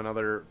well, like on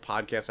another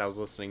podcast I was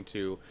listening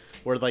to,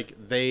 where like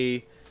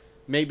they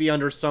may be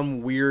under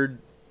some weird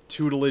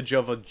tutelage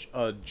of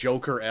a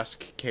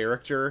Joker-esque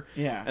character.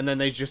 Yeah. And then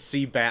they just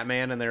see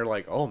Batman and they're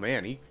like, oh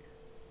man,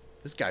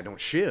 this guy don't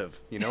shiv.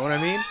 You know what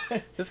I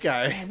mean? This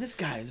guy. Man, this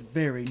guy is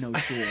very no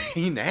shit.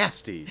 He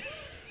nasty.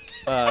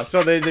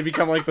 So they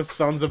become like the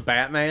sons of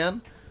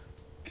Batman.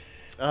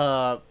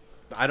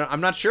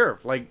 I'm not sure.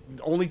 Like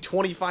only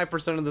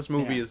 25% of this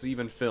movie Yeah. is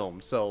even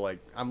filmed. So like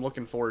I'm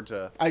looking forward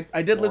to. I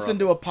did More listen of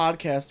to a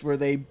podcast where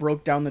they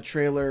broke down the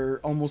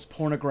trailer almost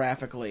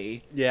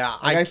pornographically. Yeah,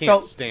 Like, I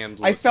can't stand.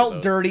 I listening to felt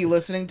those. dirty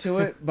listening to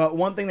it, but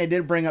one thing they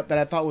did bring up that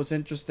I thought was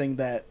interesting,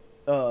 that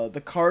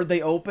the card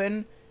they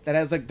open that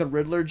has like the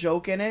Riddler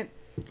joke in it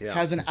Yeah.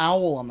 has an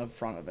owl on the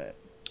front of it.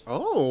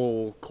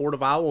 Oh, Court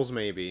of Owls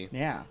maybe.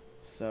 Yeah.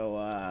 So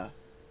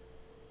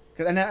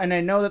and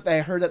I know that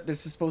I heard that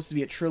this is supposed to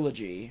be a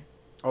trilogy.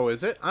 Oh,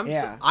 is it?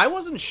 Yeah. I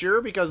wasn't sure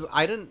because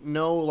I didn't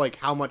know like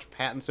how much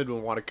Pattinson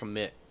would want to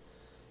commit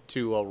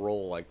to a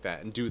role like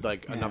that and do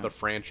like Yeah. another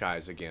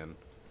franchise again.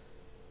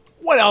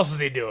 What else is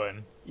he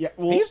doing? Yeah.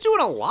 Well, He's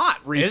doing a lot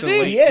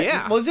recently. he?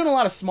 yeah. Well, he's doing a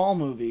lot of small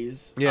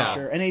movies. Yeah. For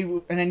sure.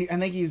 And then I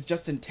think he was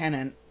just in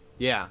Tenet.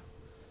 Yeah.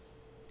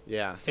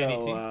 Yeah. So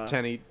Tenny T?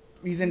 Tenny.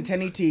 he's in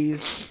Tenny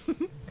T's.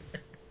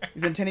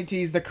 He's in Tenny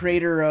T's, the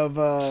creator of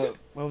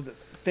what was it?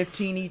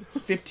 15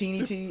 Fifth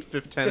Tenet?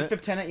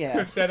 Fifth Tenet,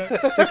 yeah.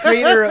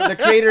 The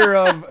creator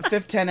of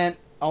Fifth Tenet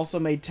also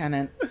made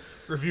Tenet.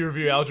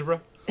 Review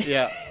algebra.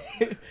 Yeah.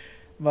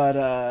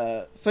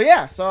 But so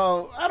yeah,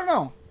 so I don't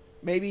know.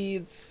 Maybe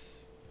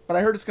it's, but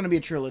I heard it's gonna be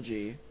a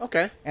trilogy,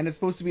 Okay. and it's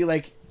supposed to be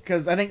like,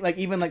 because I think like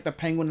even like the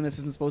Penguin in this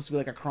isn't supposed to be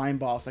like a crime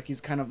boss. Like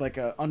he's kind of like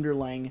a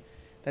underling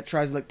that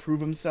tries to like prove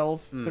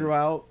himself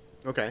throughout,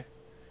 Okay.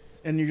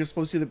 and you're just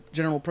supposed to see the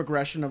general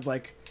progression of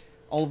like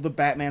all of the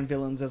Batman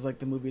villains as like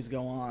the movies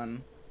go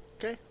on.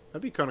 Okay.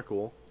 That'd be kind of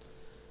cool.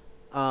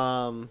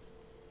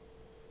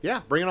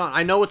 Yeah, bring it on.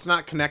 I know it's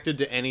not connected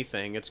to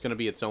anything. It's going to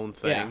be its own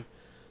thing. Yeah.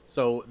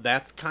 So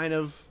that's kind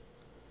of...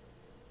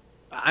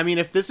 I mean,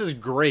 if this is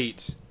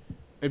great,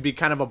 it'd be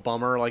kind of a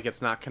bummer. Like,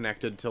 it's not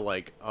connected to,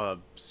 like, a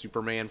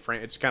Superman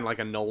It's kind of like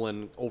a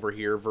Nolan over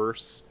here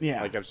verse.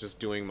 Yeah. Like, I was just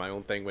doing my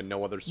own thing with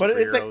no other superheroes. But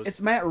it's like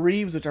it's Matt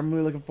Reeves, which I'm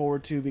really looking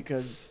forward to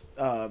because,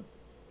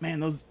 man,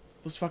 those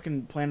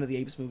fucking Planet of the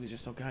Apes movies are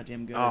so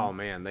goddamn good. Oh,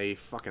 man, they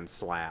fucking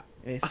slap.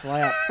 They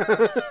slap.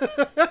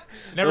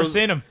 Never Those-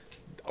 seen him.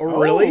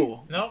 Oh, really?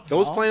 Oh. No.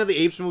 Those Oh. Planet of the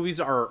Apes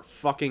movies are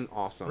fucking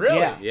awesome. Really?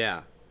 Yeah.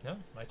 Yeah. No,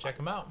 might check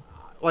him out.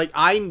 Like,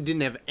 I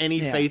didn't have any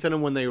Yeah. faith in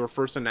them when they were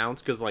first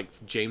announced because, like,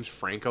 James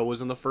Franco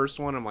was in the first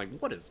one. I'm like,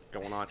 what is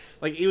going on?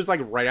 Like, he was, like,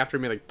 right after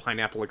me, like,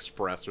 Pineapple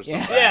Express or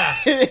something. Yeah.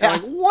 I'm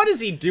like, what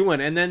is he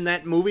doing? And then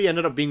that movie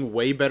ended up being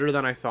way better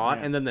than I thought.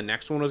 Yeah. And then the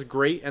next one was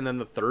great. And then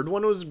the third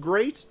one was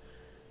great.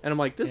 And I'm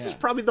like, this is Yeah.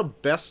 probably the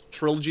best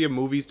trilogy of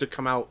movies to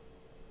come out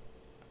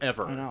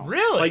ever. I know.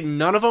 Really? Like,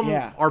 none of them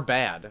Yeah. are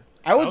bad.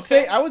 I would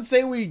Okay.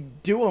 say we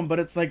do them, but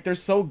it's like they're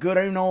so good.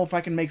 I don't know if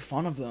I can make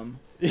fun of them.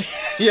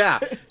 Yeah.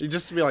 You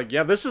just be like,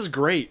 yeah, this is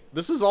great.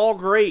 This is all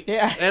great.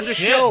 Yeah. End of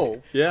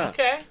show. Yeah.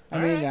 Okay. I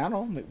mean, I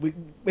don't know.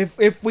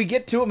 If we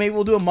get to it, maybe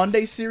we'll do a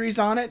Monday series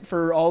on it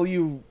for all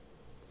you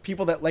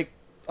people that like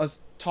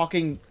us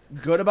talking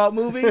good about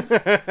movies.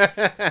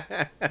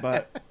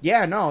 But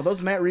yeah, no,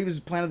 those Matt Reeves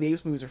Planet of the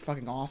Apes movies are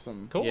fucking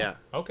awesome. Cool. Yeah.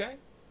 Okay.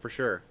 For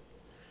sure.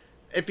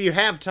 If you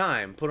have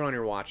time, put it on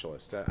your watch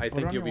list. I it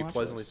think on you'll be your watch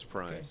pleasantly list.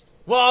 surprised.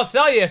 Well, I'll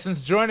tell you,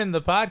 since joining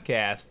the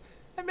podcast,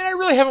 I mean, I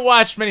really haven't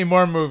watched many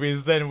more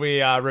movies than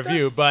we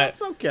review, That's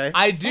but okay.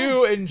 I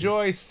do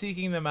enjoy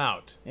seeking them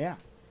out. Yeah.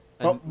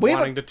 And Well, we wanting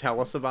haven't- to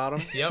tell us about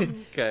them. Yep.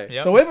 Okay.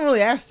 Yep. So we haven't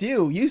really asked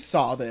you. You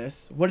saw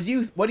this. What do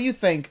you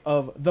think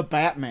of the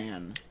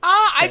Batman?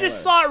 I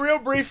just Trailer. saw it real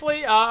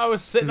briefly. I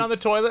was sitting on the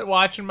toilet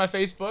watching my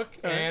Facebook,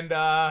 and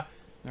yeah,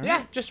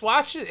 right. just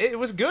watched it. It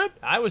was good.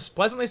 I was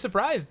pleasantly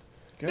surprised.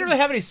 Good. Didn't really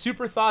have any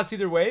super thoughts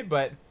either way,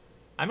 but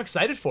I'm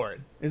excited for it.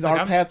 Is Like,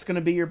 our Pats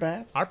gonna be your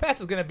bats? Our Pats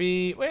is gonna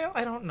be, well,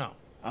 I don't know.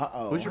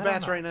 Uh-oh. Who's your I don't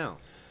bats know. right now?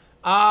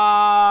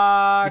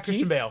 The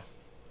Christian Keats? Bale.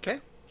 Okay.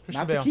 Christian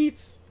Not Bale. the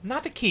Keats.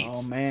 Not the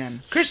Keats. Oh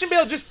man. Christian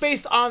Bale just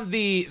based on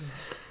the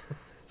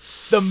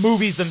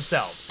movies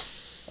themselves.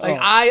 Like Oh.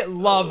 I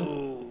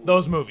love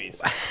those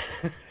movies.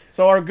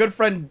 So our good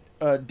friend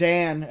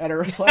Dan at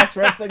our last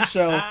wrestling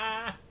show,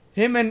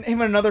 him and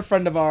another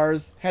friend of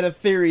ours had a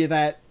theory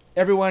that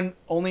everyone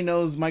only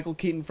knows Michael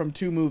Keaton from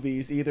two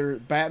movies, either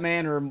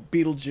Batman or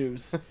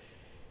Beetlejuice.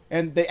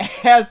 and they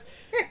asked,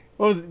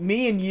 what was it,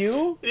 me and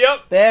you?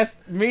 Yep. They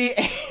asked me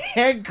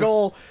and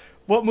Cole,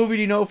 what movie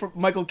do you know from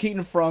Michael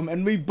Keaton from?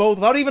 And we both,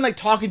 without even like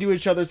talking to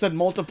each other, said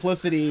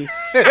Multiplicity.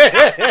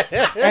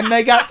 And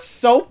they got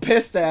so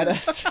pissed at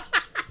us.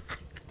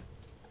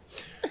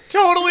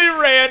 Totally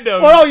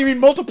random. Oh, you mean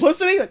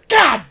Multiplicity? Like,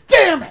 God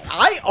damn it!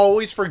 I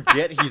always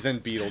forget he's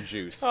in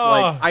Beetlejuice.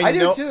 Oh. Like I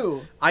know, do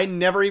too. I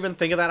never even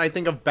think of that. I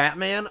think of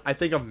Batman. I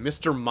think of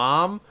Mr.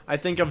 Mom. I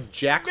think of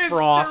Jack Mr.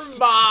 Frost.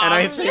 Mom. And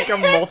I think of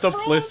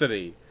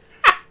Multiplicity.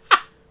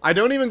 I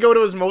don't even go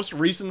to his most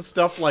recent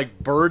stuff like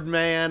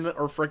Birdman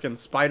or frickin'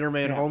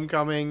 Spider-Man Yeah.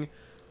 Homecoming.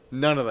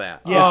 None of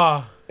that. Yes.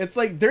 Oh. It's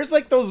like, there's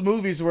like those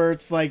movies where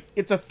it's like,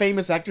 it's a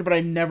famous actor, but I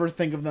never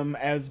think of them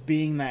as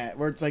being that.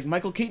 Where it's like,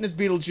 Michael Keaton is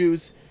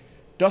Beetlejuice,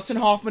 Dustin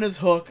Hoffman is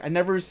Hook. I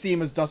never see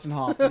him as Dustin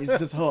Hoffman. He's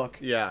just Hook.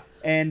 Yeah.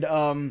 And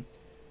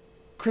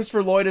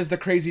Christopher Lloyd is the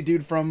crazy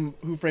dude from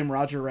Who Framed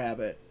Roger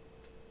Rabbit.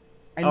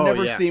 I Oh,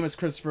 never yeah. see him as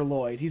Christopher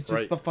Lloyd. He's just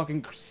Right. the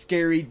fucking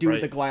scary dude with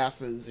Right. the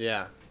glasses.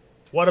 Yeah.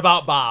 What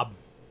about Bob?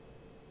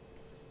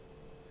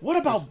 What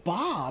about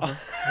Bob?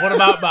 What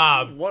about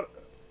Bob? What?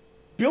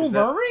 Bill Is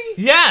that- Murray?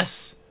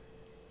 Yes.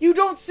 You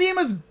don't see him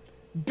as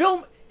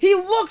Bill... He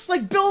looks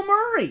like Bill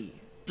Murray.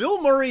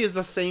 Bill Murray is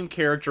the same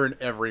character in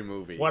every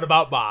movie. What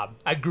about Bob?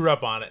 I grew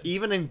up on it.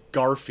 Even in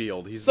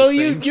Garfield, he's So the you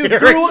same grew,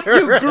 character.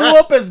 you grew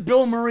up as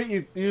Bill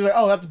Murray. You're like,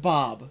 oh, that's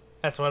Bob.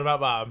 That's What About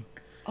Bob.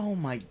 Oh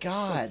my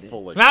God.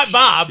 Full of Not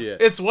Bob.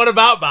 shit. It's What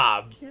About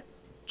Bob.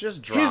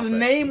 Just drop His it.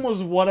 name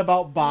was What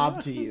About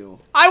Bob to you?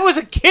 I was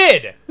a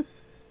kid.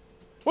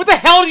 What the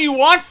hell do you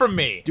want from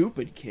me?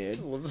 Stupid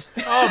kid. Oh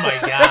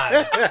my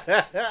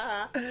god.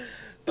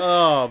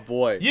 Oh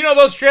boy. You know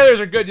those trailers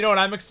are good. You know what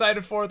I'm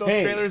excited for? Those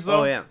Hey. trailers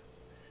though. Oh yeah.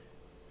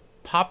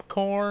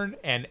 Popcorn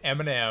and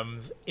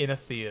M&Ms in a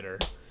theater.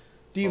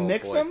 Do you Oh,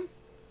 mix boy. them?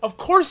 Of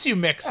course you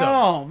mix them.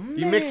 Oh man.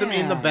 You mix them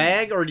in the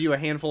bag, or do you a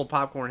handful of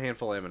popcorn,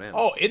 handful of M&Ms?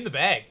 Oh, in the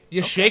bag.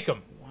 You shake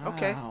them. Wow.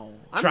 Okay.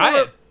 I'm Try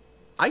more- it.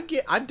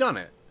 I've done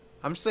it.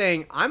 I'm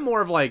saying I'm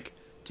more of like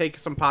take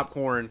some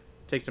popcorn,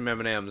 take some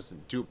M&Ms,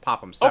 and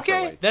pop them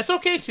separately. Okay, that's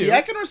okay too. See,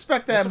 I can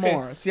respect that That's okay.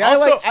 more. See,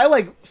 Also- I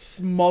like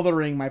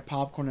smothering my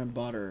popcorn in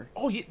butter.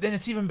 Oh, then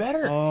it's even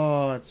better.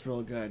 Oh, it's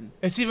real good.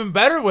 It's even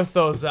better with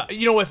those.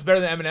 You know what's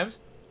better than M&Ms?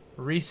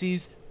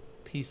 Reese's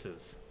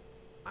Pieces.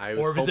 I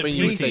was Or is it hoping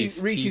you would say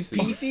Reese's Pieces.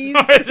 Pieces,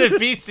 Or is it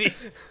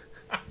Pieces?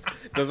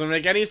 Doesn't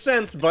make any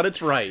sense, but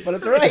it's right. but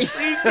it's right.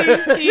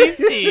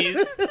 Reese's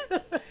Pieces.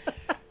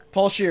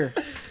 Paul Shear.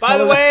 By Tell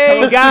the us- way,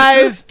 tell us-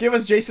 guys, give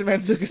us Jason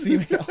Mantzoukas'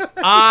 email.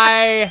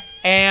 I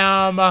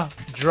am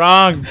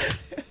drunk.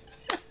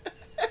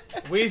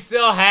 We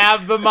still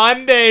have the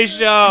Monday Oh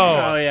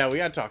show. yeah, we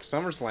gotta talk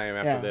SummerSlam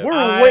after Yeah,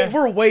 this.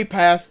 we're way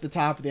past the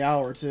top of the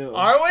hour too.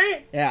 Are we?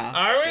 Yeah.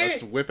 Are we?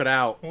 Let's whip it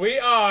out. We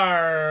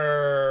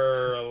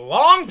are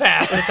long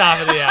past the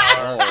top of the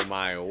hour. Oh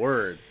my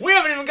word. We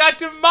haven't even got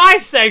to my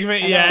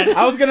segment yet.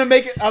 I was gonna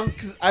make it.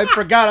 Cause I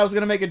forgot I was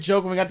gonna make a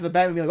joke when we got to the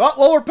Batman. Be like,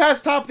 well, we're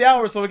past top of the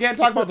hour, so we can't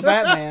talk about the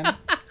Batman.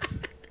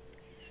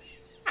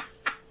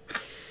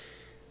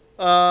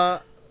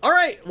 All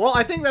right. Well,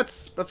 I think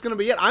that's gonna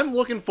be it. I'm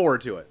looking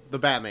forward to it. The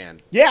Batman.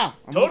 Yeah,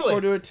 I'm looking Totally.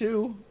 forward to it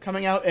too.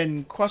 Coming out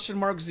in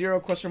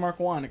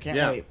 $0?1. I can't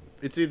Yeah. wait.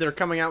 It's either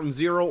coming out in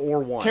 0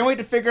 or 1. Can't wait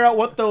to figure out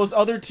what those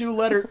other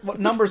what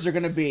numbers are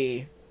gonna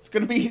be. It's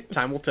gonna be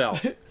Time will tell.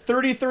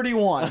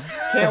 3031.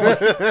 Can't wait.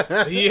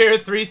 The year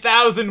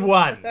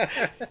 3001.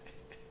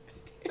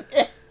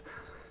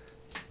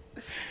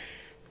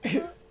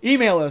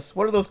 Email us.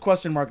 What are those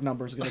question mark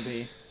numbers gonna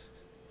be?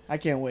 I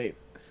can't wait.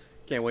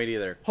 Can't wait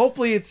either.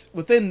 Hopefully it's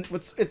within.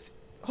 It's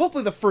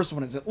hopefully the first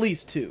one is at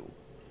least 2.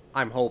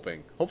 I'm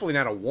hoping. Hopefully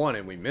not a 1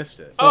 and we missed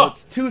it. So Oh.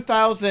 it's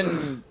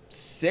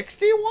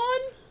 2061?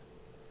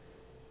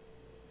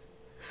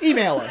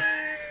 Email us.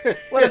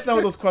 Let us know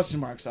what those question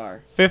marks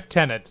are. Fifth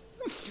Tenant.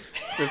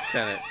 Fifth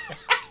Tenet.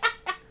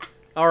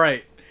 All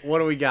right. What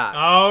do we got?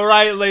 All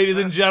right, ladies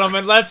and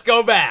gentlemen, let's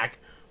go back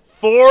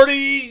 40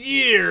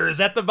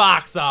 years at the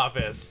box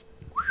office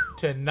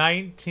to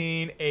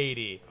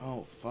 1980.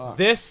 Oh, fuck.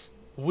 This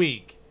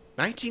week.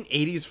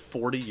 1980s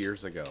 40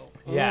 years ago.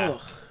 Yeah,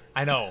 Ugh.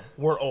 I know.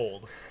 We're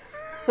old.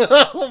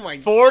 Oh my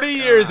 40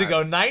 years ago,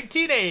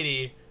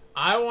 1980,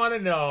 I want to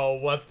know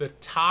what the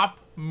top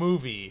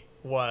movie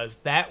was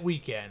that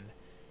weekend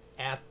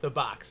at the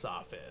box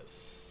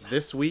office.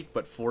 This week,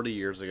 but 40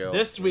 years ago.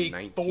 This week,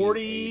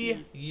 1980.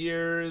 40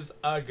 years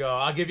ago.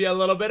 I'll give you a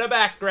little bit of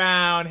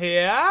background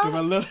here. Give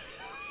a little.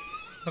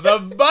 The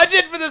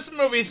budget for this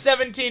movie,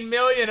 $17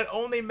 million. It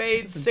only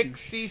made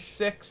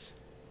 $66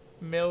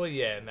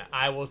 million.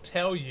 I will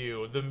tell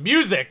you, the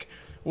music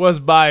was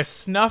by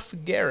Snuff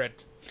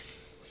Garrett.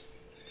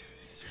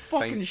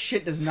 Fucking Thank-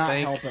 shit does not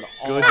Thank help at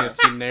all. goodness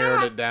you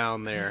narrowed it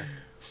down there.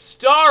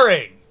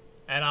 Starring,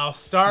 and I'll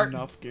start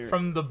Snuff Garrett.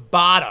 from the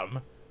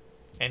bottom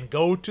and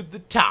go to the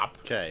top.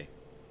 Okay.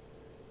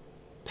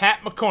 Pat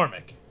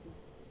McCormick,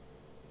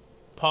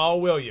 Paul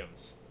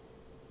Williams,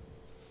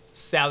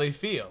 Sally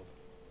Field,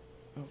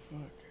 Oh,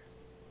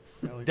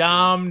 fuck.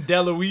 Dom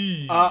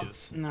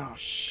DeLuise, No,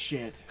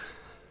 shit.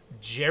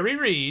 Jerry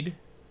Reed,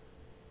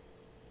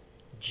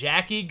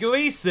 Jackie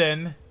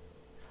Gleason,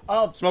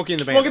 Oh, Smokey and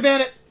the Smokey Bandit.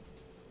 Bandit.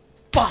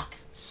 Fuck.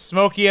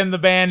 Smokey and the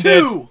Bandit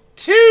 2.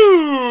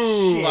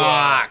 2.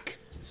 Fuck.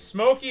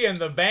 Smokey and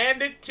the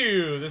Bandit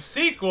 2, the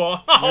sequel.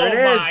 Oh it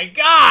is. my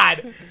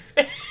god.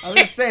 I was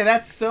gonna say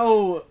that's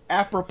so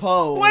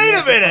apropos. Wait a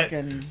Like minute.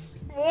 fucking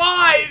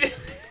Why?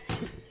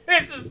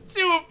 This is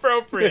too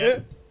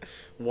appropriate.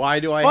 Why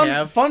do I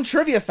have? Fun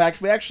trivia fact: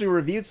 we actually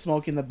reviewed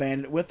Smokey and the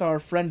Bandit with our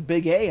friend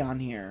Big A on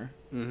here.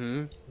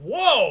 Mm-hmm.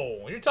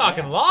 Whoa, you're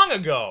talking long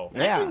ago.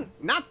 Yeah.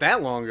 Not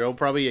that long ago.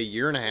 Probably a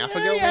year and a half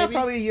ago. Yeah, maybe.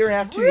 probably a year and a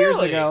half, 2 years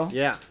Really? ago.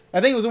 Yeah.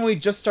 I think it was when we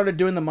just started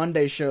doing the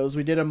Monday shows.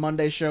 We did a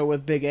Monday show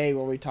with Big A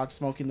where we talked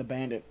Smokey and the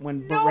Bandit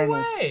when No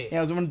Reynolds. way. Yeah,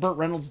 it was when Burt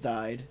Reynolds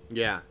died.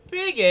 Yeah.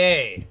 Big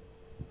A.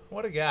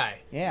 What a guy.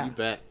 Yeah, You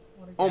bet.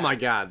 What a Oh guy. my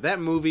god,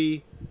 that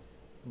movie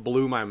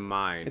blew my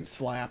mind. it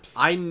slaps.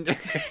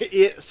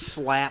 It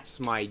slaps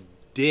my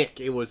dick.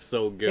 It was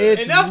so good.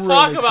 It's Enough really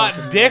talk about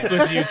fucking dick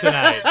with you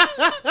tonight.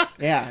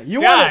 Yeah, you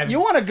God.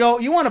 want to go?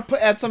 You want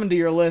to add something to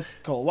your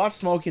list, Cole? Watch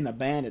Smokey and the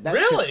Bandit. That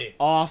Really? shit's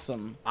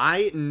awesome.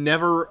 I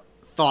never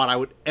thought I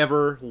would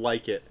ever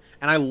like it,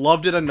 and I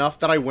loved it enough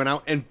that I went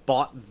out and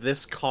bought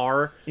this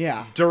car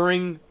Yeah,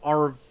 during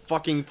our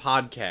fucking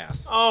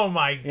podcast. Oh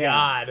my Yeah.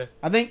 god.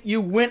 I think you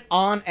went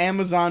on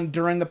Amazon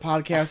during the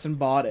podcast and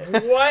bought it.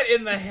 What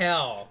in the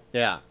hell?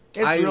 Yeah.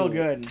 It's real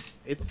good.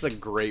 It's a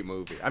great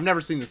movie. I've never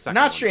seen the second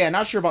Not one. sure. Yeah,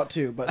 not sure about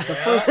 2, but the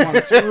first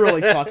one's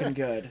really fucking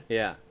good.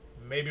 Yeah.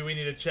 Maybe we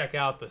need to check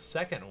out the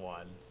second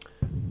one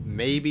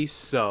Maybe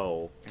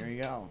so. There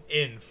you go.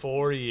 in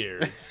 4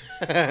 years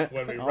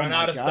when we Oh run my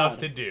out of stuff God.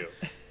 to do.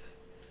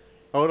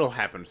 Oh, it'll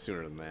happen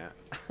sooner than that.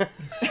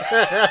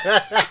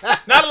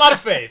 Not a lot of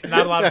faith.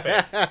 Not a lot of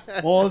faith.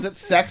 Well, is it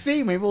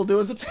sexy? Maybe we'll do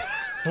it in September.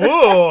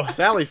 Ooh.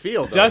 Sally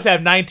Field though. Does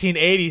have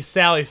 1980s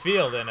Sally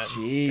Field in it.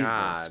 Jesus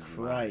God,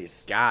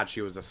 Christ. God,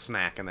 she was a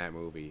snack in that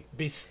movie.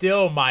 Be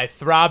still my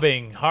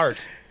throbbing heart.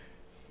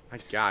 My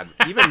God,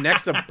 even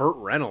next to Burt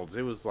Reynolds,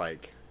 it was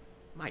like,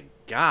 my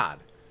God,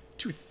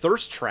 2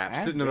 thirst traps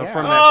Yeah, sitting in the yeah.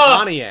 front of that Oh.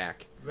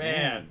 Pontiac.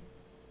 Man.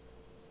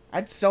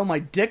 I'd sell my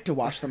dick to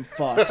watch them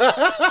fuck.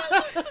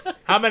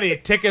 How many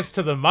tickets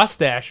to the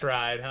mustache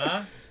ride,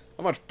 huh?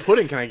 How much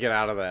pudding can I get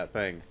out of that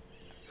thing?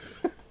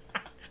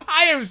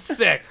 I am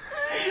sick.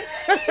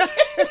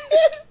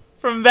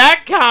 From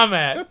that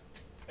comment.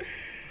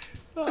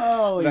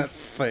 Holy That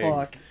thing.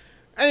 fuck.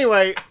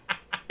 Anyway,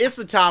 it's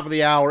the top of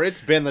the hour.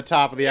 It's been the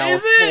top of the hour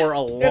Is it? for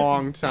a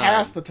long It's time.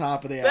 past the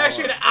top of the It's hour.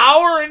 actually an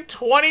hour and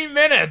 20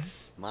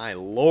 minutes. My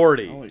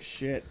lordy. Holy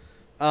shit.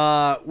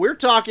 We're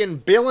talking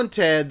Bill and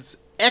Ted's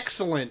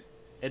Excellent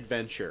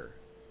Adventure.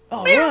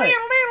 All right.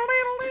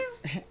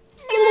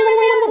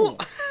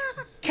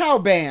 Cow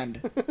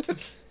band.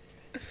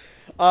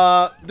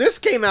 This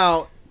came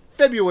out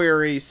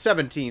February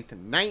 17th,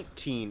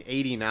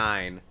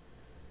 1989.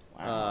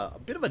 Wow. A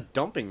bit of a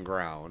dumping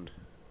ground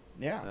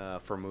Yeah.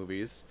 for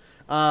movies.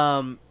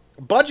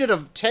 Budget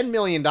of $10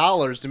 million,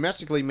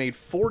 domestically made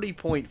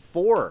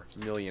 $40.4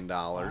 million.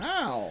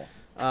 Wow.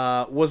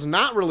 Was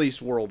not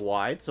released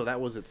worldwide, so that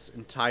was its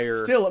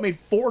entire... Still, it made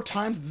 4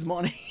 times this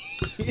money.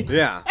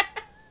 Yeah.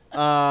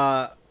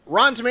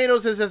 Rotten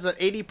Tomatoes is at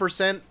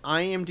 80%,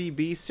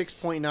 IMDb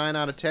 6.9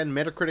 out of 10,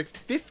 Metacritic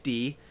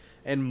 50,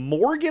 and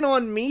Morgan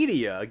on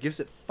Media gives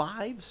it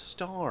 5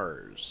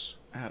 stars.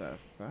 Out of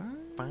 5?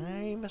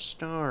 5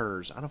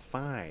 stars out of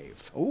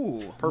 5.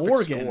 Ooh, Perfect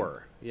Morgan.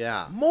 score.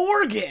 Yeah.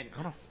 Morgan.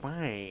 Out of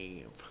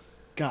 5.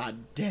 God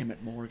damn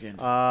it, Morgan.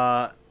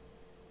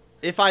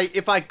 If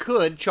I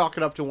could chalk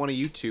it up to one of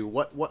you two,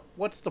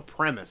 what's the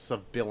premise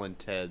of Bill and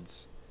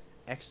Ted's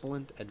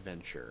Excellent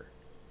Adventure?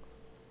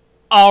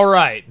 All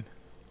right.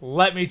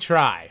 Let me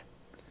try.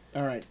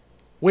 All right.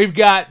 We've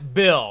got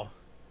Bill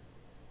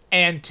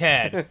and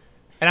Ted.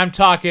 And I'm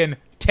talking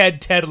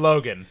Ted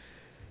Logan.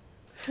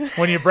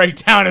 When you break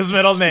down his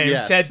middle name,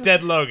 Yes.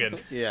 Ted Logan.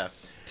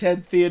 Yes.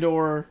 Ted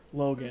Theodore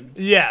Logan.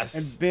 Yes.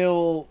 And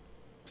Bill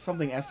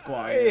something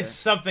Esquire. Is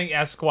something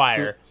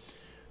Esquire.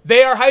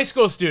 They are high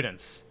school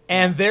students,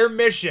 and their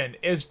mission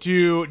is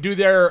to do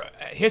their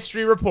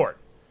history report.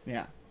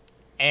 Yeah.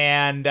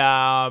 And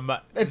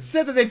It's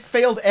said that they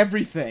failed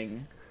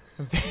everything.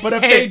 But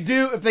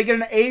if they get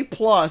an A+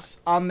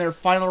 on their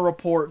final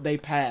report, they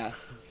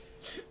pass.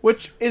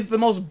 Which is the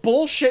most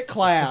bullshit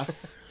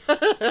class.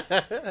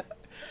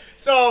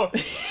 so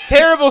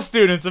terrible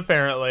students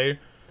apparently,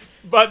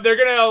 but they're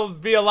gonna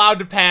be allowed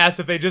to pass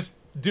if they just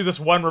do this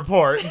one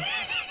report.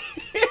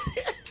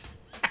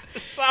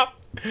 So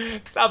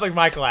sounds like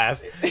my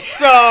class.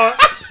 So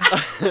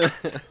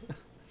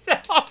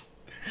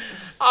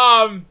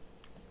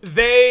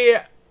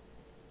they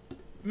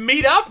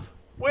meet up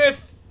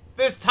with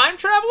this time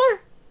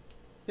traveler.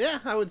 Yeah,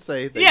 I would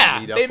say they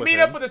Meet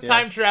up with this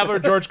time traveler,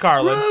 George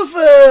Carlin.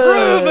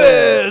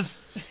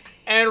 Rufus!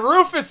 And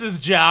Rufus's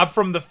job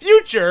from the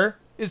future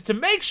is to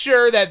make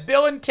sure that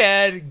Bill and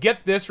Ted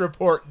get this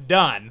report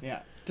done.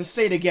 Yeah. To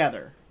stay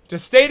together. To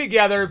stay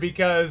together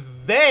because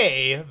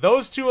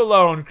those two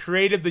alone,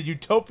 created the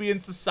utopian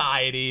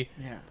society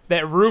Yeah.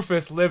 that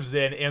Rufus lives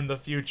in the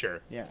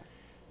future. Yeah.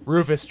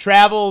 Rufus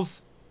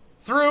travels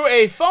through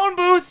a phone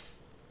booth.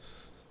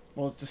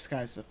 Well, it's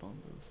disguised as a phone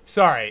booth.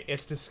 Sorry,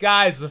 it's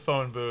disguised as a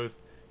phone booth,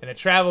 and it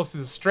travels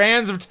through the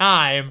strands of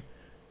time.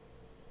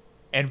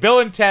 And Bill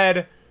and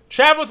Ted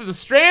travel through the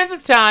strands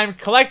of time,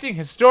 collecting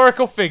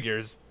historical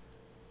figures,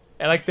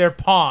 and like they're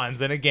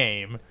pawns in a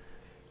game,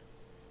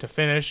 to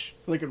finish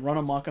So they can run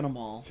amok in a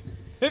mall.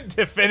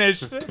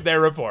 their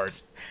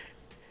report.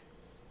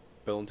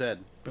 Bill and Ted.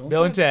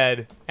 Bill and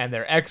Ted and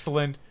their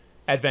excellent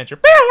adventure.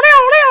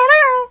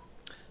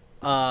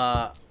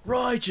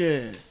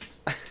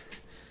 Righteous.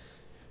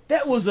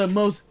 That was a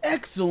most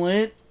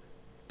excellent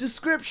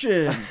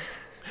description.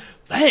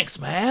 Thanks,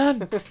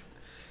 man.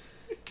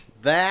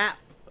 That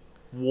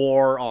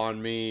wore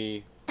on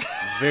me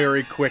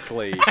very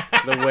quickly.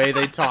 The way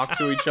they talk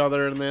to each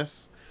other in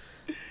this.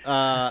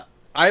 I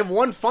have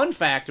one fun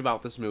fact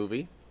about this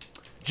movie.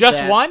 Just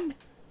That- one?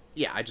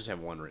 Yeah, I just have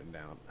one written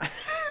down.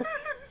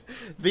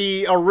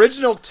 The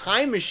original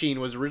Time Machine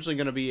was originally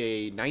going to be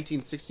a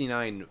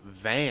 1969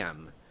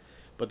 van,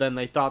 but then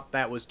they thought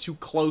that was too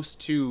close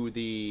to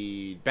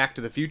the Back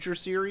to the Future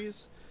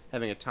series,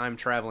 having a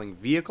time-traveling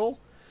vehicle.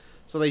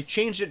 So they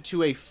changed it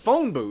to a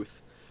phone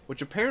booth,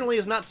 which apparently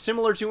is not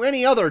similar to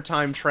any other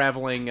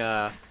time-traveling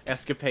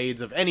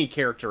escapades of any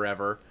character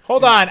ever.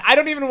 Hold on. I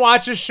don't even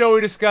watch this show.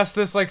 We discussed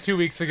this like 2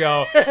 weeks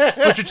ago.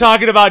 But you're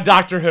talking about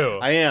Doctor Who.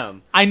 I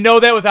am. I know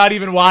that without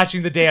even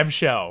watching the damn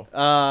show.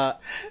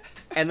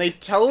 And they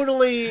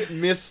totally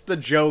missed the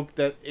joke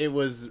that it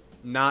was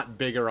not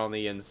bigger on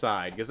the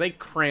inside, because they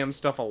crammed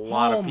stuff a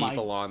lot of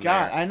people on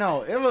God, there. I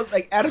know. It was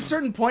like at a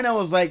certain point I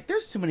was like,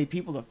 there's too many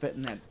people to fit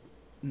in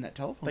that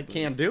telephone They booth.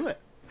 can't do it.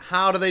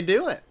 How do they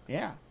do it?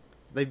 Yeah.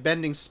 They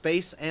bending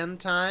space and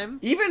time?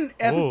 Even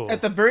Ooh.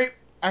 at the very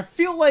I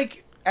feel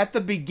like at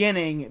the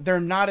beginning they're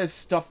not as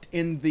stuffed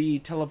in the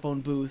telephone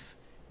booth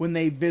when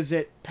they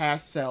visit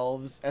past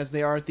selves as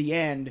they are at the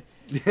end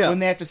when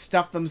they have to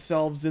stuff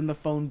themselves in the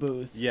phone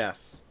booth.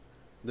 Yes.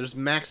 There's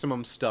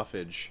maximum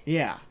stuffage.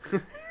 Yeah.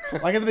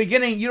 Like at the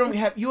beginning you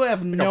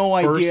have no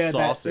a burst idea that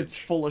sausage. it's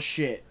full of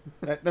shit.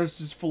 That there's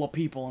just full of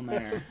people in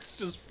there. It's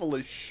just full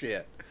of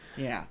shit.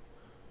 Yeah.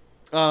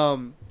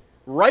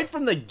 Right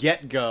from the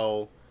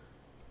get-go,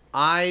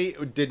 I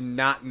did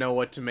not know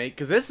what to make,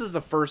 because this is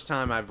the first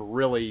time I've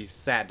really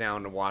sat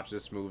down to watch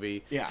this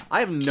movie. Yeah. I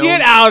have no...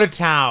 Get out of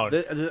town.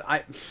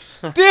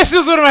 This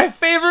is one of my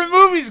favorite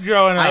movies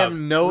growing up. I have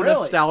no Really?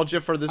 nostalgia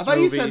for this I thought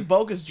movie. you said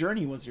Bogus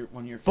Journey was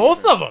one of your Both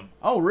favorites. of them.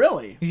 Oh,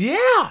 really?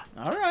 Yeah.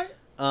 All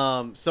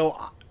right. So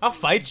I'll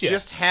fight you.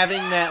 just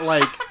having that,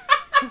 like,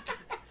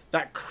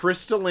 that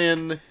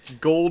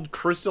gold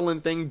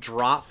crystalline thing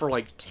drop for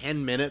like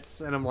 10 minutes,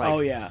 and I'm like, Oh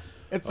yeah.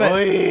 It's that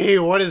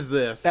 "Oy, what is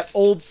this? that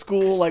old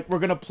school like we're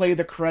gonna play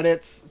the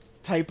credits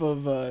type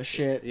of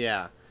shit.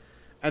 Yeah.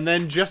 And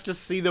then just to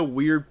see the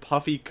weird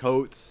puffy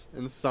coats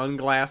and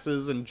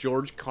sunglasses and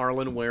George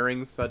Carlin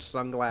wearing such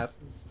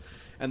sunglasses.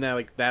 And then,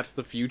 like, that's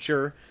the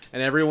future.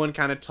 And everyone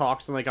kind of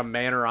talks in, like, a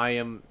manner I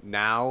am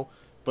now,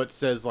 but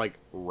says, like,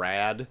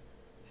 rad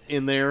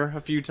in there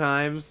a few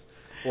times.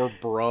 Or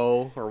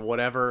bro, or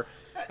whatever.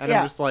 And Yeah.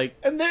 I'm just like,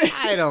 And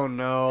I don't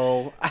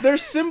know. their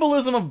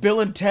symbolism of Bill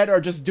and Ted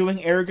are just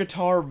doing air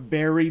guitar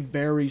very,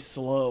 very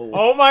slow.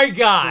 Oh my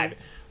god.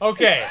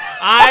 Okay.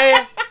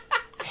 I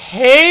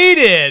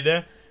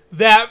hated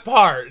that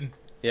part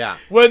Yeah.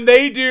 when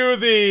they do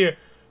the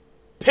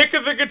pick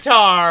of the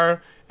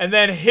guitar and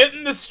then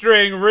hitting the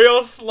string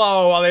real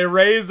slow while they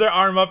raise their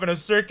arm up in a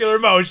circular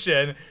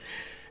motion.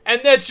 And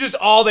that's just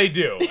all they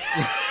do.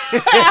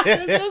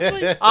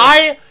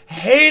 I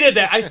hated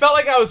that. I felt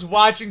like I was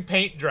watching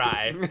paint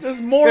dry.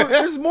 There's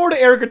more to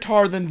air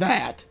guitar than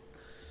that.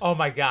 Oh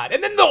my god.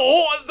 And then the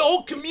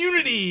whole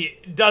community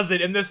does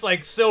it in this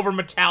like silver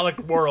metallic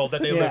world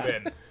that they live Yeah.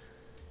 in.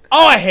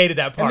 Oh, I hated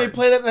that part. And they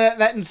play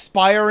that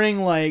inspiring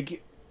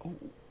like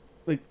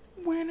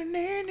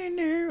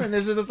and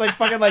there's just this like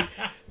fucking like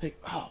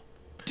oh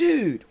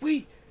dude,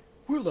 we're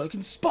like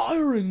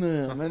inspiring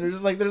them, and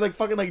they're like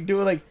fucking like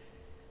doing like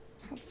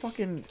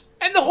fucking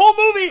And the whole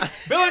movie,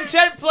 Bill and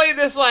Ted play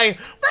this like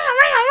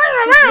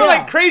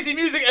like crazy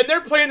music, and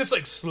they're playing this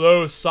like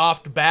slow,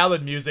 soft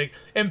ballad music,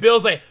 and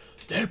Bill's like,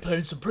 they're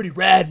playing some pretty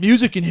rad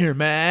music in here,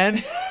 man.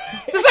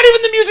 That's not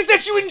even the music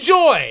that you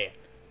enjoy.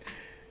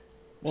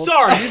 well,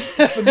 Sorry. it's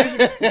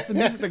the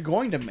music they're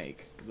going to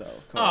make though.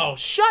 Oh,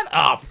 shut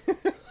up.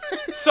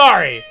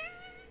 Sorry.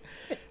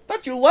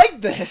 Thought you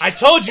liked this. I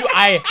told you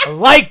I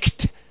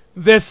liked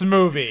this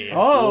movie.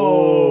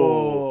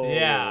 Oh.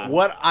 Yeah.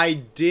 What I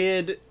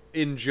did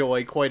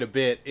enjoy quite a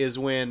bit is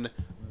when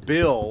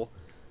Bill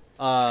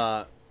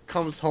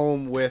comes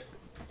home with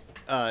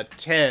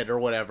Ted or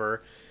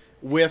whatever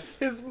with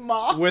His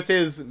mom. with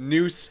his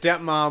new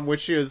stepmom,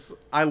 which is,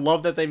 I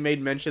love that they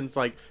made mentions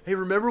like, hey,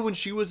 remember when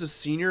she was a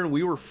senior and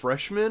we were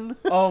freshmen?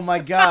 Oh my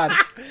god.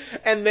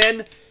 And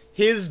then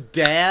his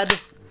dad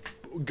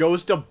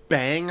goes to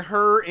bang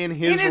her in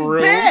his In his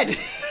room. bed.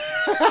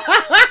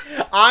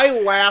 I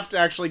laughed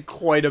actually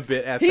quite a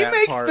bit at He that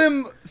makes part.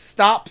 them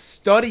stop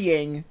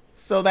studying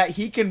so that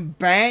he can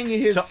bang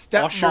his to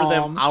stepmom. usher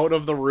them out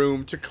of the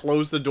room, to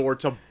close the door,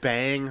 to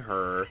bang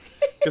her.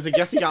 Because I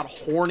guess he got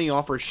horny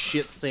off her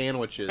shit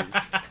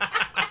sandwiches.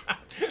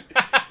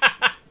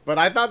 But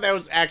I thought that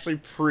was actually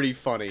pretty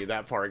funny,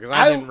 that part, because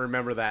I didn't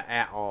remember that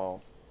at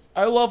all.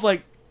 I love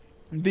like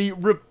the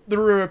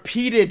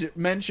repeated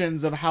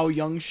mentions of how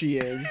young she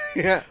is.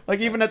 Yeah. Like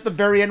even at the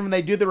very end when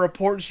they do the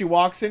report and she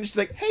walks in, she's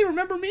like, "Hey,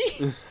 remember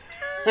me?"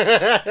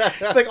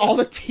 Like all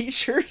the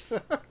teachers.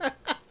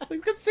 It's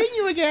like, good seeing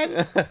you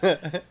again.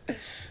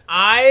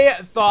 I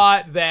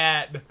thought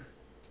that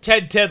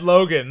Ted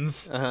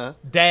Logan's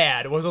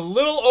dad was a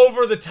little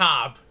over the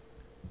top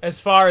as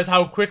far as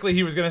how quickly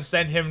he was going to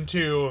send him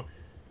to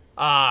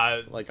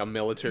Like a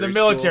military the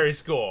school. military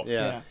school. Yeah.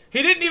 Yeah.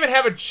 He didn't even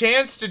have a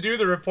chance to do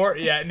the report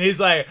yet, and he's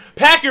like,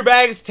 "Pack your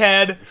bags,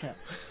 Ted."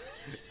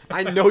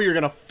 I know you're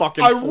going to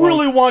fucking I flunk.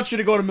 really want you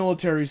to go to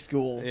military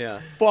school.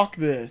 Yeah. Fuck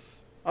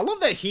this. I love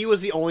that he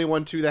was the only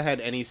one, too, that had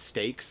any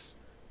stakes.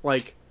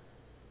 Like,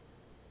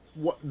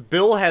 what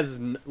Bill has,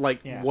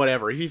 Yeah.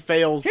 whatever. He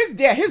fails. His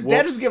dad Whoops.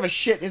 doesn't give a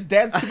shit. His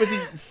dad's too busy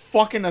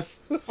fucking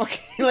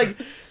like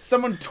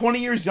someone 20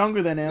 years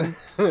younger than him.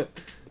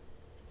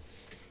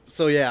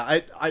 So, yeah,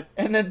 I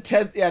And then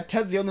Ted's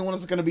the only one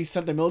that's going to be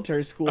sent to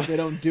military school if they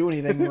don't do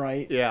anything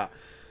right. yeah.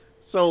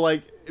 So,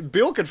 like,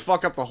 Bill could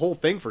fuck up the whole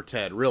thing for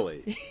Ted,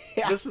 really.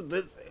 Yeah. This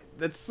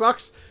that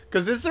sucks.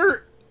 Because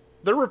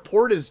their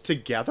report is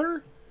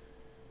together?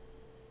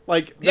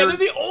 Like, Yeah, they're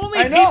the only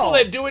I know. people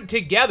that do it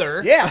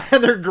together. Yeah.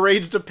 and their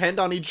grades depend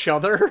on each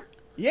other?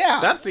 Yeah.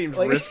 That seems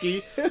Like-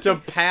 risky to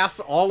pass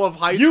all of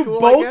high You school,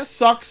 I both guess.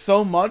 suck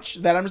so much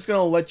that I'm just going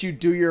to let you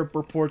do your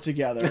report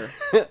together.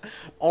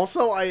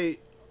 Also, I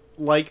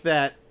like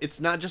that it's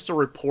not just a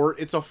report,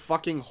 it's a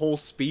fucking whole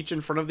speech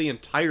in front of the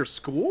entire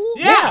school?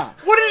 Yeah.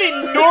 What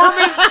an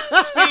enormous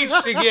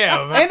speech to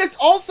give. And it's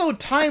also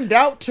timed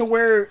out to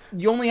where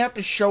you only have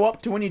to show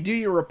up to when you do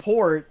your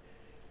report.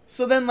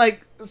 So then,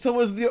 so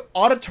was the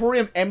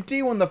auditorium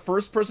empty when the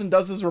first person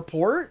does his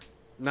report?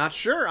 Not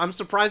sure. I'm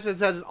surprised it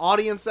has an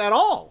audience at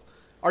all.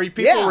 Are you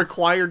people Yeah.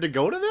 required to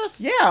go to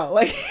this? Yeah,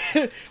 like,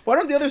 why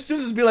don't the other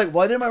students just be like,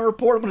 well, I did my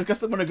report, I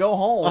guess I'm gonna go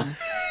home.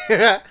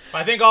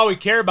 I think all we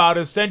care about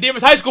is San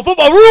Dimas High School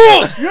football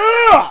rules.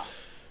 Yeah! I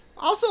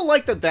also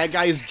like that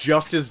guy is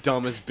just as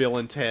dumb as Bill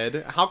and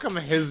Ted. How come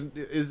his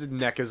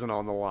neck isn't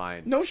on the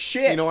line? No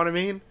shit. You know what I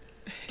mean?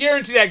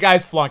 Guarantee that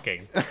guy's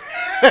flunking.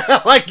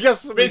 I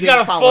guess But he's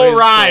got a full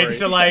ride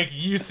to like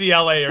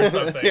UCLA or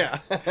something. Yeah.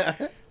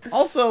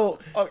 Also,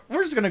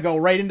 we're just gonna go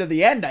right into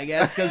the end, I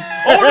guess, because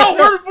Oh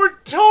no, we're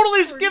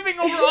totally skipping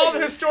over all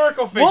the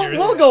historical figures.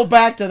 we'll go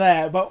back to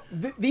that, but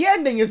the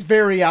ending is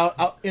very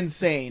out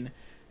insane.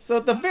 So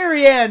at the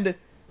very end,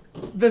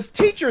 this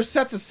teacher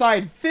sets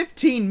aside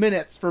 15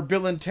 minutes for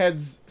Bill and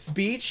Ted's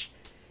speech.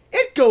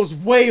 It goes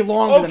way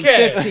longer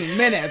Okay. than 15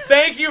 minutes.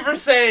 Thank you for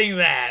saying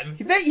that.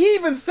 He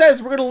even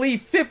says we're going to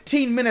leave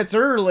 15 minutes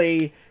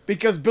early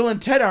because Bill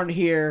and Ted aren't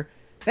here.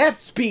 That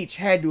speech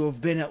had to have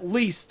been at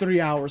least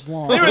 3 hours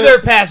long. They were there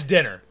past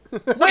dinner.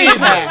 Way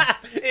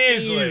past.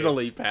 Easily.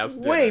 Easily past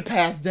dinner. Way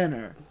past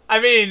dinner. I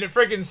mean,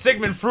 freaking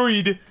Sigmund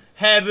Freud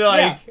had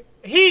like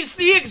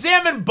he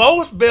examined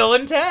both Bill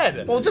and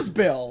Ted. Well, just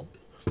Bill.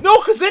 No,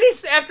 because then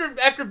he's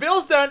after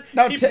Bill's done,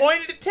 No, he Ted-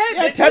 pointed at Ted.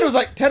 Yeah, didn't Ted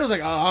he? was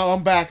like, oh,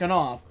 I'm backing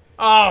off.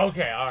 Oh,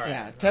 okay, all right.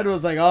 Yeah, Ted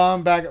was like, oh,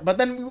 I'm back. But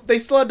then they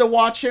still had to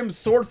watch him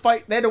sword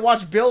fight. They had to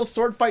watch Bill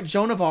sword fight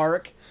Joan of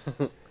Arc.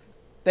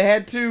 They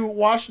had to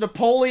watch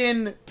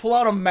Napoleon pull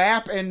out a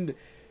map and,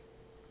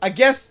 I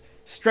guess,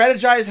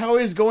 strategize how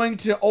he's going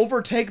to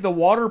overtake the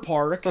water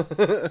park.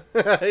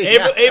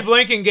 Abe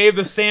Lincoln gave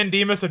the San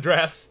Dimas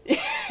address.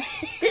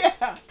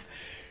 Yeah.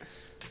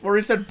 Where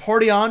he said,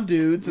 party on,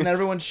 dudes, and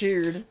everyone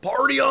cheered.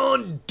 Party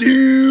on,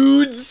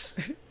 dudes!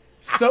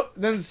 So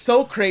then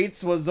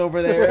Socrates was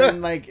over there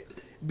and, like,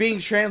 being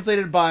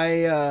translated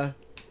by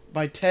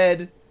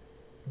Ted.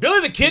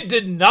 Billy the Kid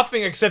did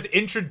nothing except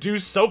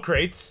introduce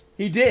Socrates.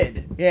 He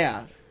did,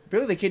 yeah.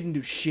 Billy the Kid didn't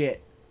do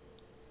shit.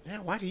 Yeah,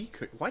 why'd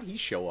he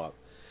show up?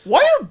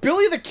 Why are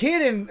Billy the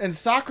Kid and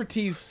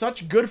Socrates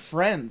such good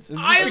friends? Is this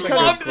I because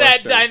loved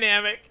that question.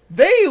 dynamic.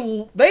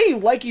 they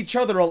like each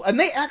other, and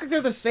they act like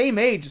they're the same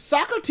age.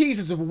 Socrates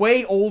is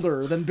way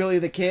older than Billy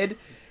the Kid.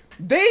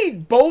 They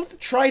both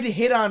try to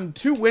hit on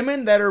two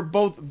women that are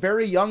both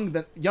very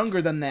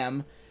younger than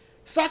them.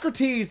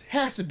 Socrates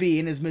has to be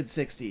in his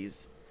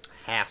mid-60s.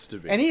 Has to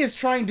be. And he is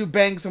trying to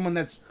bang someone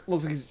that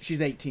looks like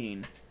she's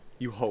 18.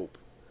 You hope.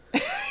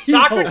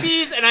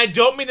 Socrates, and I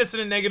don't mean this in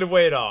a negative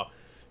way at all.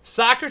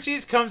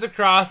 Socrates comes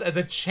across as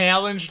a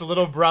challenged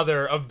little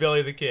brother of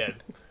Billy the Kid.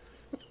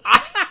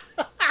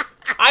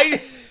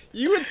 I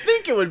You would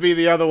think it would be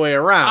the other way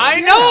around. I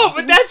know,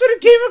 but that's what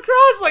it came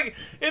across. Like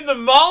in the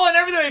mall and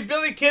everything, like,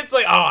 Billy Kid's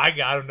like, "Oh, I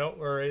got him. Don't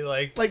worry."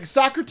 Like,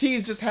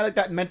 Socrates just had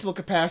that mental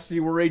capacity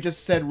where he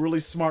just said really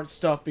smart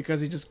stuff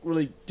because he just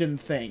really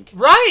didn't think.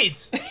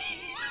 right?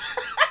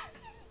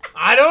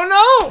 I don't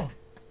know.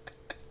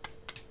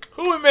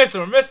 Who we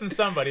missing? We're missing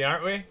somebody,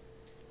 aren't we?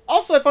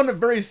 Also, I found it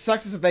very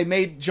sexist that they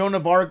made Joan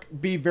of Arc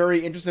be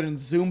very interested in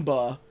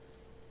Zumba.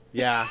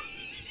 Yeah.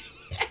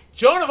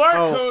 Joan of Arc.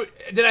 Oh.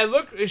 Who did I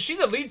look? Is she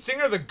the lead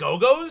singer of the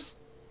Go-Go's?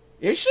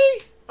 Is she?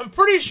 I'm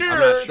pretty sure, I'm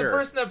not the sure.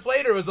 person that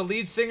played her was the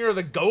lead singer of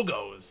the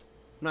Go-Go's.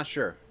 I'm not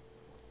sure.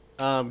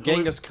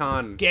 Genghis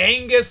Khan.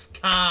 Genghis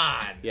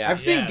Khan. Yeah. I've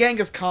seen Yeah.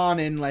 Genghis Khan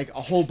in like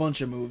a whole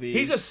bunch of movies.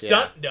 He's a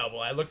stunt double.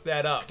 I looked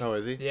that up. Oh,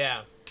 is he?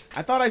 Yeah.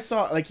 I thought I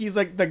saw like he's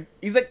like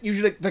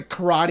usually like the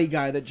karate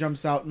guy that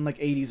jumps out in like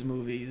 80s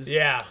movies.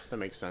 Yeah. That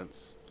makes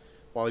sense.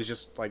 While he's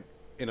just like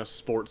in a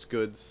sports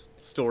goods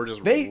store,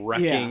 just They-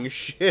 wrecking yeah.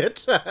 shit.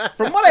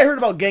 From what I heard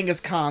about Genghis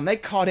Khan, they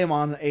caught him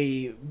on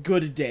a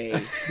good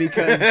day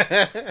because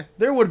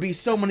there would be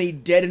so many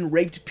dead and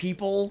raped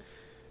people.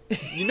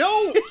 You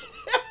know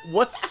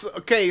what's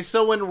okay?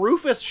 So when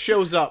Rufus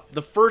shows up,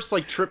 the first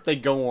like trip they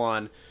go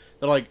on,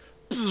 they're like,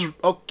 "Psst,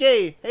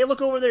 "Okay, hey,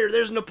 look over there.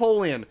 There's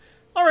Napoleon.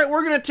 All right,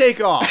 we're gonna take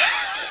off."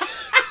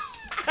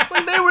 It's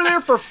like they were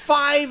there for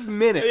 5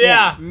 minutes.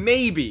 Yeah.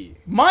 Maybe.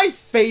 My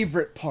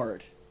favorite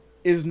part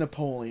is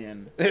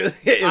Napoleon. Is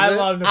I it?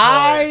 love Napoleon.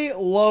 I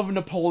love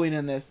Napoleon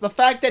in this. The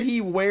fact that he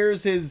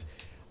wears his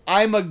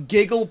 "I'm a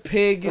giggle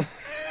pig"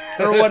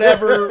 or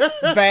whatever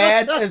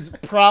badge as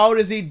proud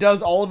as he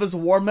does all of his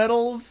war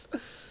medals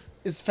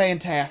is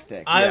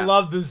fantastic. I Yeah.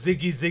 love the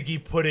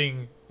Ziggy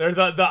pudding. They're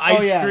the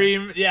ice yeah.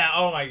 cream. Yeah.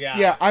 Oh my god.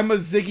 Yeah, I'm a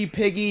Ziggy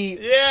Piggy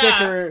Yeah.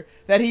 sticker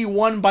that he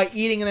won by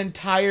eating an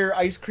entire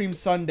ice cream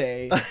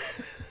sundae,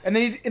 and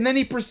then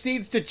he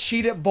proceeds to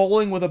cheat at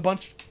bowling with a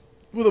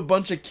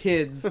bunch of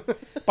kids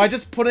by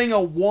just putting a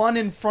 1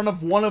 in front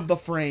of one of the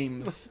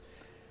frames.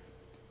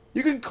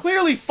 You can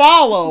clearly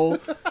follow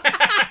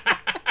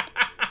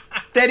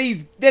that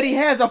he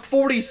has a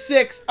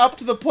 46 up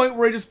to the point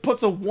where he just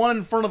puts a 1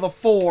 in front of the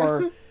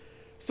 4.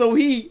 So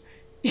he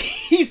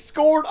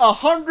scored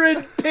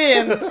 100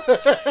 pins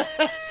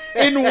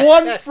in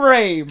one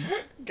frame.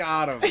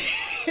 Got him.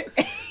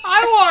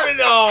 I want to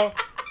know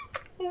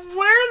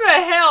where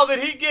the hell did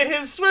he get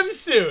his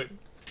swimsuit?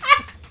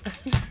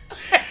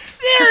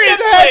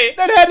 Seriously,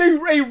 That had a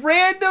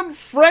random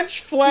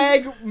French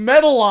flag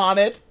medal on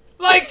it.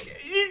 like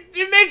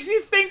it makes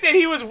you think that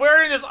he was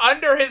wearing this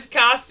under his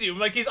costume,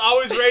 like he's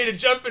always ready to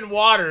jump in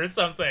water or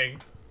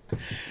something.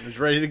 He's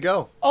ready to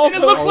go. Also,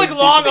 And it looks like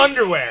long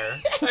underwear.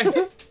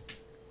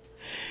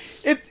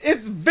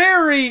 it's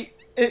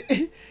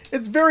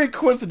very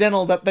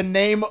coincidental that the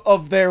name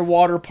of their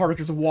water park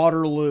is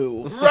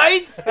Waterloo.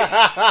 Right?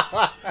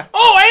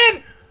 Oh,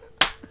 and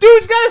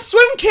dude's got a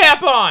swim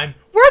cap on.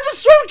 Where'd the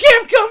swim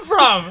cap come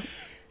from?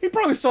 He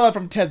probably stole that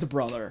from Ted's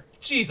brother.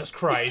 Jesus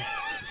Christ.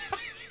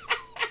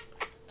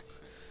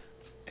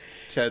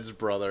 Ted's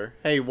brother.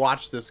 Hey,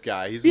 watch this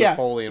guy. He's Yeah,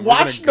 Napoleon. We're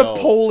watch gonna go.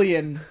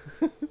 Napoleon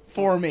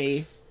for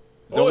me.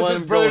 What Don't was let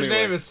his him go brother's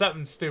anywhere. name? Is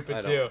something stupid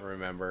I too. don't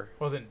remember.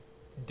 Wasn't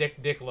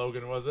Dick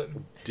Logan, was it?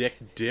 Dick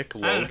I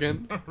don't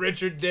Logan? know.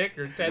 Richard Dick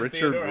or Ted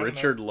Theodore, I don't know.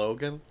 Richard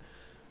Logan?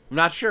 I'm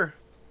not sure.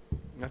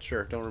 Not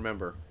sure. Don't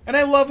remember. And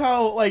I love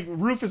how like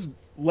Rufus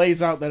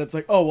lays out that it's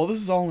like, oh well, this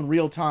is all in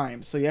real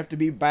time, so you have to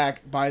be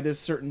back by this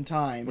certain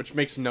time. Which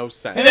makes no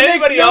sense. Did it makes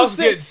anybody no else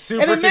sen- get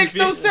super And it makes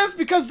no confused? sense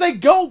because they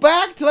go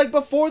back to like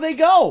before they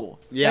go.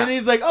 Yeah. And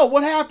he's like, oh,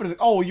 what happened? He's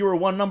like, oh, you were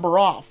 1 number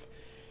off.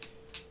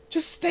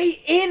 Just stay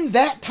in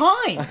that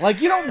time.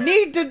 Like you don't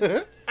need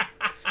to.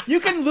 You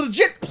can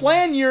legit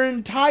plan your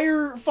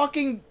entire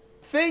fucking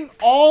thing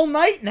all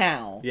night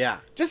now. Yeah.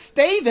 Just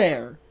stay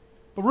there.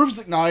 But Rufus is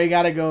like, no, you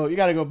gotta go. You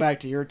gotta go back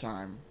to your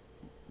time.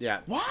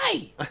 Yeah.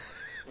 Why?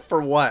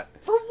 For what?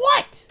 For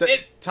what? The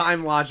It-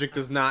 time logic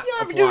does not You don't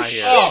have to do apply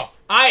here. shit. Oh,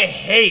 I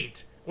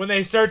hate when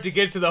they start to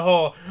get to the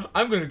whole,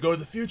 I'm going to go to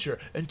the future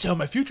and tell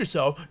my future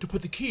self to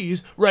put the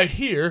keys right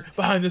here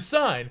behind the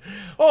sign.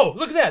 Oh,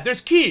 look at that.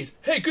 There's keys.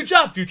 Hey, good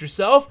job, future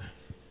self.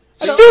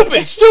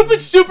 Stupid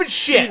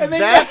shit. And they-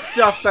 That's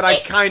stuff that I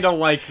kind of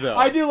like, though.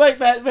 I do like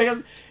that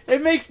because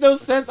it makes no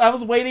sense. I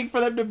was waiting for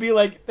them to be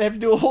like, they have to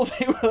do a whole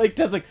thing where like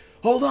Ted's like,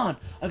 hold on,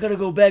 I gotta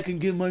go back and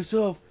give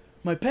myself,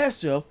 my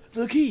past self,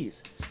 the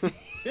keys. And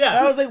I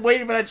Yeah. was like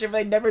waiting for that shit, but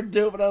they never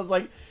do it. But I was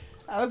like,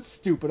 oh, that's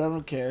stupid. I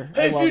don't care.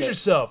 I Hey, love future it.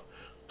 self.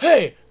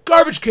 Hey,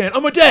 garbage can.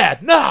 I'm a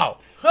dad. Now.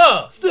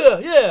 Huh.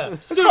 Yeah.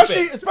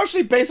 Stupid.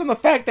 Especially based on the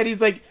fact that he's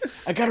like,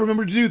 I gotta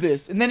remember to do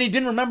this, and then he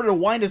didn't remember to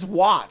wind his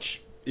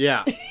watch.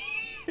 Yeah.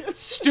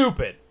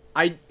 Stupid.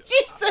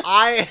 Jesus.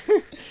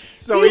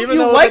 So you even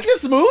though like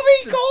this movie,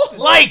 Cole?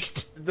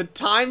 Liked. the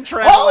time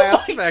travel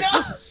Oh my aspect.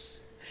 God.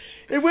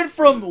 It went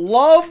from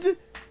love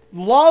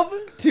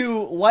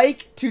to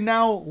like to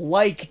now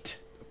liked.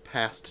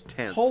 Past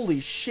tense.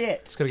 Holy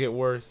shit. It's going to get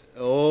worse.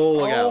 Oh,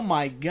 look Oh out.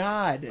 my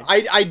god.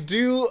 I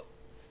do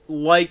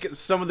like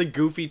some of the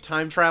goofy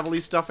time travel-y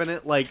stuff in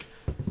it. Like,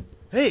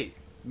 hey,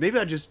 maybe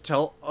I just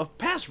tell a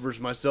past version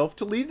of myself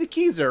to leave the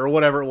keys there or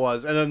whatever it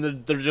was, and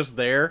then they're just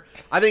there.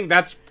 I think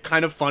that's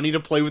kind of funny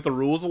to play with the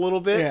rules a little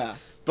bit. Yeah.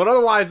 But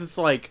otherwise, it's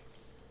like,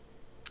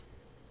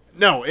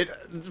 no,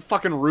 it's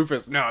fucking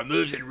Rufus. No, it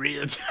moves in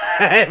real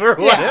time or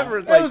whatever. Yeah,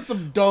 It's that like, was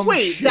some dumb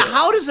wait, shit. now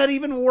how does that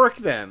even work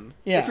then?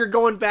 Yeah. If you're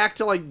going back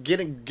to like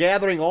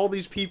gathering all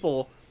these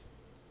people,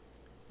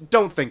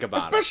 don't think about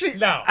it. Especially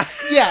No.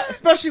 yeah,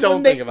 especially Don't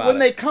when they think about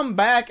it. come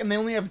back and they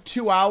only have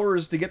 2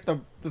 hours to get the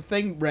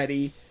thing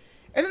ready,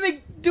 And then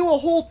they do a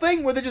whole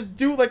thing where they just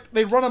do, like,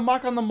 they run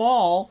amok on the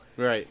mall.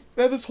 Right.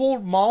 They have this whole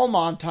mall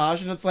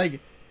montage, and it's like,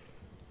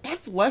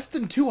 that's less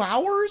than 2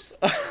 hours?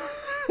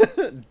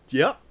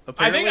 Yep.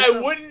 I think apparently I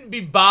so. wouldn't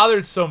be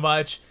bothered so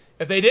much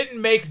if they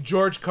didn't make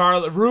George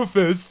Carlin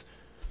Rufus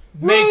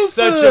make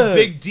such a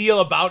big Rufus! deal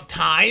about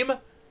time,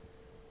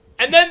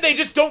 and then they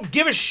just don't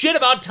give a shit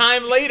about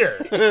time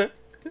later.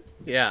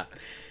 Yeah.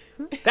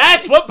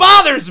 That's what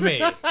bothers me.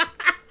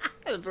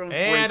 That's what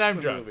And breaks I'm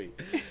the drunk. movie.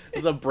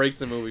 That's what breaks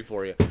the movie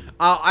for you.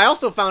 I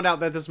also found out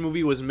that this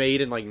movie was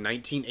made in like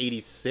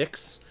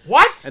 1986,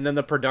 What? and then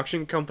the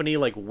production company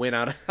like went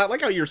out. I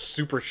like how you're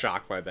super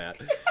shocked by that.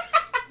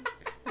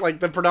 Like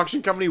the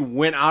production company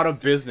went out of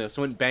business,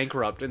 went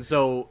bankrupt, and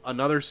so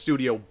another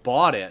studio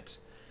bought it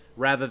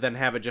rather than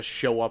have it just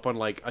show up on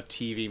like a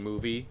TV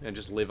movie and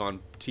just live on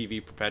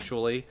TV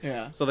perpetually.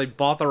 Yeah. So they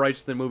bought the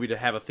rights to the movie to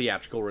have a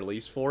theatrical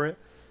release for it.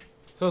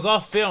 So it was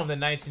all filmed in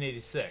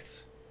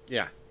 1986.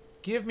 Yeah.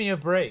 Give me a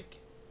break.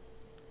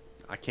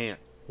 I can't.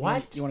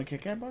 What? You want a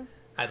Kit Kat bar?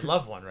 I'd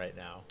love one right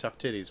now. Tough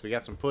titties. We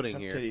got some pudding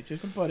Tough here. titties.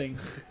 Here's some pudding.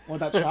 Want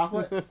that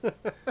chocolate?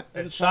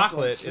 There's a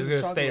Chocolate is There's a going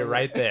to chocolate stay over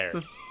right there.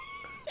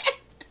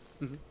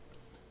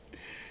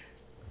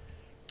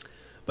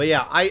 But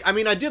yeah, I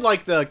mean, I did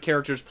like the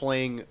characters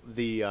playing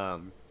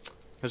the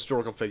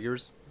historical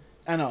figures.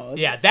 I know.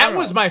 Yeah, I that don't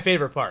was know. my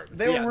favorite part.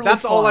 They were Yeah, really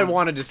that's all I fun.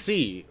 wanted to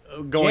see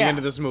going Yeah.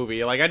 into this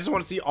movie. Like, I just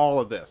want to see all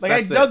of this. Like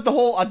That's I dug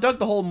it.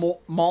 the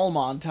whole mall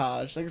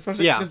montage. Like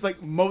especially Yeah. just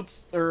like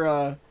Moats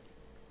or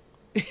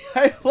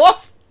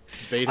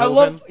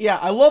Beethoven.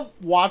 I love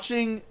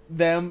watching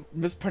them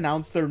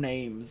mispronounce their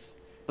names.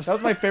 That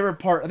was my favorite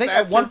part. I think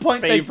That's at one your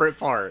point favorite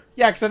part.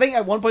 because I think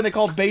at one point they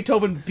called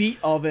Beethoven Beat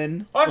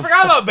Oven. Oh, I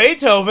forgot about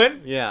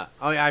Beethoven. Yeah.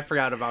 Oh, yeah, I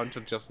forgot about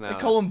it just now. They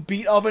call him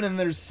Beat Oven, and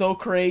there's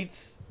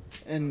Socrates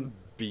and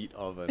Beat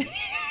oven.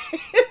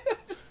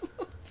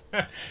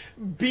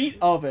 Beat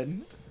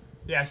Oven.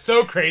 Yeah,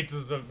 Socrates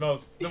is the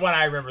one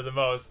I remember the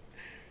most.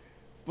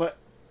 But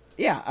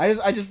yeah,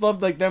 I just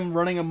loved like them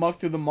running amok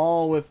through the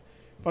mall with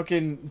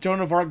fucking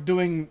Joan of Arc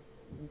doing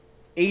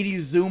 80s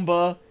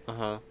Zumba,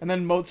 Uh-huh. and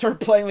then Mozart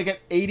playing like an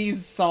 80s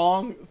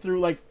song through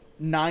like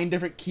 9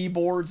 different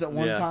keyboards at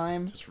one Yeah.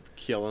 time. Just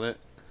killing it.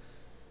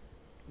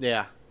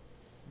 Yeah.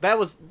 That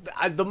was...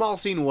 the mall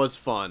scene was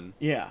fun.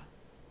 Yeah.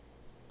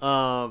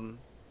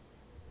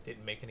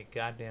 Didn't make any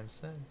goddamn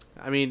sense.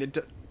 I mean, it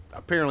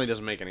apparently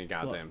doesn't make any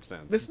goddamn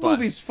sense. This but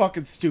movie's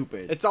fucking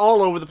stupid. It's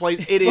all over the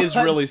place. It is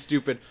But- really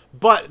stupid.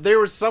 But there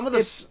were some of the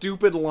It's-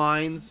 stupid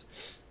lines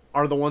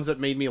are the ones that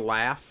made me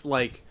laugh.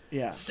 Like...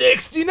 yeah.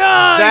 69,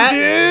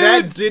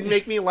 That dude! did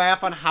make me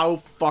laugh on how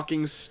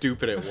fucking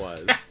stupid it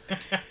was.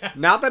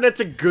 Not that it's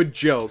a good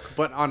joke,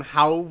 but on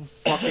how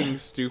fucking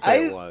stupid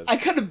it was. I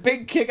got a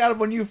big kick out of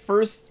when you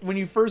first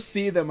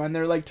see them and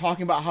they're like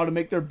talking about how to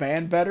make their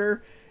band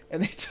better,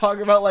 and they talk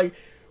about like,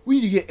 we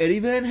need to get Eddie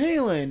Van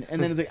Halen,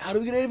 and then it's like, how do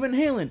we get Eddie Van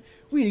Halen?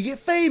 We need to get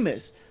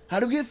famous. How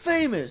do we get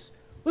famous?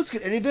 Let's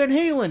get Eddie Van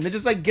Halen. They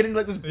just like get into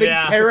like this big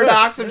Yeah.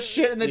 paradox of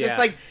shit, and they Yeah. just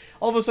like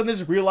all of a sudden they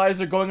just realize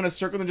they're going in a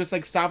circle and just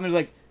like stop and they're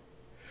like,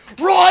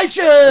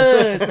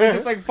 righteous. And they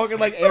just like fucking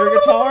like air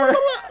guitar.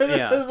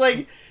 Yeah. It's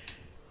like,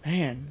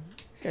 man,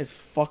 this guy's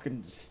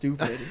fucking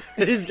stupid.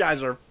 These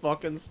guys are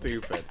fucking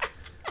stupid.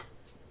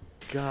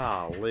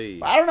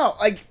 Golly. I don't know,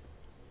 like,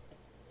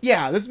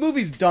 yeah, this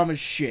movie's dumb as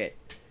shit,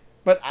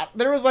 but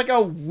there was like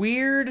a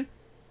weird,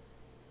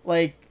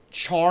 like,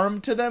 charm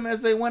to them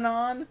as they went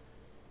on.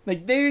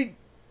 Like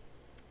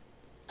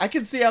I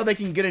can see how they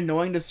can get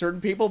annoying to certain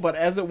people, but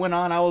as it went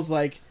on, I was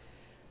like,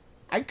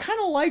 I kind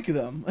of like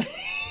them.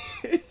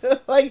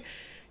 Like,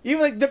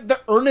 even like the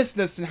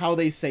earnestness in how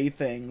they say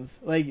things.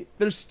 Like,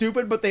 they're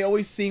stupid, but they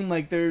always seem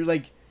like they're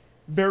like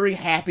very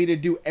happy to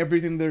do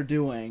everything they're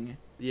doing.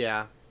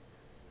 Yeah.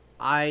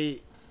 I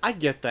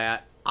get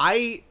that.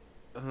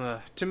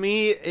 To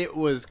me, it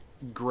was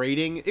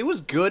grating. It was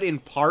good in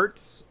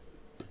parts,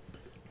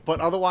 but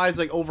otherwise,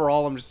 like,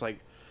 overall, I'm just like,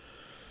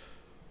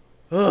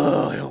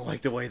 oh, I don't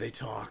like the way they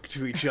talk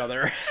to each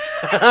other.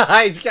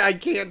 I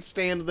can't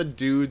stand the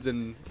dudes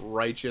and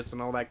righteous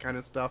and all that kind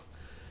of stuff.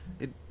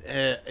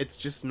 It's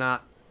just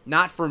not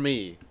for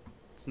me.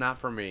 It's not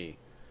for me.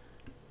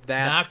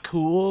 That Not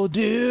cool,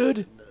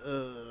 dude.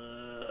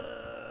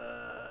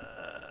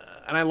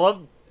 and I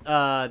love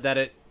that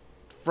it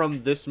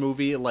from this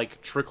movie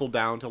like trickled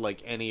down to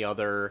like any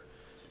other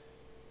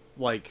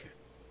like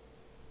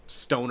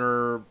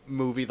stoner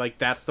movie. Like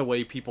that's the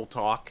way people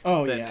talk.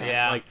 Oh, That- yeah.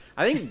 Yeah. Like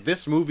I think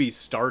this movie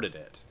started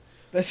it.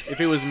 That's,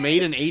 If it was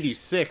made in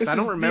 '86, this I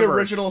don't is remember. the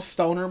original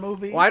stoner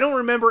movie. Well, I don't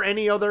remember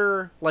any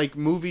other like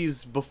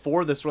movies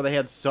before this where they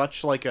had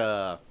such like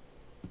a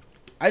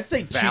I'd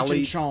say Valley- Cheech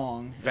and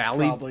Chong. is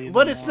valley, probably the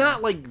but it's one.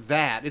 not like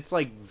that. It's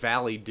like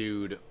valley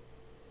dude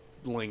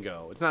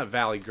lingo. It's not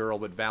valley girl,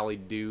 but valley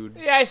dude.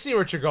 Yeah, I see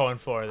what you're going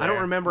for there. I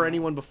don't remember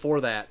anyone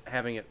before that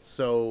having it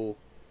so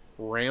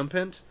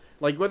rampant.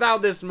 Like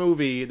without this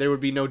movie, there would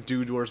be no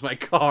Dude, Where's My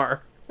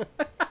Car?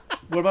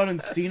 What about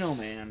Encino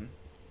Man?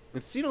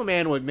 Encino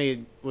Man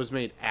was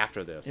made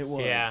after this. It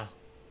was. Yeah.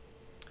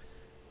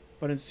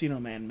 But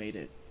Encino Man made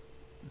it.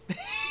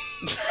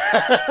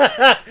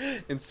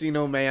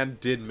 Encino Man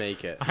did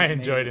make it. I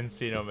enjoyed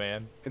Encino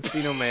Man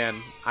Encino Man,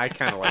 I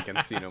kind of like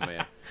Encino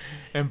Man.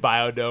 and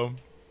Biodome.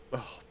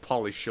 Oh,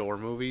 Pauly Shore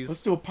movies.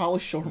 Let's do a Pauly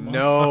Shore month.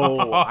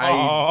 No, I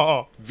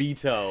Oh,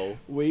 veto.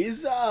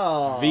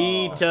 Weasel.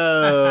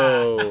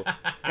 Veto.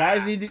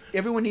 Guys,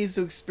 everyone needs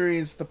to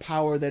experience the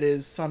power that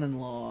is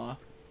son-in-law.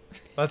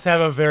 let's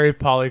have a very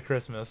Polly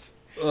Christmas.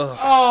 Ugh.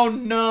 Oh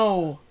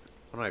no.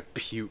 Why don't I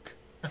puke?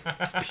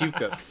 Puke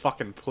that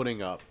fucking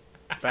pudding up.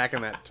 Back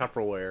in that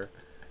Tupperware.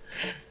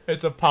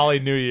 It's a Polly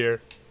New Year.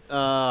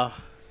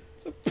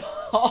 It's a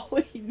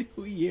Pauly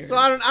New Year. So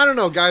I don't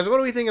know, guys. What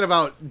are we thinking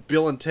about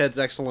Bill and Ted's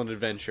Excellent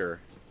Adventure?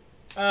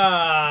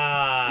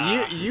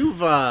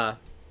 You've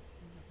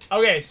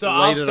Okay, so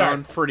I'll laid it start.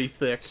 on pretty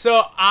thick.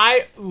 So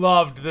I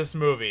loved this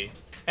movie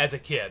as a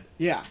kid.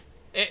 Yeah.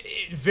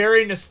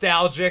 Very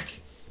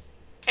nostalgic,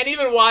 and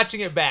even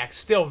watching it back,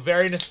 still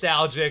very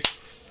nostalgic,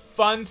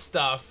 fun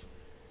stuff.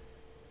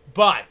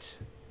 But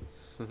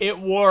it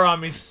wore on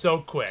me so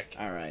quick,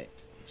 All right.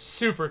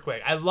 super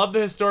quick. I love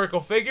the historical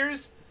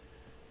figures.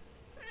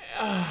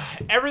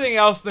 Everything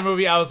else in the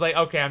movie, I was like,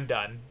 okay, I'm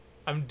done.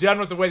 I'm done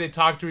with the way they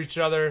talk to each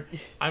other.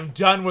 I'm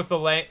done with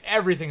the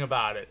everything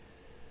about it.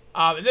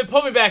 And then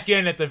pull me back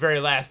in at the very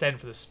last end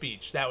for the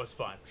speech. That was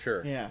fun.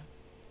 Sure. Yeah.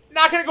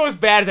 Not gonna go as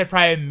bad as I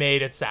probably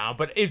made it sound,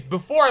 but if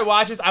before I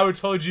watch this, I would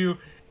have told you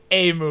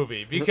a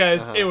movie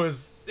because it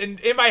was in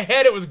my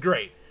head it was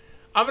great.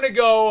 I'm gonna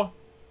go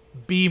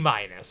B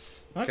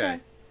minus. Okay.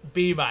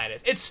 B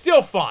minus. It's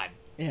still fun,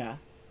 Yeah.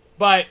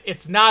 but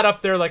it's not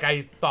up there like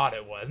I thought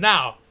it was.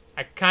 Now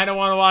I kind of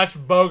want to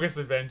watch Bogus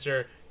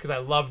Adventure because I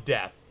love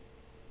death,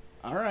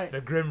 All right. the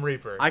Grim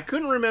Reaper. I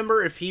couldn't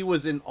remember if he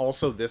was in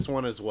also this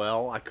one as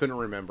well. I couldn't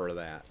remember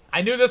that.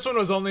 I knew this one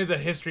was only the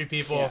history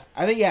people. Yeah.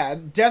 I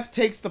think Death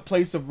takes the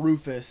place of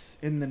Rufus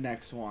in the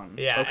next one.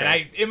 Yeah,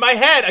 Okay. and in my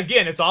head,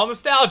 again, it's all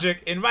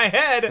nostalgic. In my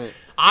head,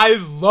 I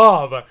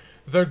love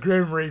the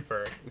Grim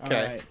Reaper. All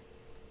Okay. right.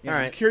 Yeah, All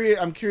I'm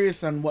right.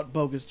 curious on what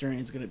Bogus Journey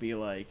is going to be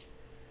like.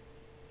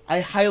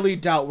 I highly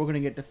doubt we're going to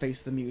get to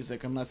face the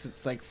music unless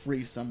it's like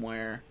free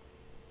somewhere.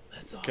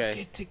 Let's all Okay.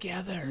 get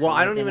together. Well,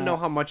 I don't We're even gonna-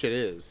 know how much it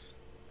is.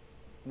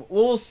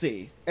 We'll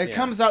see. It Yeah.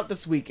 comes out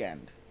this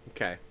weekend,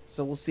 Okay.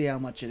 so we'll see how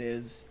much it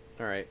is,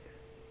 All right.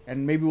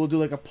 and maybe we'll do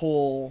like a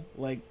poll,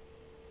 like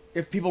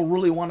if people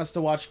really want us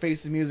to watch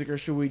Face the Music, or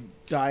should we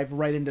dive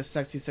right into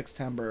Sexy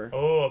September?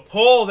 Oh, a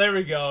poll. There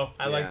we go.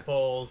 I Yeah. like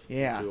polls.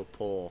 Yeah, Do a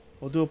poll.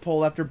 we'll do a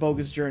poll after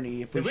Bogus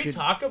Journey if Did we should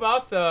talk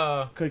about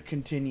the could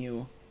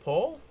continue.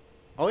 poll?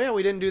 Oh yeah,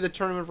 we didn't do the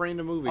tournament of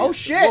random movies. Oh,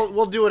 shit!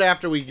 We'll do it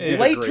after we do the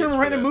Late grades term for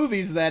random this.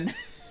 movies then.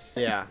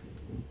 Yeah.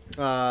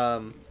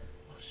 Oh,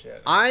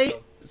 shit.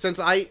 Since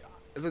I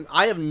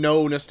have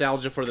no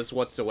nostalgia for this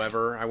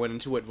whatsoever, I went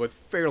into it with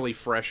fairly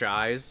fresh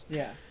eyes.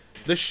 Yeah.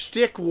 The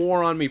shtick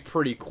wore on me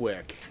pretty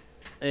quick,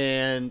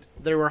 and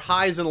there were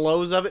highs and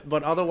lows of it,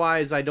 but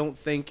otherwise I don't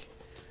think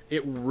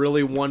it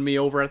really won me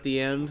over at the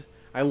end.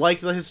 I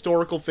liked the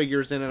historical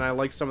figures in it, I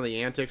liked some of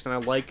the antics, and I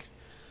like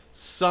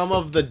some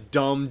of the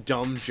dumb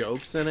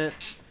jokes in it.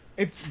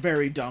 It's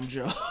very dumb,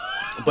 Joe.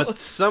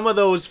 But some of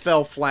those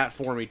fell flat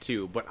for me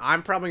too. But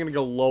I'm probably gonna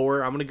go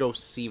lower. I'm gonna go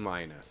C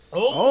minus.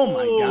 Oh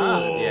my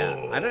God.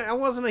 Yeah, I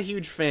wasn't a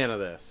huge fan of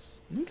this.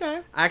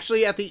 Okay.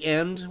 Actually, at the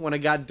end when I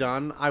got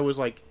done, I was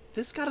like,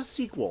 "This got a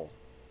sequel."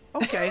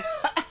 Okay.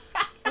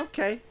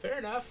 Okay. Fair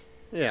enough.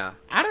 Yeah.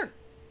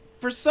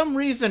 For some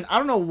reason, I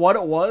don't know what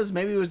it was.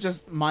 Maybe it was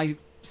just my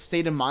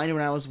state of mind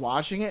when I was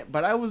watching it,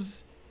 but I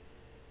was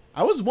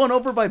won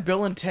over by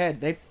Bill and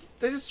Ted. They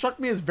just struck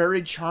me as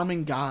very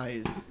charming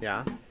guys.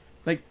 Yeah.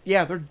 Like,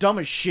 yeah, they're dumb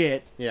as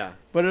shit, Yeah.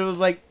 but it was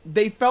like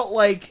they felt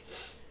like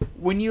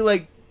when you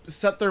like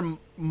set their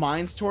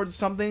minds towards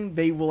something,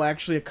 they will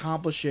actually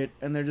accomplish it,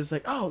 and they're just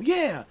like, "Oh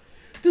yeah,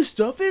 this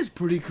stuff is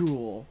pretty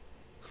cool,"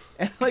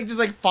 and like just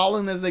like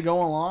following as they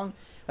go along.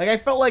 Like I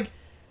felt like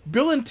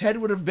Bill and Ted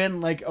would have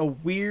been like a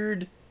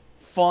weird,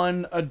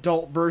 fun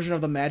adult version of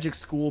the Magic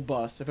School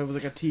Bus if it was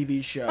like a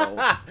TV show.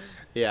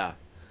 Yeah.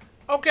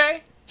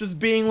 Okay. Just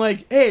being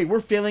like, "Hey, we're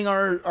failing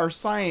our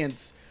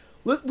science.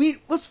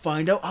 Let's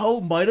find out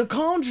how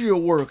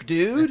mitochondria work,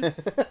 dude."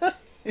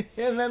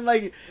 And then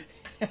like,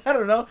 I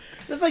don't know,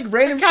 just like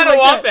random. Kind shit of like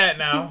want that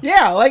now.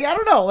 Yeah, like I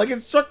don't know, like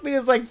it struck me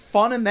as like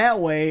fun in that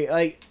way.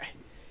 Like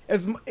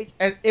as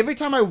every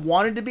time I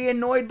wanted to be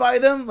annoyed by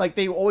them, like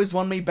they always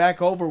won me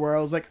back over. Where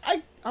I was like,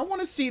 I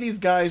want to see these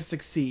guys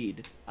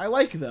succeed. I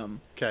like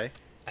them. Okay.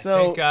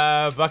 So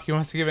I think Bucky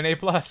wants to give an A+.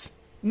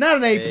 not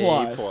an A+.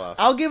 A+.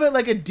 I'll give it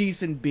like a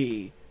decent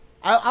B.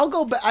 I'll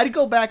go back. I'd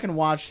go back and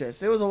watch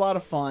this. It was a lot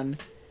of fun,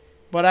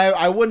 but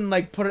I wouldn't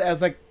like put it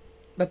as like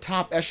the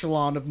top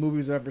echelon of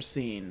movies I've ever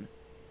seen.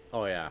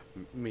 Oh yeah.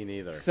 Me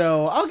neither.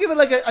 So I'll give it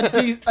like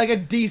like a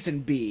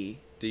decent B,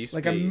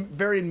 Decent like B. a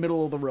very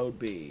middle of the road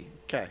B.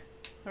 Okay.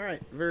 All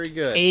right. Very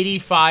good.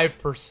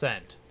 85%.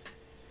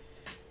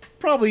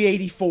 Probably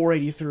 84,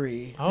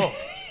 83. Oh.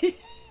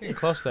 Getting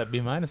close to that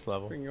B-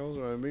 level.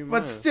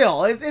 But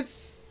still,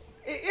 it's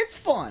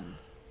fun.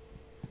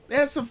 It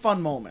has some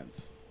fun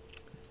moments.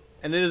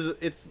 And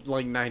it's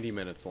like 90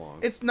 minutes long.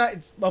 It's not.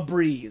 It's a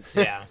breeze.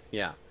 Yeah.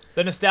 Yeah.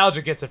 The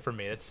nostalgia gets it for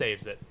me. It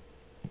saves it.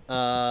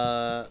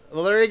 Well,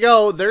 there you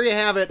go. There you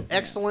have it.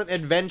 Excellent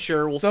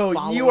adventure. We'll So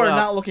follow you are it up.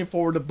 not looking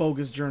forward to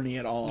Boga's Journey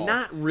at all.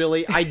 Not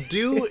really. I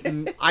do.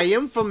 I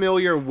am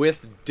familiar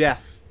with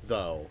Death,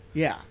 though.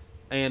 Yeah.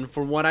 And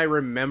from what I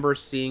remember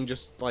seeing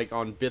just like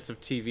on bits of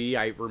TV,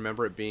 I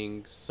remember it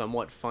being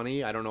somewhat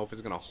funny. I don't know if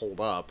it's gonna hold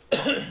up.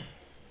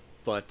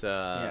 But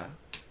Yeah.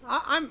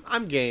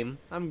 I'm game.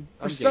 I'm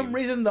For some game.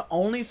 reason, the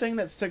only thing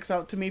that sticks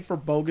out to me for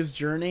Boga's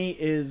Journey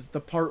is the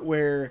part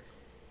where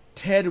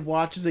Ted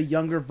watches a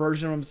younger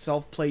version of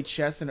himself play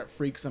chess and it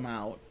freaks him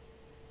out.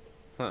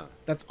 Huh.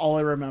 That's all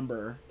I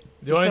remember.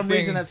 The For only some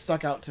reason, thing- that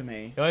stuck out to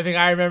me. The only thing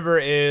I remember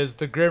is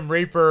the Grim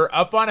Reaper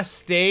up on a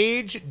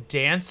stage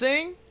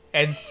dancing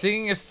and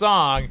singing a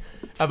song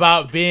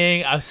about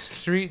being a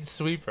street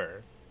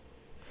sweeper.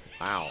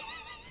 Wow.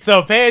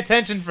 So pay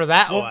attention for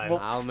that one. well,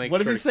 I'll make What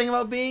does sure he to- sing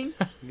about being?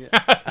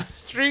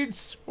 Street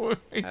sweeper.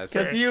 As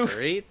 'Cause a you-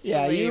 street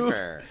yeah, you-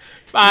 sweeper.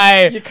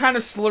 You kind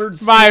of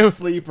slurred My- street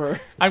sleeper.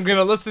 I'm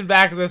gonna listen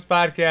back to this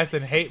podcast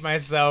and hate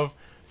myself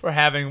for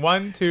having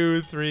 1,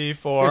 2, 3,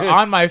 4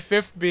 on my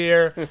 5th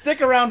beer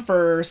Stick around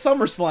for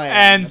SummerSlam.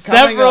 and coming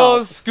several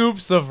up.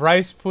 scoops of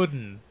rice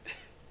pudding.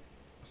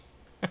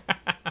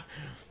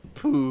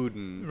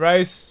 Puddin'.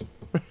 Rice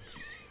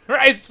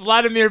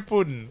Vladimir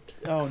Putin.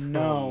 Oh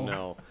no. Oh,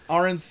 no.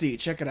 RNC,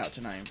 check it out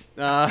tonight.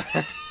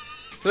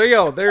 So there you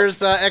go.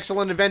 There's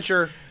Excellent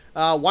Adventure.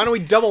 Why don't we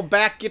double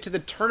back, get to the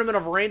Tournament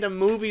of Random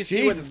Movies,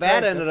 see what Jesus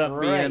that Christ, ended that's up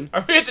right. being.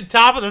 Are we at the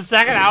top of the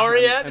second hour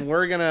yet? And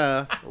we're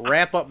gonna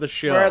wrap up the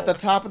show. We're at the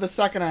top of the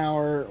second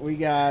hour. We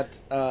got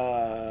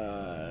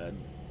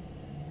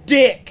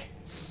Dick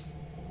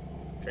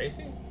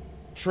Tracy?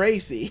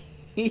 Tracy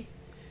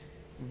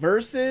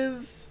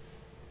versus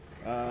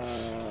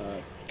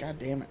God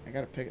damn it, I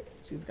gotta pick it.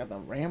 She's got the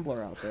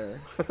Rambler out there.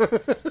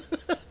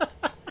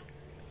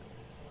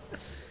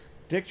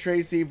 Dick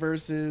Tracy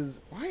versus,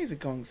 why is it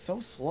going so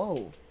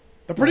slow?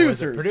 The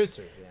producers.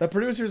 Producers, yeah. The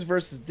producers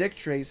versus Dick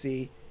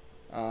Tracy.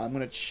 I'm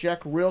gonna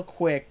check real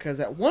quick because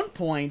at one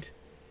point,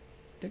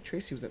 Dick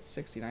Tracy was at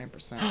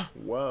 69%.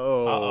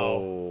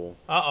 Whoa.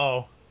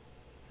 Uh-oh.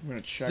 I'm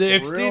gonna check.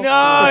 real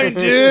 69,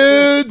 quick.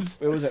 dudes!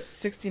 It was at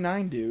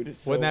 69, dude.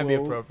 So Wouldn't that be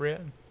we'll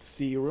appropriate?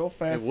 See real It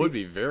fast. would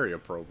be very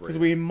appropriate. because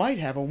we might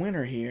have a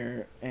winner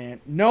here. And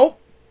nope,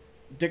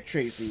 Dick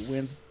Tracy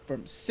wins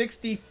from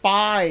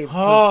 65%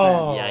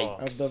 Oh.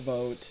 of the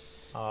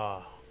vote,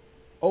 Oh.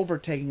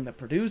 overtaking the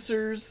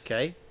producers.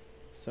 Okay.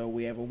 So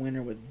we have a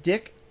winner with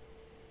Dick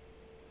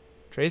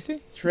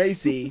Tracy?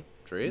 Tracy.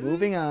 Tracy?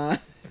 Moving on,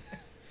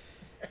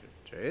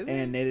 Tracy?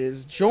 and it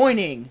is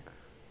joining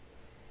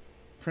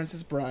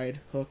Princess Bride,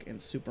 Hook,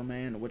 and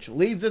Superman, which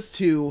leads us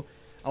to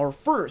our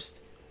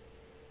first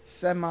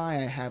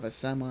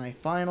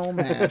semi-final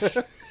match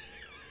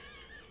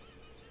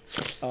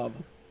of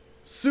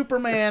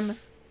Superman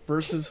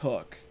versus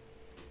Hook.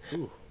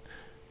 Ooh,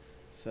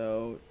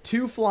 So,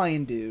 two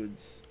flying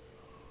dudes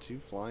two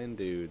flying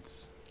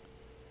dudes.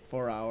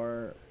 for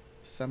our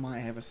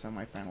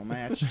semi-final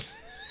match.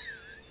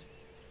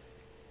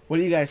 What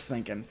are you guys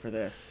thinking for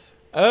this?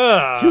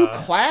 Two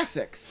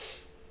classics.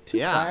 Two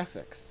Yeah.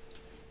 classics.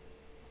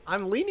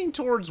 I'm leaning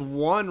towards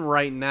one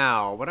right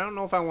now, but I don't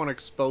know if I want to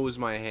expose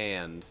my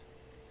hand.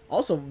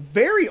 Also,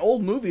 very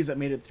old movies that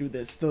made it through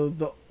this.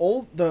 The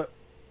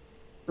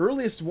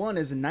earliest one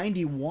is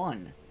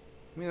 91.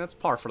 I mean, that's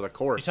par for the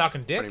course. You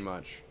talking Dick? Pretty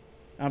much.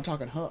 I'm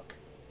talking Hook.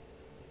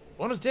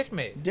 When was Dick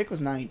made? Dick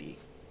was 90.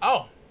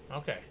 Oh,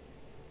 okay.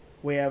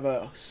 We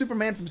have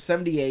Superman from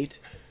 78,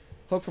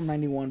 Hook from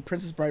 91,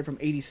 Princess Bride from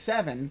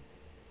 87.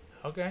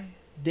 Okay.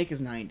 Dick is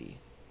 90.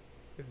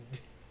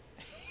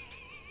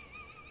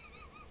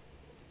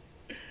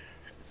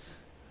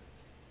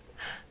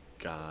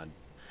 God.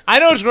 I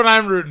know which one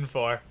I'm rooting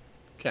for.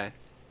 Okay.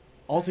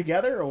 All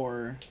together,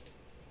 or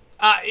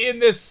In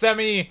this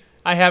semi,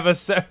 I have a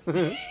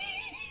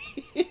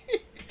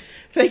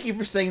thank you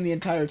for saying the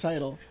entire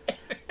title.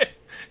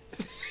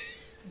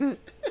 in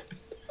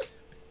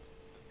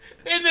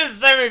this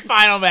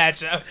semi-final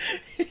matchup.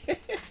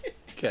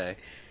 Okay.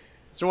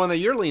 Is there one that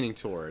you're leaning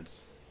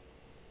towards?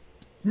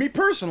 Me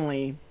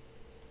personally,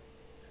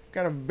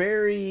 got a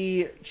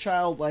very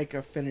childlike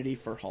affinity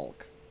for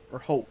Hulk or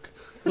Hook.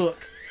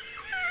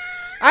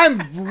 I'm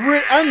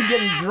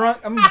getting drunk.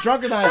 I'm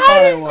drunker than I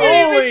thought I was.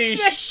 Holy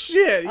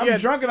shit! I'm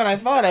drunker than I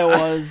thought I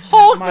was.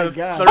 Hulk My The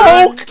God. third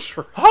Hulk!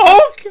 tr-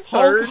 Hulk!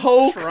 third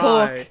Hulk,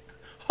 try.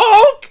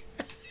 Hulk!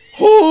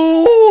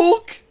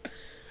 Hulk.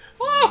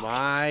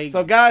 My.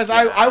 So guys,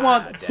 I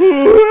want God.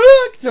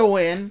 Hook to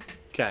win.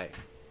 Okay.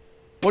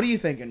 What are you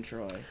thinking,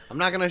 Troy? I'm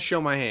not gonna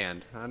show my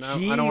hand. I don't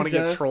want to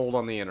get Jesus. trolled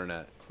on the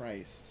internet.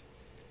 Christ.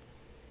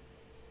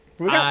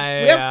 We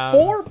have I,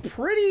 four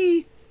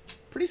pretty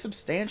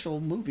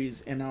substantial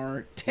movies in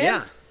our 10th.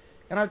 Yeah.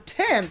 In our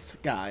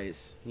 10th,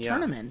 guys, Yeah.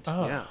 tournament.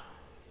 Oh. Yeah.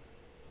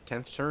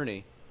 10th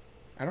tourney.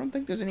 I don't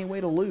think there's any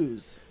way to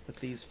lose with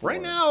these four.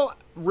 Right now,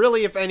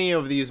 really, if any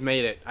of these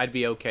made it, I'd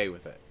be okay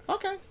with it.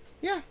 Okay.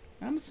 Yeah,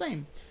 I'm the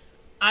same.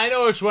 I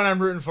know which one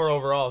I'm rooting for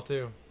overall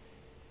too.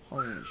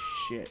 Holy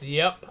shit.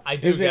 Yep, I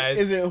do, Is it? guys.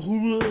 Is it?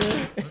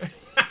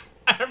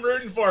 I'm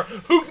rooting for.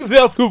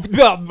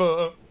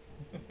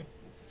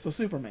 So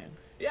Superman.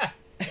 Yeah,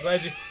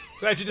 glad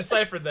you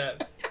deciphered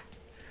that.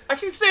 I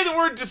can say the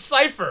word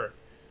decipher,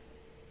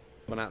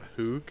 But not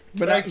Hook.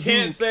 but I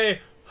can't say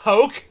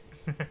hoke.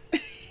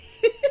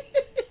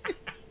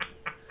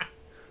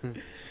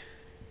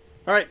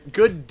 All right,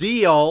 good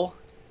deal.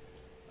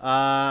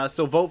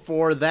 So vote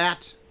for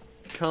that.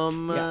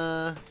 Come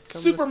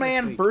this Superman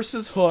next week.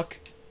 versus Hook.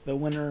 The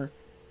winner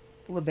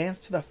will advance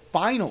to the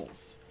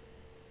finals.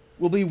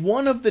 Will be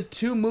one of the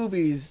two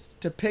movies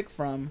to pick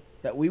from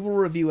that we will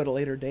review at a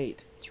later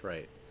date. That's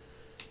right.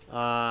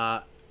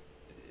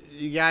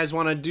 You guys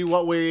want to do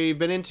what we've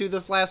been into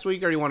this last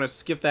week, or do you want to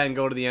skip that and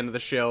go to the end of the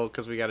show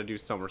because we got to do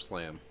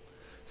SummerSlam?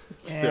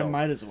 Yeah,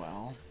 might as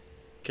well.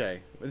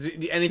 Okay. Is it-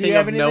 Do anything you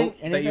have of anything,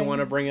 note that you want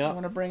to bring up?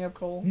 Want to bring up,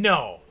 Cole?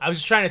 No, I was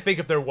just trying to think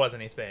if there was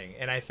anything,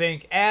 and I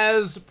think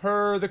as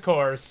per the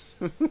course,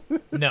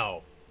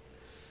 no.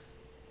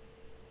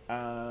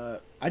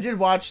 I did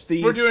watch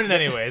the. We're doing it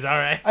anyways. All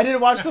right. I did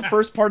watch the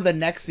first part of the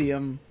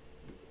Nexium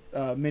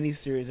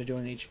miniseries they're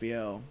doing on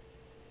HBO.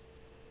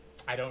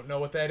 I don't know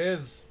what that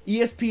is.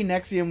 ESP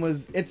Nexium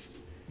was it's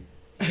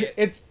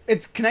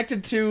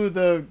connected to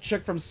the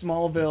chick from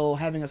Smallville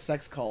having a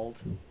sex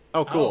cult.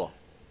 Oh, cool.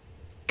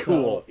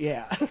 Cool. So,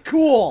 yeah,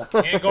 cool.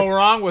 Can't go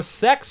wrong with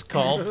sex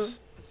cults.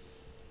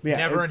 Yeah,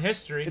 Never in it's-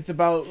 history. It's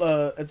about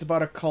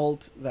a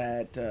cult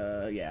that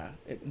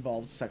it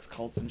involves sex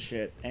cults and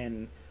shit,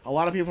 and a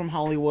lot of people from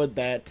Hollywood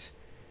that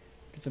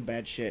did some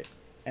bad shit.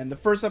 And the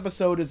first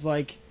episode is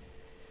like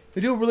they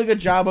do a really good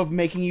job of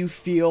making you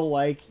feel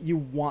like you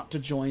want to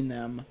join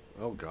them.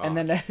 Oh, God. And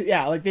then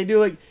yeah, like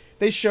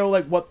they show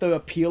like what the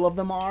appeal of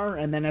them are,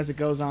 and then as it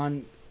goes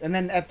on, and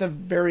then at the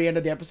very end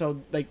of the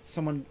episode, like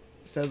someone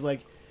says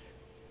like,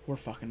 "We're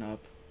fucking up,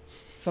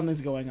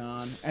 something's going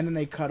on," and then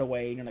they cut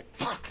away, and you're like,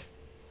 "Fuck."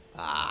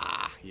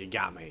 You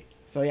got me.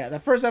 So yeah, the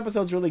first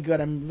episode's really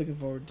good. I'm looking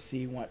forward to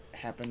see what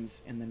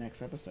happens in the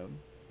next episode.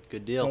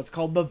 Good deal. So it's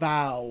called The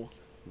Vow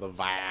The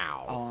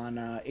Vow. on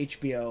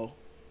HBO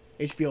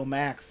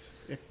Max.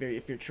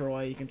 If you're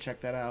Troy, you can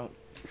check that out.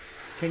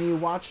 Can you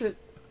watch it,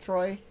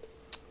 Troy?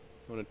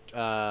 I'm going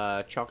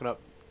to chalk it up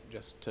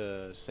just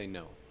to say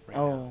no. Right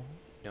Oh,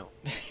 now.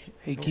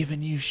 Hey,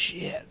 giving you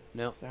shit.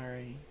 No.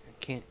 sorry. I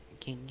can't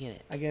get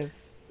it. I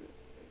guess.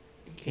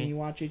 Can you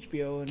watch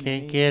HBO in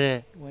Can't any get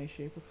it. way,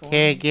 shape, or form?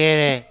 Can't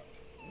get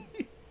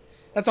it.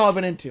 That's all I've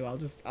been into.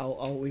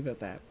 I'll leave it at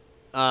that.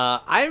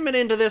 I haven't been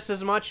into this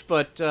as much,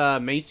 but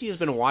Macy has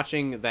been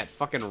watching that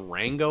fucking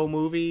Rango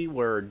movie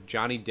where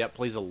Johnny Depp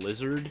plays a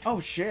lizard. Oh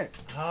shit!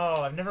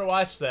 Oh, I've never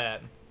watched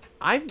that.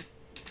 I've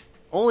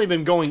only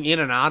been going in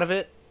and out of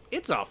it.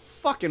 It's a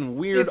fucking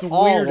weird, It's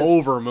all weird as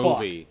over fuck.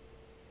 movie.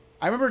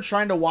 I remember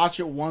trying to watch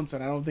it once,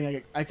 and I don't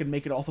think I could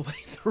make it all the way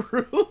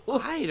through.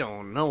 I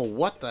don't know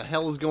what the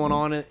hell is going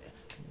on.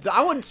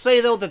 I would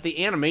say, though, that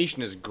the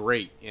animation is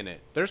great in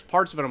it. There's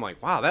parts of it I'm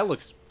like, wow, that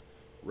looks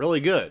really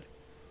good.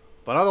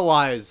 But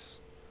otherwise,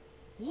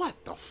 what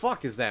the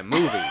fuck is that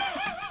movie?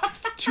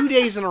 2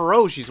 days in a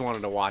row she's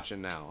wanted to watch it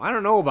now. I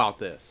don't know about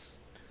this.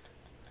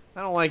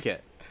 I don't like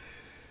it.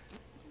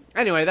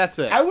 Anyway, that's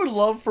it. I would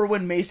love for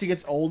when Macy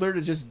gets older to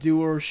just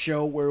do her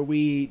show where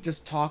we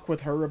just talk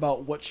with her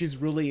about what she's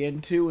really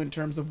into in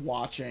terms of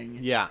watching.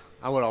 Yeah,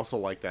 I would also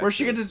like that. Where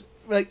she too. can just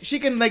she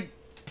can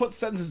put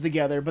sentences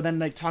together, but then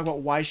talk about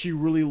why she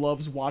really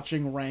loves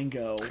watching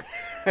Rango.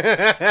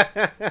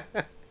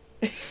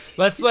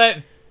 Let's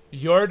let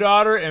your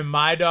daughter and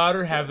my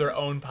daughter have their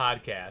own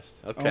podcast.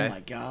 Okay. Oh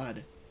my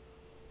god.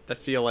 I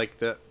feel like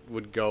that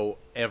would go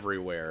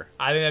everywhere.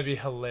 I think that'd be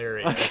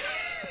hilarious.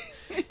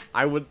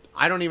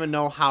 I don't even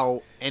know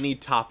how any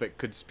topic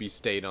could be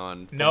stayed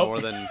on for Nope. more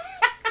than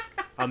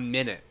a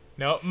minute.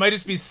 No, it might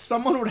just be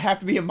Someone would have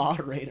to be a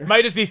moderator.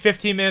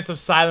 15 minutes of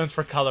silence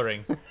for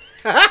coloring.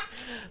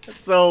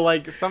 So,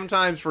 like,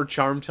 sometimes for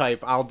Charm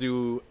Type, I'll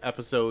do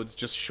episodes,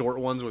 just short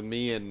ones with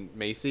me and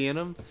Macy in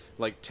them,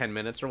 like 10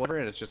 minutes or whatever,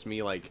 and it's just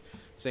me, like,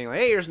 saying, like,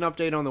 hey, here's an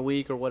update on the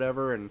week or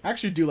whatever, and I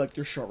actually do like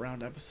your short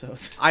round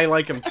episodes. I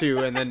like them too,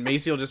 and then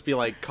Macy will just be,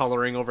 like,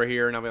 coloring over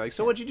here, and I'll be like,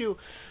 so what'd you do?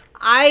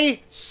 I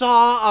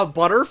saw a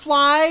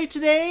butterfly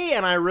today,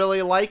 and I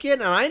really like it,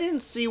 and I didn't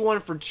see one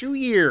for 2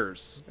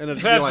 years. And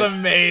it'll just That's be, like,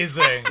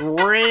 amazing.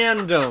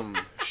 random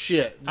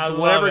shit. I Just love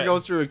whatever it.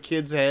 goes through a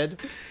kid's head.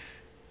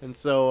 And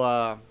so,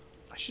 I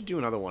should do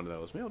another one of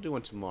those. Maybe I'll do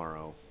one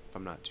tomorrow if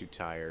I'm not too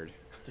tired.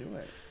 Do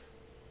it.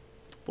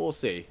 But we'll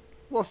see.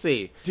 We'll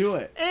see. Do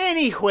it.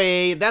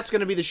 Anyway, that's going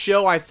to be the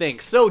show, I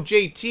think. So,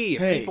 JT, if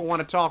Hey. people want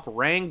to talk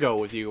Rango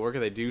with you, where can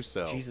they do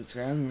so? Jesus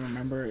Christ, I don't even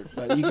remember it.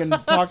 But you can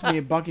talk to me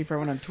at Bucky for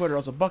everyone on Twitter.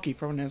 Also, Bucky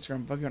for everyone on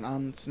Instagram. Bucky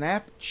on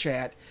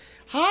Snapchat.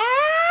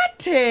 Hot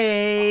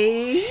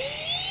take.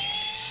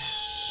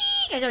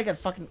 I gotta get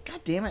fucking. God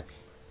damn it.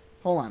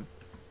 Hold on.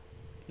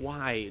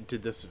 Why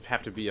did this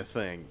have to be a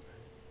thing?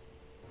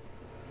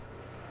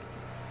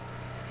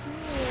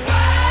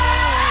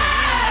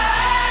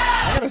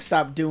 I gotta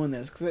stop doing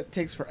this because it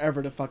takes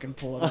forever to fucking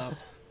pull it up.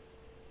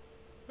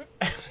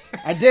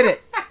 I did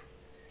it.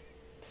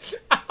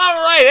 All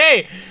right,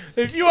 hey,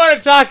 if you want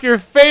to talk your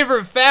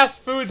favorite fast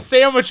food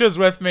sandwiches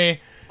with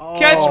me,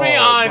 catch me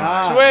on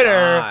God. Twitter.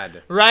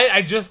 God. Right?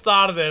 I just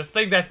thought of this.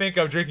 Things I think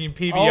of drinking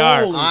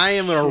PBR. Holy I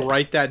am gonna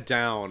write that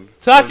down.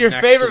 Talk for your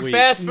next favorite week.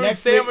 fast food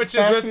Next week, sandwiches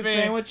fast with food me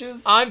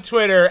sandwiches? on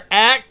Twitter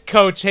at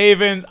Coach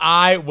Havens.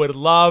 I would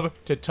love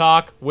to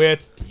talk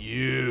with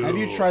you. Have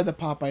you tried the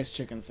Popeyes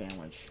chicken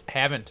sandwich?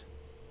 Haven't.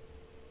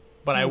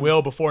 But I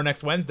will before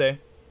next Wednesday.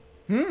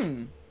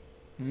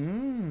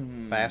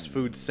 Fast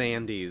food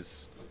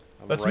Sandies.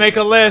 I'm Let's writing make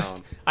a it list.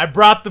 down. I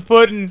brought the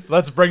pudding.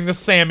 Let's bring the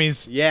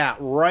Sammys. Yeah,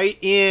 write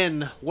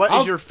in. What is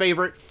I'll- your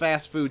favorite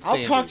fast food I'll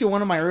Sandies? talk to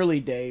one of my early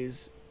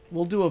days.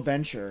 We'll do a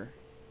venture.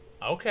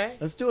 Okay.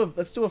 Let's do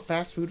a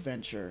fast food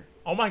venture.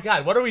 Oh my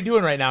God, what are we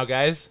doing right now,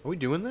 guys? Are we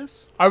doing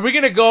this? Are we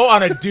gonna go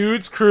on a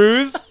dude's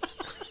cruise?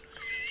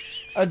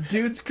 A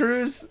dude's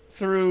cruise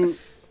through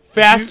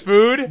Fast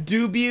food?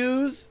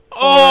 Dubues.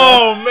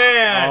 Oh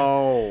man.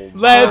 Oh,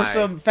 Let's-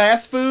 my. Some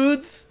fast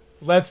foods.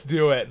 Let's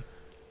do it.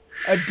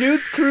 A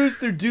dude's cruise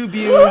through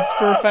Dubues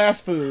for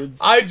fast foods.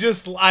 I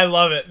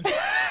love it.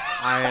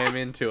 I am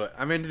into it.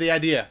 I'm into the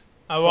idea.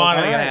 I So want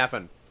it's it. gonna Alright.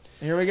 happen.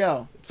 Here we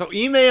go. So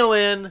email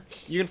in.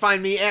 You can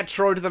find me at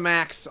Troy to the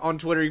Max on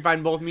Twitter. You can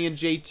find both me and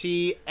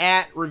JT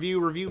at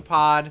Review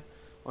Pod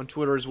on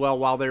Twitter as well.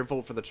 While there,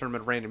 vote for the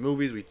Tournament of Random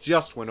Movies. We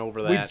just went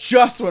over We that.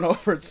 just went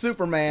over it.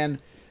 Superman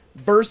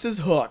versus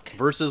Hook.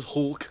 Versus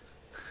Hulk.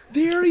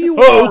 There you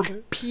Hook. are,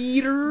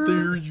 Peter.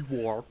 There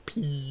you are,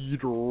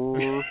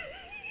 Peter.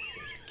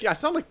 Yeah, I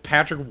sound like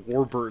Patrick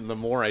Warburton the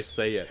more I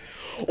say it.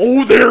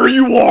 Oh, there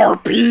you are,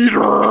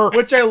 Peter.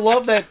 Which I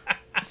love that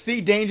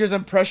C. Danger's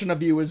impression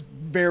of you is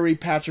very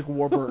Patrick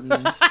Warburton.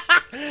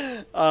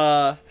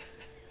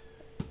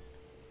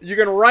 You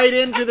can write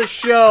into the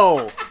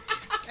show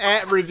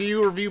at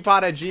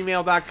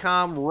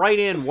reviewpod@gmail.com. Write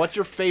in what's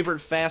your favorite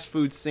fast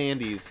food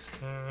Sandies,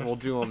 and we'll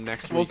do them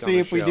next week. We'll see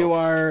if we do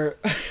our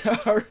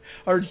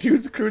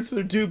dude's cruise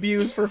through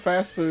Dubues for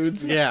fast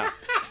foods. Yeah,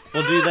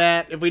 we'll do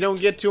that. If we don't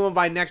get to them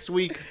by next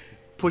week,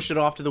 push it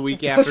off to the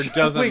week after.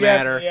 Doesn't Week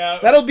after. matter. Yeah.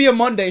 That'll be a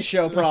Monday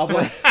show,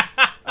 probably.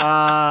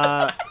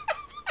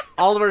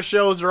 All of our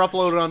shows are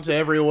uploaded onto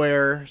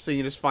everywhere, so you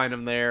can just find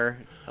them there.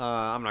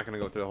 I'm not going to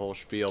go through the whole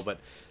spiel, but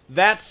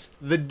that's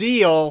the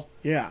deal.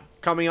 Yeah.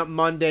 Coming up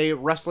Monday,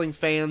 wrestling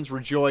fans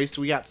rejoice.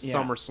 We got Yeah.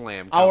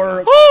 SummerSlam.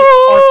 Our, coming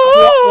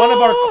up. one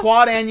of our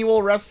quad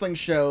annual wrestling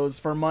shows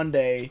for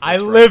Monday, I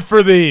live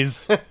for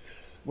these.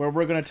 where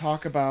we're going to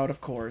talk about,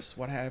 of course,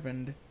 what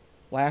happened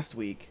last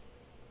week.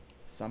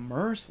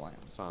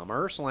 SummerSlam.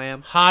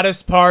 SummerSlam.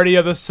 Hottest party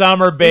of the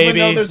summer, baby.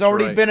 Even though there's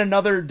already right. been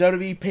another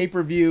WWE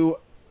pay-per-view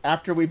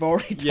after we've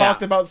already Yeah.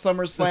 talked about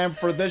SummerSlam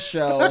for this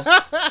show.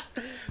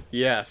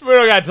 Yes. We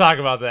don't gotta talk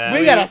about that.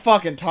 We gotta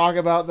fucking talk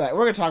about that.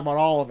 We're gonna talk about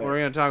all of it. We're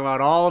going to talk about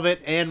all of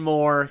it and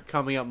more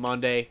coming up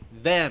Monday.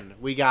 Then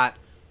we got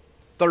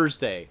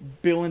Thursday.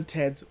 Bill and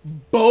Ted's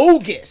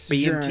bogus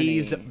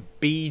B&T's journey.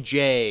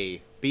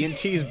 BJ.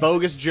 B&T's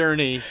bogus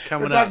journey We're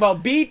coming talking up.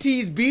 about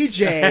BT's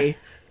BJ.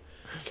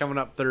 Coming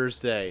up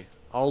Thursday.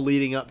 All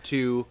leading up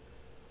to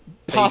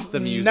Face the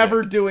Music.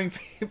 Never doing,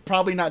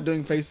 probably not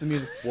doing Face the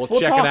Music. We'll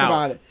We'll check talk it out.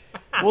 about it.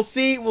 We'll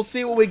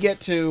see what we get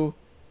to.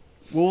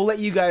 We'll let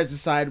you guys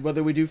decide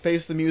whether we do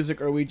Face the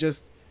Music or we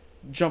just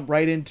jump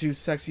right into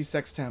Sexy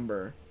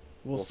Sextember.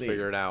 We'll see.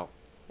 figure it out.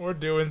 We're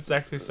doing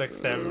Sexy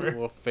September.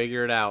 We'll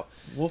figure it out.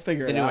 We'll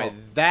figure it Anyway, out.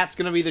 that's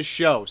going to be the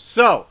show.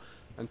 So,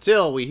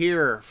 until we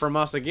hear from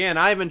us again,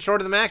 I've been Short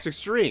of the Max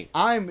Extreme.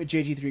 I'm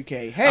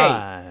JT3K.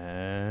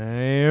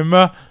 Hey,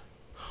 I'm.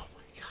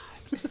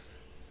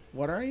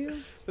 what are you?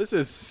 This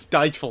is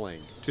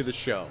stifling to the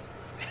show.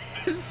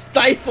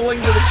 Stifling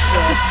to the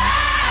show.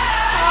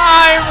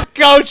 I'm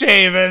Coach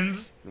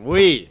Havens.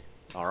 We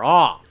are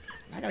off.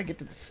 I gotta get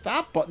to the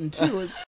stop button too. It's